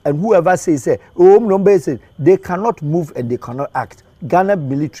V and whoever says, they cannot move and they cannot act. Ghana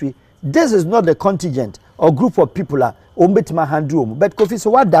military, this is not the contingent or group of people ombetima handle but Kofi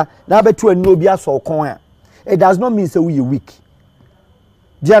so wada na betu enu obi aso kon it does not mean say we weak.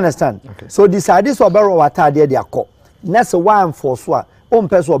 Do you understand? Okay. So decide this obero watade dey akọ na say one for so a o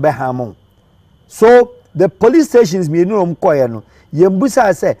mpe so obeham. So the police stations me no mkoye no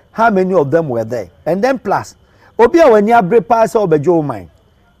yembusa say how many of them were there, and then plus obi a wani abre pass obejo mine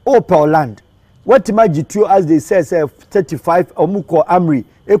o Togoland what imagine two as they say 35 omuko amri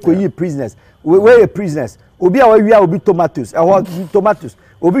ekoyi prisoners we prisoners obi a we obi tomatoes tomatoes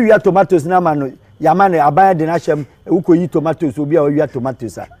obi we tomatoes na ma no yamane aban de na hyem ekoyi tomatoes obi a we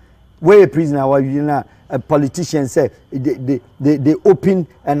tomatoes we prisoner we na politicians say they open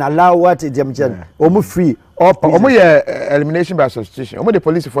and allow what them omu free omu elimination by substitution omu the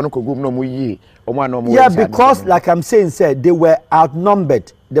police for no kogum no mu yi omu no mu yeah because like I'm saying said they were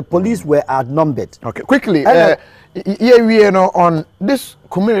outnumbered. The police were outnumbered. Okay, quickly, we know on this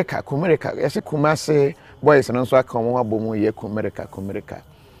Kumerika. Yes, Kumase boys and also come on bomu ye Kumerika.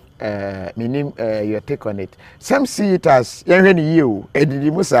 Meaning your take on it. Some see it as you,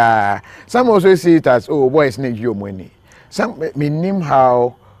 Edimusa. Some also see it as oh boys need your money. Some meaning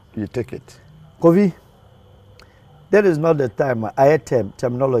how you take it. KOFI, that is not the time. I had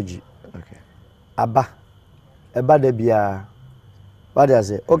terminology. Okay. Aba de bia. What I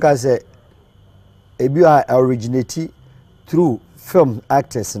say? Okay, say if you are originated through film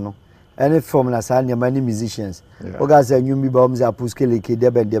actors, you know, any film as many musicians. Okay, say you me bombs are puskele ke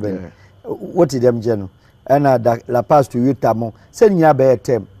deben. What is them general? And la pass to you tamo. Send you a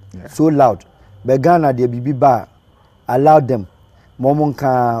term so loud. But Ghana de bibi bar allow them. Momon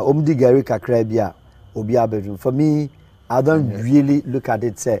ka omdigari kakrabia obia bedroom. For me, I don't really look at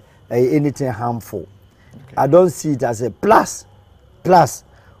it say anything harmful. Okay. I don't see it as a plus.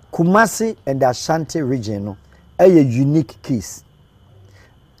 Kumasi and the Ashanti region, no, a unique case.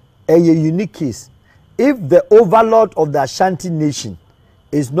 A unique case. If the overlord of the Ashanti nation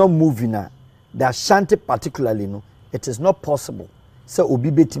is not moving, the Ashanti particularly, no, it is not possible. So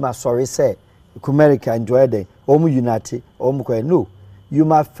Obi Betima sorry say, Kumerika enjoy the Omu Unite, Omu no. You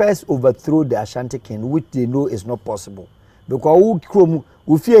must first overthrow the Ashanti king, which they know is not possible. Because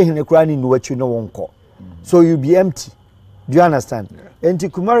we fear him crying in what you know won't call. So you'll be empty. Do you understand? And to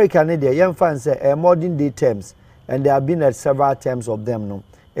Kumerika, the young fans say modern day terms, and there have been several terms of them. No,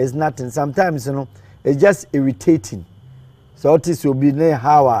 it's nothing. Sometimes you know, it's just irritating. So this will be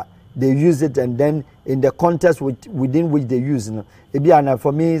how they use it, and then in the context within which they use. You know, it be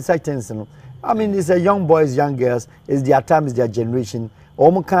for me such things. You know, I mean, it's a young boys, young girls. It's their time, it's their generation.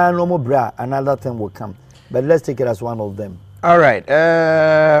 Omo can, omo bra, another thing will come. But let's take it as one of them. All right.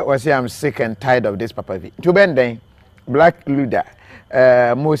 I'm sick and tired of this, Papa V. To bend Black Luda.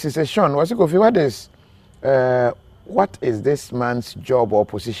 Moses Sean, what is this man's job or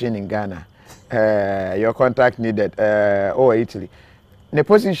position in Ghana? Your contact needed. Italy. The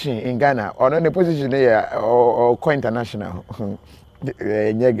position in Ghana, or not the position here, or co-international.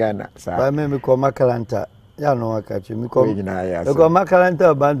 In Ghana, sir. I mean, me call Makalanta. Yeah, no, I catch you. Me call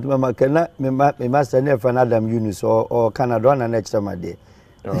Makalanta, but Mama cannot, me master never for Adam Yunus or Canada and next time a day.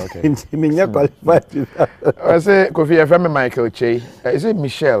 Okay. I say KOFI, your friend Michael Che. Is it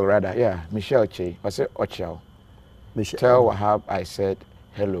Michelle rather? Yeah, Michelle Che. I say Ochel. Michelle. Tell Wahab I said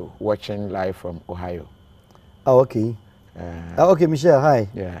hello, watching live from Ohio. Oh, okay. Okay, Michelle, hi.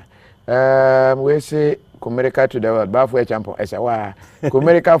 Yeah. We say Kumerika to the world, but for champion. I say wow,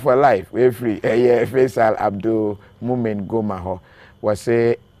 Kumerika for life. We free. Yeah, Faisal Abdul Mumin Gomaho was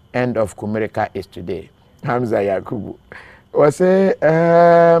say end of Kumerika is today. Hamza Yakubu. Was say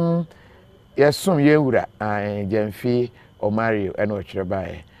yes, some yeura Jemfi or Mario and what you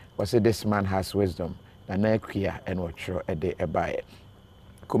buy. Was say this man has wisdom. And Nakia and what you a day a buy.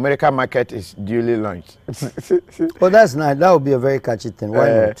 Kumerika market is duly launched. Oh, that's nice. That would be a very catchy thing. Why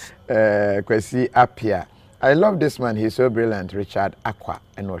not? Kwesi Apia. I love this man. He's so brilliant. Richard Aqua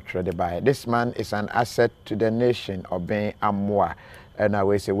and what you buy. This man is an asset to the nation of being Amwa. And I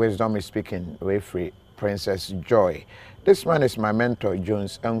will say wisdom is speaking. Way free. Princess Joy. This man is my mentor,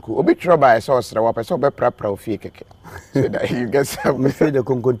 Jones uncle. Obi trouble I saw Srawa, I saw be pra fake. So that you get some. We feel the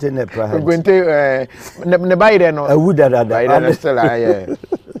container perhaps. Container, ne buy there no. I would that. Buy there still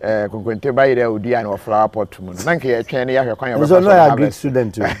container buy there would or flower pot to moon. Thank you. Train ya kwan. So no, a Greek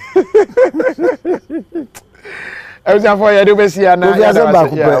student too. I was for you do be see na.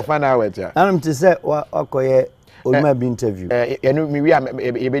 Yeah, fan out ya. I'm to say what okoye Olma be interview. You know me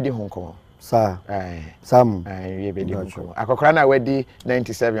we be di Hong Kong. Sir, Sam, Akokra na wedi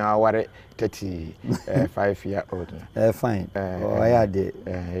 97 aware 35-year-old. Fine. Oh, yeah,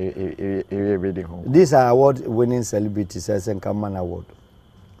 these are award-winning celebrities as a common award.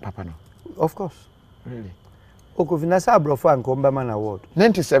 Papa no. Of course. Really? KOFI Nasa Brofa and Comberman Award.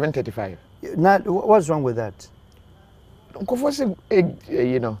 97-35. Now, what's wrong with that? KOFI,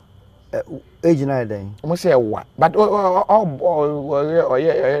 you know. Age nine. Almost say what? But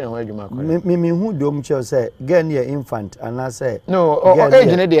me who do say get near infant and I say no. Age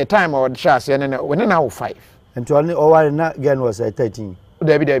in the time or chance and when now 5. And to only or not again was 13.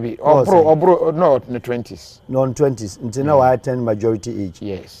 Debbie. Or no, in the 20s. No, in 20s. Until now, I attend majority age.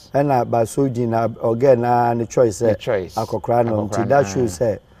 Yes. And by so again, the choice. The choice. Until that shows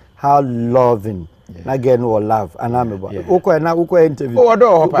how loving. Again, or love. And I'm about. Okay, now we interview. Oh,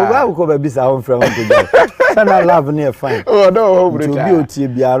 no, Papa. We go be sound from. Can I love near fine? Oh, no, to beauty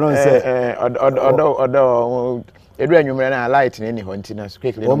be around say. Although, you may light in any huntiness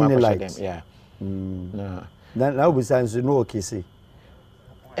quickly. Light. Yeah. No. Now we signs no kissy.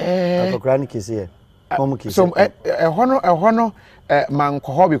 Cranny kissy. So a honor man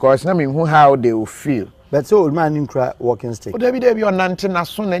call because I mean how they will feel. But so old man in cry walking stick. Debbie on Nantina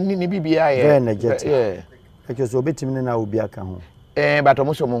soon and Nini BBI. Very energetic. Yeah. Because we'll be timing now will be a home. But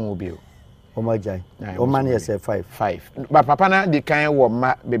almost a month will be. Oh my jai. Oh man, yes, 5. But Papa, the kind of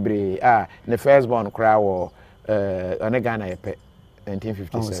ma baby, the firstborn cry or on a Ghana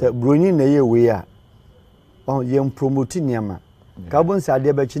 1957. So, Bruni, the year we are. Oh, young promoting Yama. Carbon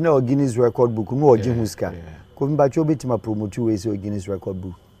Sadia, but you know, Guinness record book, no, Jim Huska. Couldn't but you bit my promote 2 ways or Guinness record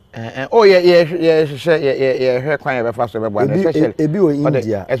book. Oh, yeah, her crying about faster, especially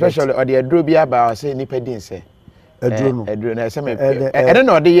especially or the Adrubia about say Nippedin say. I don't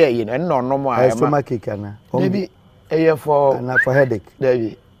know the year, you know, no more. I stomach kick, maybe a year for headache,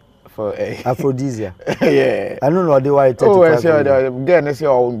 maybe for aphrodisia. Yeah, I don't know the why. Oh, I said, again, I say,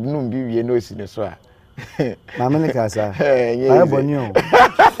 oh, no, be no sin as well. Mamma Casa, I have on you.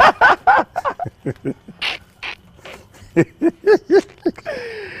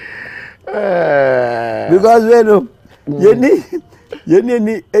 Because we know you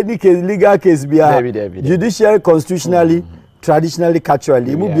need any case, legal case be judiciary, constitutionally, traditionally,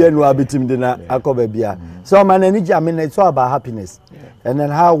 culturally. You be no abitim dina akobebia. So man, it's all about happiness, and then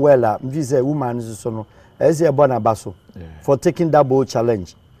how well if say woman is so as a born abaso for taking that bold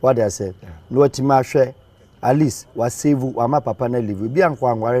challenge. What I say, no tima share at least was save wama papa na live. Be anko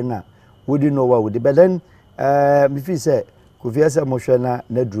anware na we didn't know what we did, but then if you say. Kufiasa moshana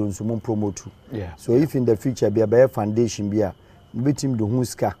na drone so promote. So if in the future be a foundation be a team do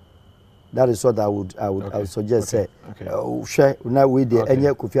huska. That is what I would suggest say. Share na we dey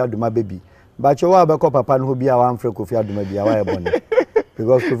enye Kofia Duma baby. But you wa be ko papa no bi a wan frɛ Kofia Duma bi a wa ebone.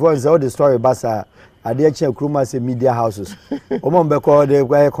 Because before say all the story basa ade che kruma say media houses. Omo be ko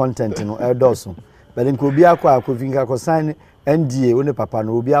the content no eldoso. But in ko bi akwa Kofinka ko sign NDA one papa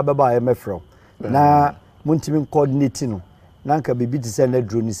no obi abeba e mefro. Na muntimi coordinate no. Nanka bibi to send a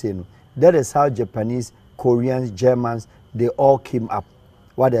drone no. That is how Japanese, Koreans, Germans, they all came up.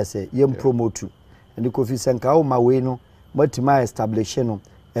 What I say, yem promote to. And the Kofi Sanka o maweno, multi-my establishing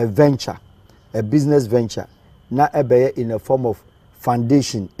a venture, a business venture, na ebe in a form of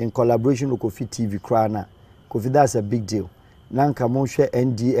foundation in collaboration with KOFI TV Krana. Kofi, that's a big deal. Nanka mon share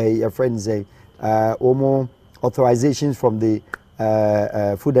NDA, a friend say, omo authorizations from the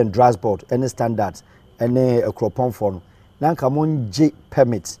Food and Drugs Board, any standards, any cropon form. Nanka mon J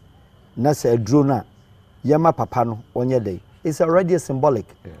permit na se drone yama papa no onye dey. It's already a symbolic.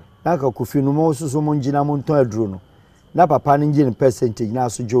 Nanka Kofi no mo so mon gina mon ton drone na papa no gina percentage na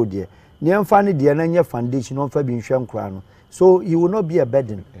so jo dey. Ne amfa ne dey na nya foundation on fa bi nhwem kra no. So he will not be a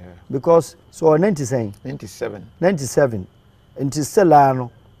burden. Because so 97 until stella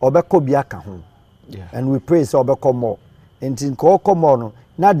no obekọ bi aka ho. And we pray so obekọ more. Until ko more no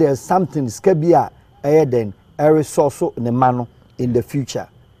na there's something skabia then a resource in the man in the future,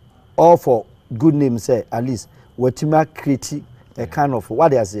 all for good name say at least what you create a kind of what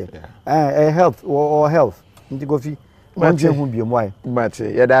they say, a health or health. Into coffee, one who be why. But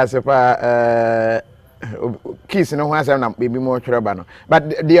yeah, that's a kiss no one say baby more trouble.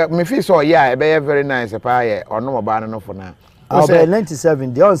 But the me feel so yeah, very nice a or no banana for now. I'll be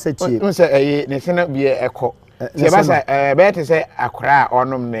 97. The onset you say a be a echo. Better say Accra or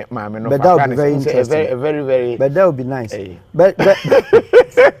no, mamma. No, but that would be very interesting. Very. But that would be nice. But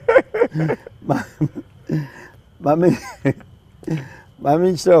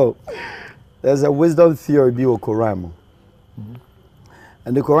Mami, so there's a wisdom theory be Quran.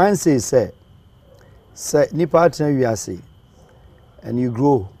 And the Quran says, say, nipa tena we say, and you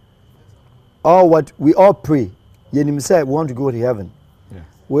grow. All what we all pray. Yenim say we want to go to heaven.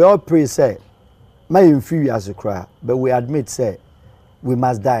 We all pray, say. My inferior as a cry, but we admit, say, we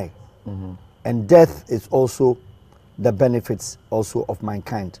must die. And death is also the benefits also of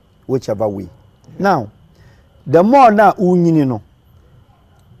mankind, whichever way. Now, the more now you know,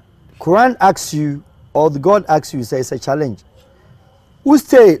 Quran asks you, or the God asks you, say it's a challenge. Who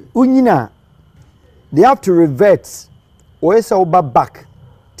say unyina? They have to revert or say back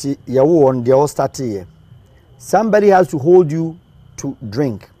to your on the all start here. Somebody has to hold you to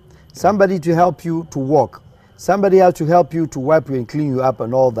drink. Somebody to help you to walk. Somebody has to help you to wipe you and clean you up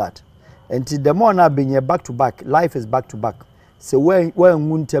and all that. Until the more now being back to back, life is back to back. So when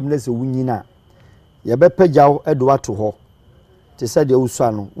moon terminus winina, you better jaw Edward to ho. They said the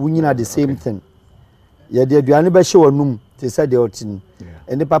Usano, winina the same thing. Yeah, they do anybody show a noom, they said the outing.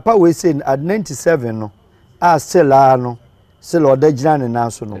 And the papa was saying at 97, no, still no, still or the Jan and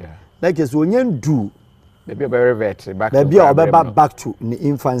also no. Like as when you do, maybe very vet back. Maybe back to the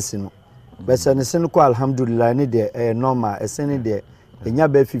infancy no. But sen sen ko alhamdulillah ni de normal esen de enya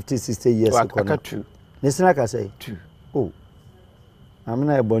be 50 60 years ago. Ne sen aka say 2. Oh.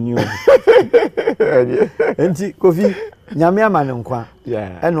 Amina e boni o. Enti Kofi nyame ama ne nkwa.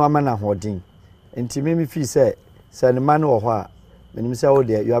 Yeah. Eno ama na hodin. Enti me fi say sen man wo ho a menim say oh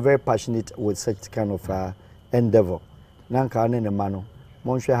there you are very passionate with such kind of endeavor. Nanka ne ma no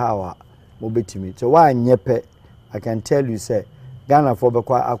monhwe ha wa mo betimi. So wa anyepe I can tell you say Ghana for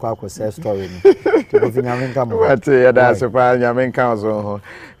akwa say story ni. Kofi nyame nka mo. What ya da so pa nyame nka so ho.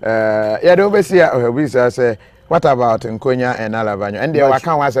 Ya do be see we say what about Nkonya and Alabanyo? And they were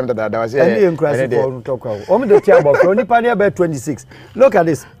can one sem that was here. And the for talk about. Omi do tia about only pania be 26. Look at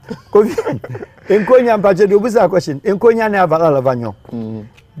this. Nkonya mpache do busa question. Nkonya na Alabanyo.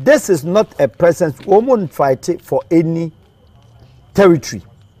 This is not a presence. Omo fight for any territory.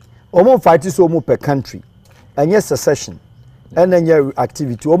 Omo fight so omo per country. And yes secession. And then your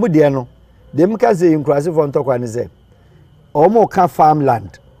activity. Omo de no. Dem ka say nkrasi for talk one say. Omo ka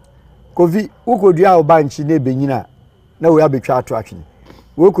farmland. Kofi ukodua obanchi na ebenyina na we abetwa attraction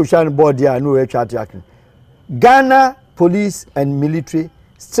we kushan board here no we atwa attraction. Ghana police and military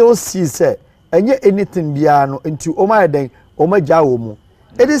still see say enye anything bia no into omaden omaja wo mu.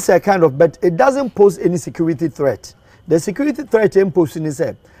 It is a kind of, but it doesn't pose any security threat. The security threat imposed is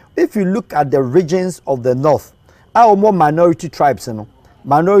say if you look at the regions of the north, our more minority tribes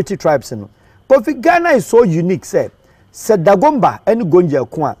Kofi Ghana is so unique say Dagomba and Gonja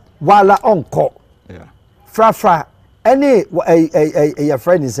Kwa wala onko. Yeah. Fra any a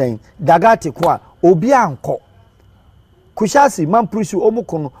friend is saying dagati kwa obi anko. Kushasi mampusu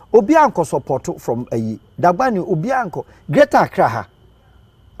omukono obi anko support from dagbani obi anko Greater Accra ha.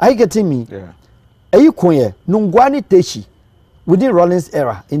 Are you getting me? Yeah. Ayi konye nungwani teshi within Rollins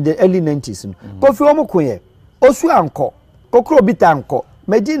era in the early 90s. Kofi omukonye osu anko kokro bita anko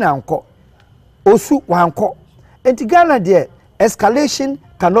Medina anko osu wanko. And Ghana there escalation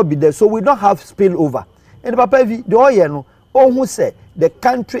cannot be there, so we don't have spillover. And Papa, the oil, who said the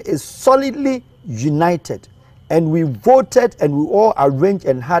country is solidly united, and we voted and we all arranged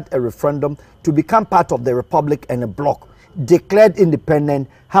and had a referendum to become part of the republic and a bloc, declared independent,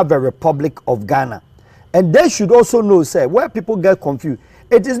 have a Republic of Ghana. And they should also know, say, where people get confused,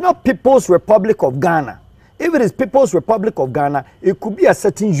 it is not People's Republic of Ghana. If it is People's Republic of Ghana, it could be a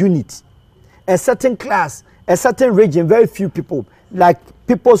certain unit, a certain class, a certain region, very few people, like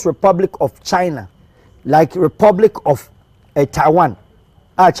People's Republic of China, like Republic of Taiwan.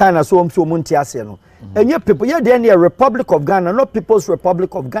 China so munti no. And yet people, yeah, then a Republic of Ghana, not People's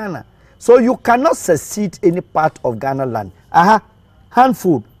Republic of Ghana. So you cannot secede any part of Ghana land.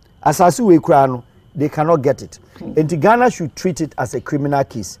 Handful, asasu we krano, they cannot get it. And Ghana should treat it as a criminal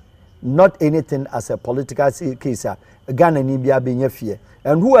case, not anything as a political case. Ghana ni bia be fear.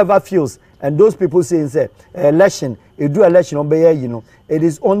 And whoever feels, and those people saying say election, you do election on you know, it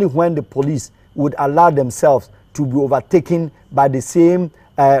is only when the police would allow themselves to be overtaken by the same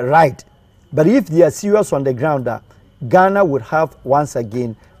right. But if they are serious on the ground, Ghana would have once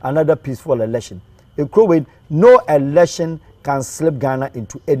again another peaceful election. No election can slip Ghana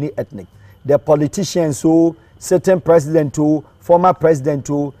into any ethnic. The politicians who, certain president who, former president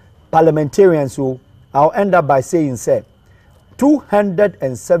who, parliamentarians who, I'll end up by saying say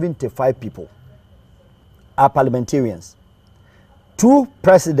 275 people are parliamentarians. 2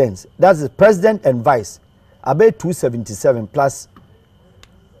 presidents, that's the president and vice, about 277 plus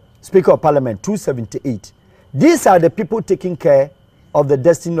Speaker of Parliament, 278. These are the people taking care of the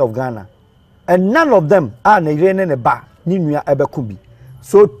destiny of Ghana. And none of them are Ebekumbi.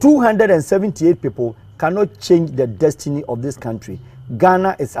 So 278 people cannot change the destiny of this country.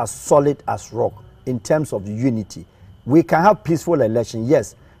 Ghana is as solid as rock in terms of unity. We can have peaceful election,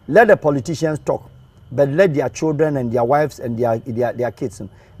 yes. Let the politicians talk, but let their children and their wives and their kids,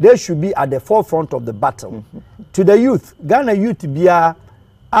 they should be at the forefront of the battle. To the youth, Ghana youth be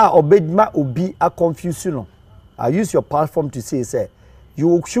obedma obi a confusion. I use your platform to say,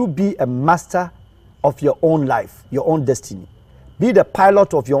 you should be a master of your own life, your own destiny. Be the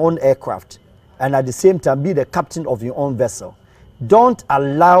pilot of your own aircraft, and at the same time be the captain of your own vessel. Don't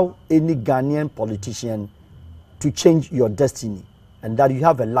allow any Ghanaian politician to change your destiny, and that you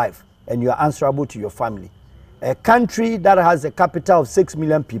have a life and you are answerable to your family. a country that has a capital of 6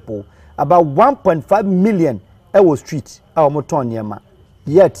 million people, about 1.5 million ewo street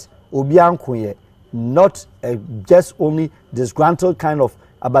yet obiankoye not just only disgruntled kind of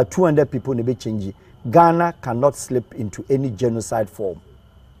about 200 people in the change. Ghana cannot slip into any genocide form.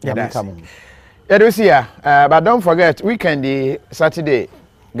 But don't forget, weekend Saturday,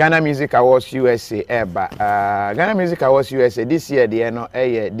 Ghana Music Awards USA. Ghana Music Awards USA this year they are not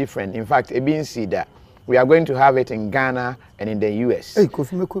different. In fact, that we are going to have it in Ghana and in the US. Hey,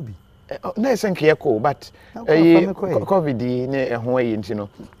 KOFI Mekobi. No, thank you, but COVID,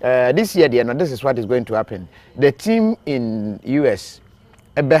 this year, this is what is going to happen. The team in US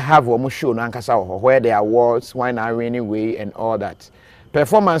have a show where the awards, wine are rainy way, and all that.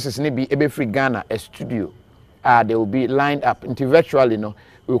 Performances need be able free Ghana a studio. They will be lined up into virtually,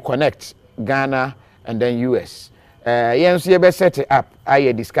 we'll connect Ghana and then US. You set it up.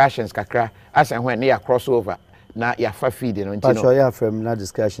 Discussions kakra as and when they are crossover. Na ya fa feed no ntino. Pastor ya from na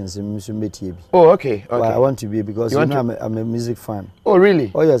discussions in Musumeti. Oh, okay. Well, I want to be because I'm a music fan. Oh,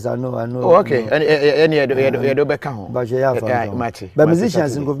 really? Oh, yes, I know. Oh, okay. And you do back home. But yeah, but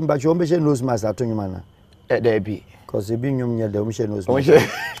musicians in Govin, but you almost knows master to you, man. There be. Because you being young, the almost knows.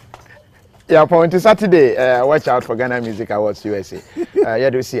 Yeah, point Saturday. Watch out for Ghana Music Awards USA. Yeah,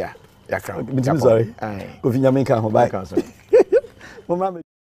 do see ya. I'm sorry. Govin Jamaica, bye. Mama.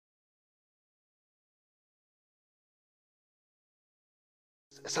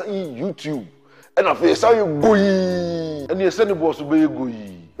 Say YouTube and I feel say go yi and you send the boss to be go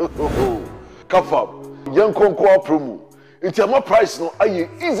yi KOFI young conquer promo it's a more price no aye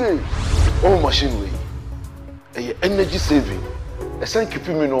easy oh machine way aye energy saving I send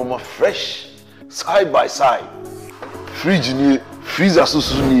keeping me no more fresh side by side fridge ni freezer so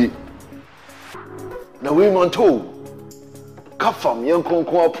ni na we man to KOFI young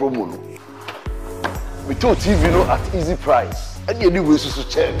conquer promo no we to TV no at easy price. And you do this to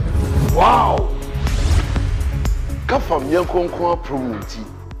check. Wow! KOFI Yankonkwa promoting.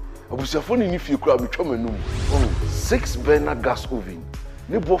 I was a phone if you could become a new 6 burner gas oven.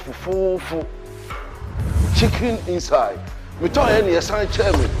 Neighbor for chicken inside. Me tell any assigned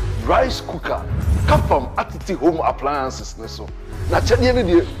chairman, rice cooker, KOFI attitude home appliances. So now check the other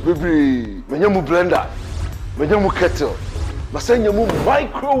day, baby. Menyamu blender, menyamu kettle, masenyamu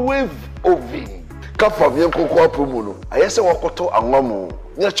microwave oven. KOFI Yankonkwa promo no ayese wakoto anwamo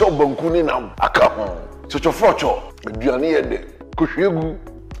nya cho banku ni na aka ho chochofocho aduane ye de kohwegu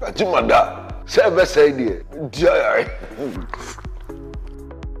ajimada se be say de dia.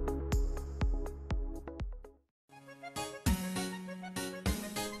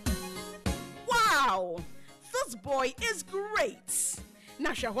 Wow, this boy is great.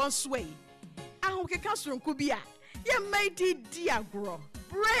 Na hwe sway ahokeka soronko bia ye made diagro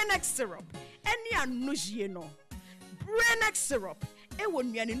brain syrup any anujie no brain syrup e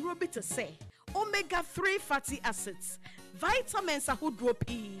wonnuane no bi to say omega-3 fatty acids vitamins ahodoɔ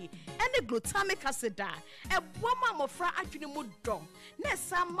pii and glutamic acid e boama mofra adwene mu dɔm na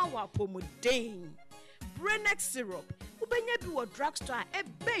sa ma wa pomodin brain syrup ubenya bi wo drugstore e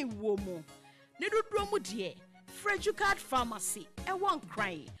ben wo mu ne dodoro mu de Frejucard Pharmacy e won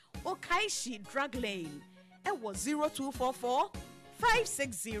cry Okaishi Drug Lane e wo 0244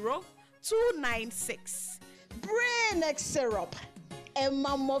 560 296. Brain syrup.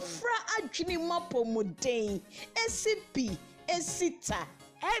 Emma mofra adwini mapomodin. SCP esita.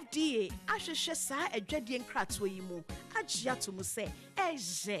 FDA ahwehwe saa adwadie nkrato yi mu agya to mu se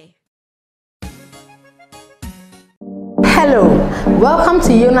eje. Hello, welcome to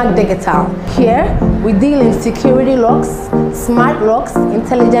Yonak Digital. Here, we deal in security locks, smart locks,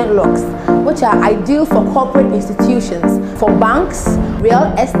 intelligent locks, which are ideal for corporate institutions, for banks,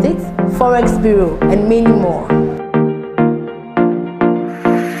 real estate, forex bureau, and many more.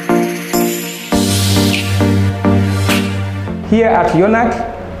 Here at Yonak,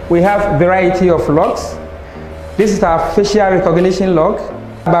 we have a variety of locks. This is our facial recognition lock,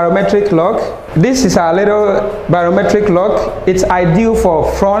 barometric lock. This is our little barometric lock. It's ideal for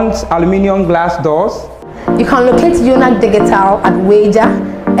front aluminum glass doors. You can locate Yonak Digital at Wager,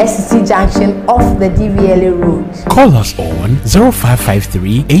 SCC Junction off the DVLA road. Call us on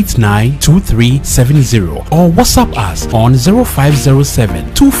 0553 892370 or WhatsApp us on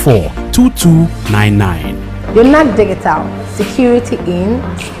 0507 242299. Yonak Digital, security in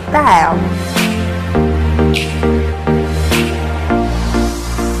style.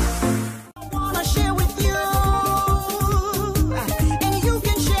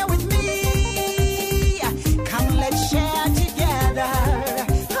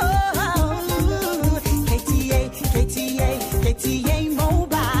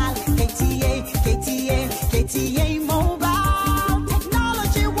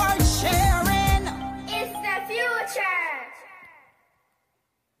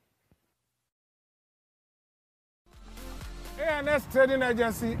 DNS Trading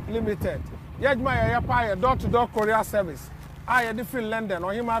Agency Limited. Yajma ya pa door-to-door courier service. I different London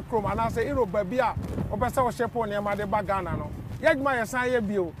or hima chrome and I say Europe babia or besa o shepo ne ma de bagana no. Yajma ya san ye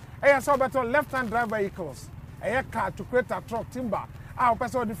bio. Eya so better left-hand drive vehicles. Eya car to create a truck timber. Ah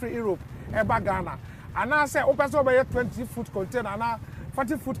o different Europe e bagana. And I say o person be 20-foot container and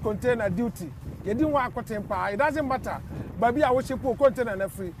 40-foot container duty. You didn't want to temper. It doesn't matter. Baby, I wish you put container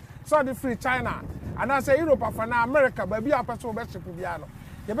and free. So the free China. And I say Europe for now, America, baby, I person best to piano.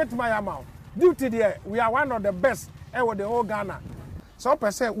 You bet my amount. Duty there, we are one of the best ever the whole Ghana. So per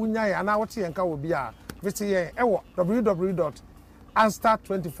se unya and our tea and will be a visit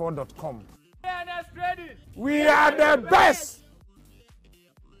www.anstar24.com. We are the best.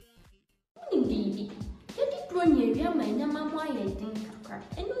 Baby, get it run your my mamma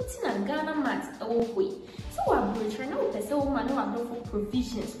and it's in a Ghana mat away. So I'm trying to pay man for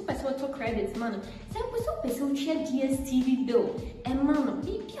provisions, who pay credit money. So we so pay DSTV bill and man,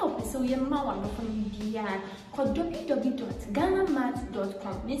 be pay your man from BR. Call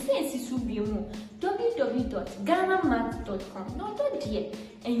www.ghanamat.com. They say it's www.ghanamat.com. No, don't dear,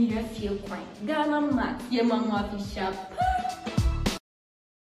 and you feel quite Ghana mat, your mama be sharp.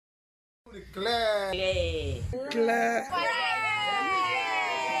 Claire.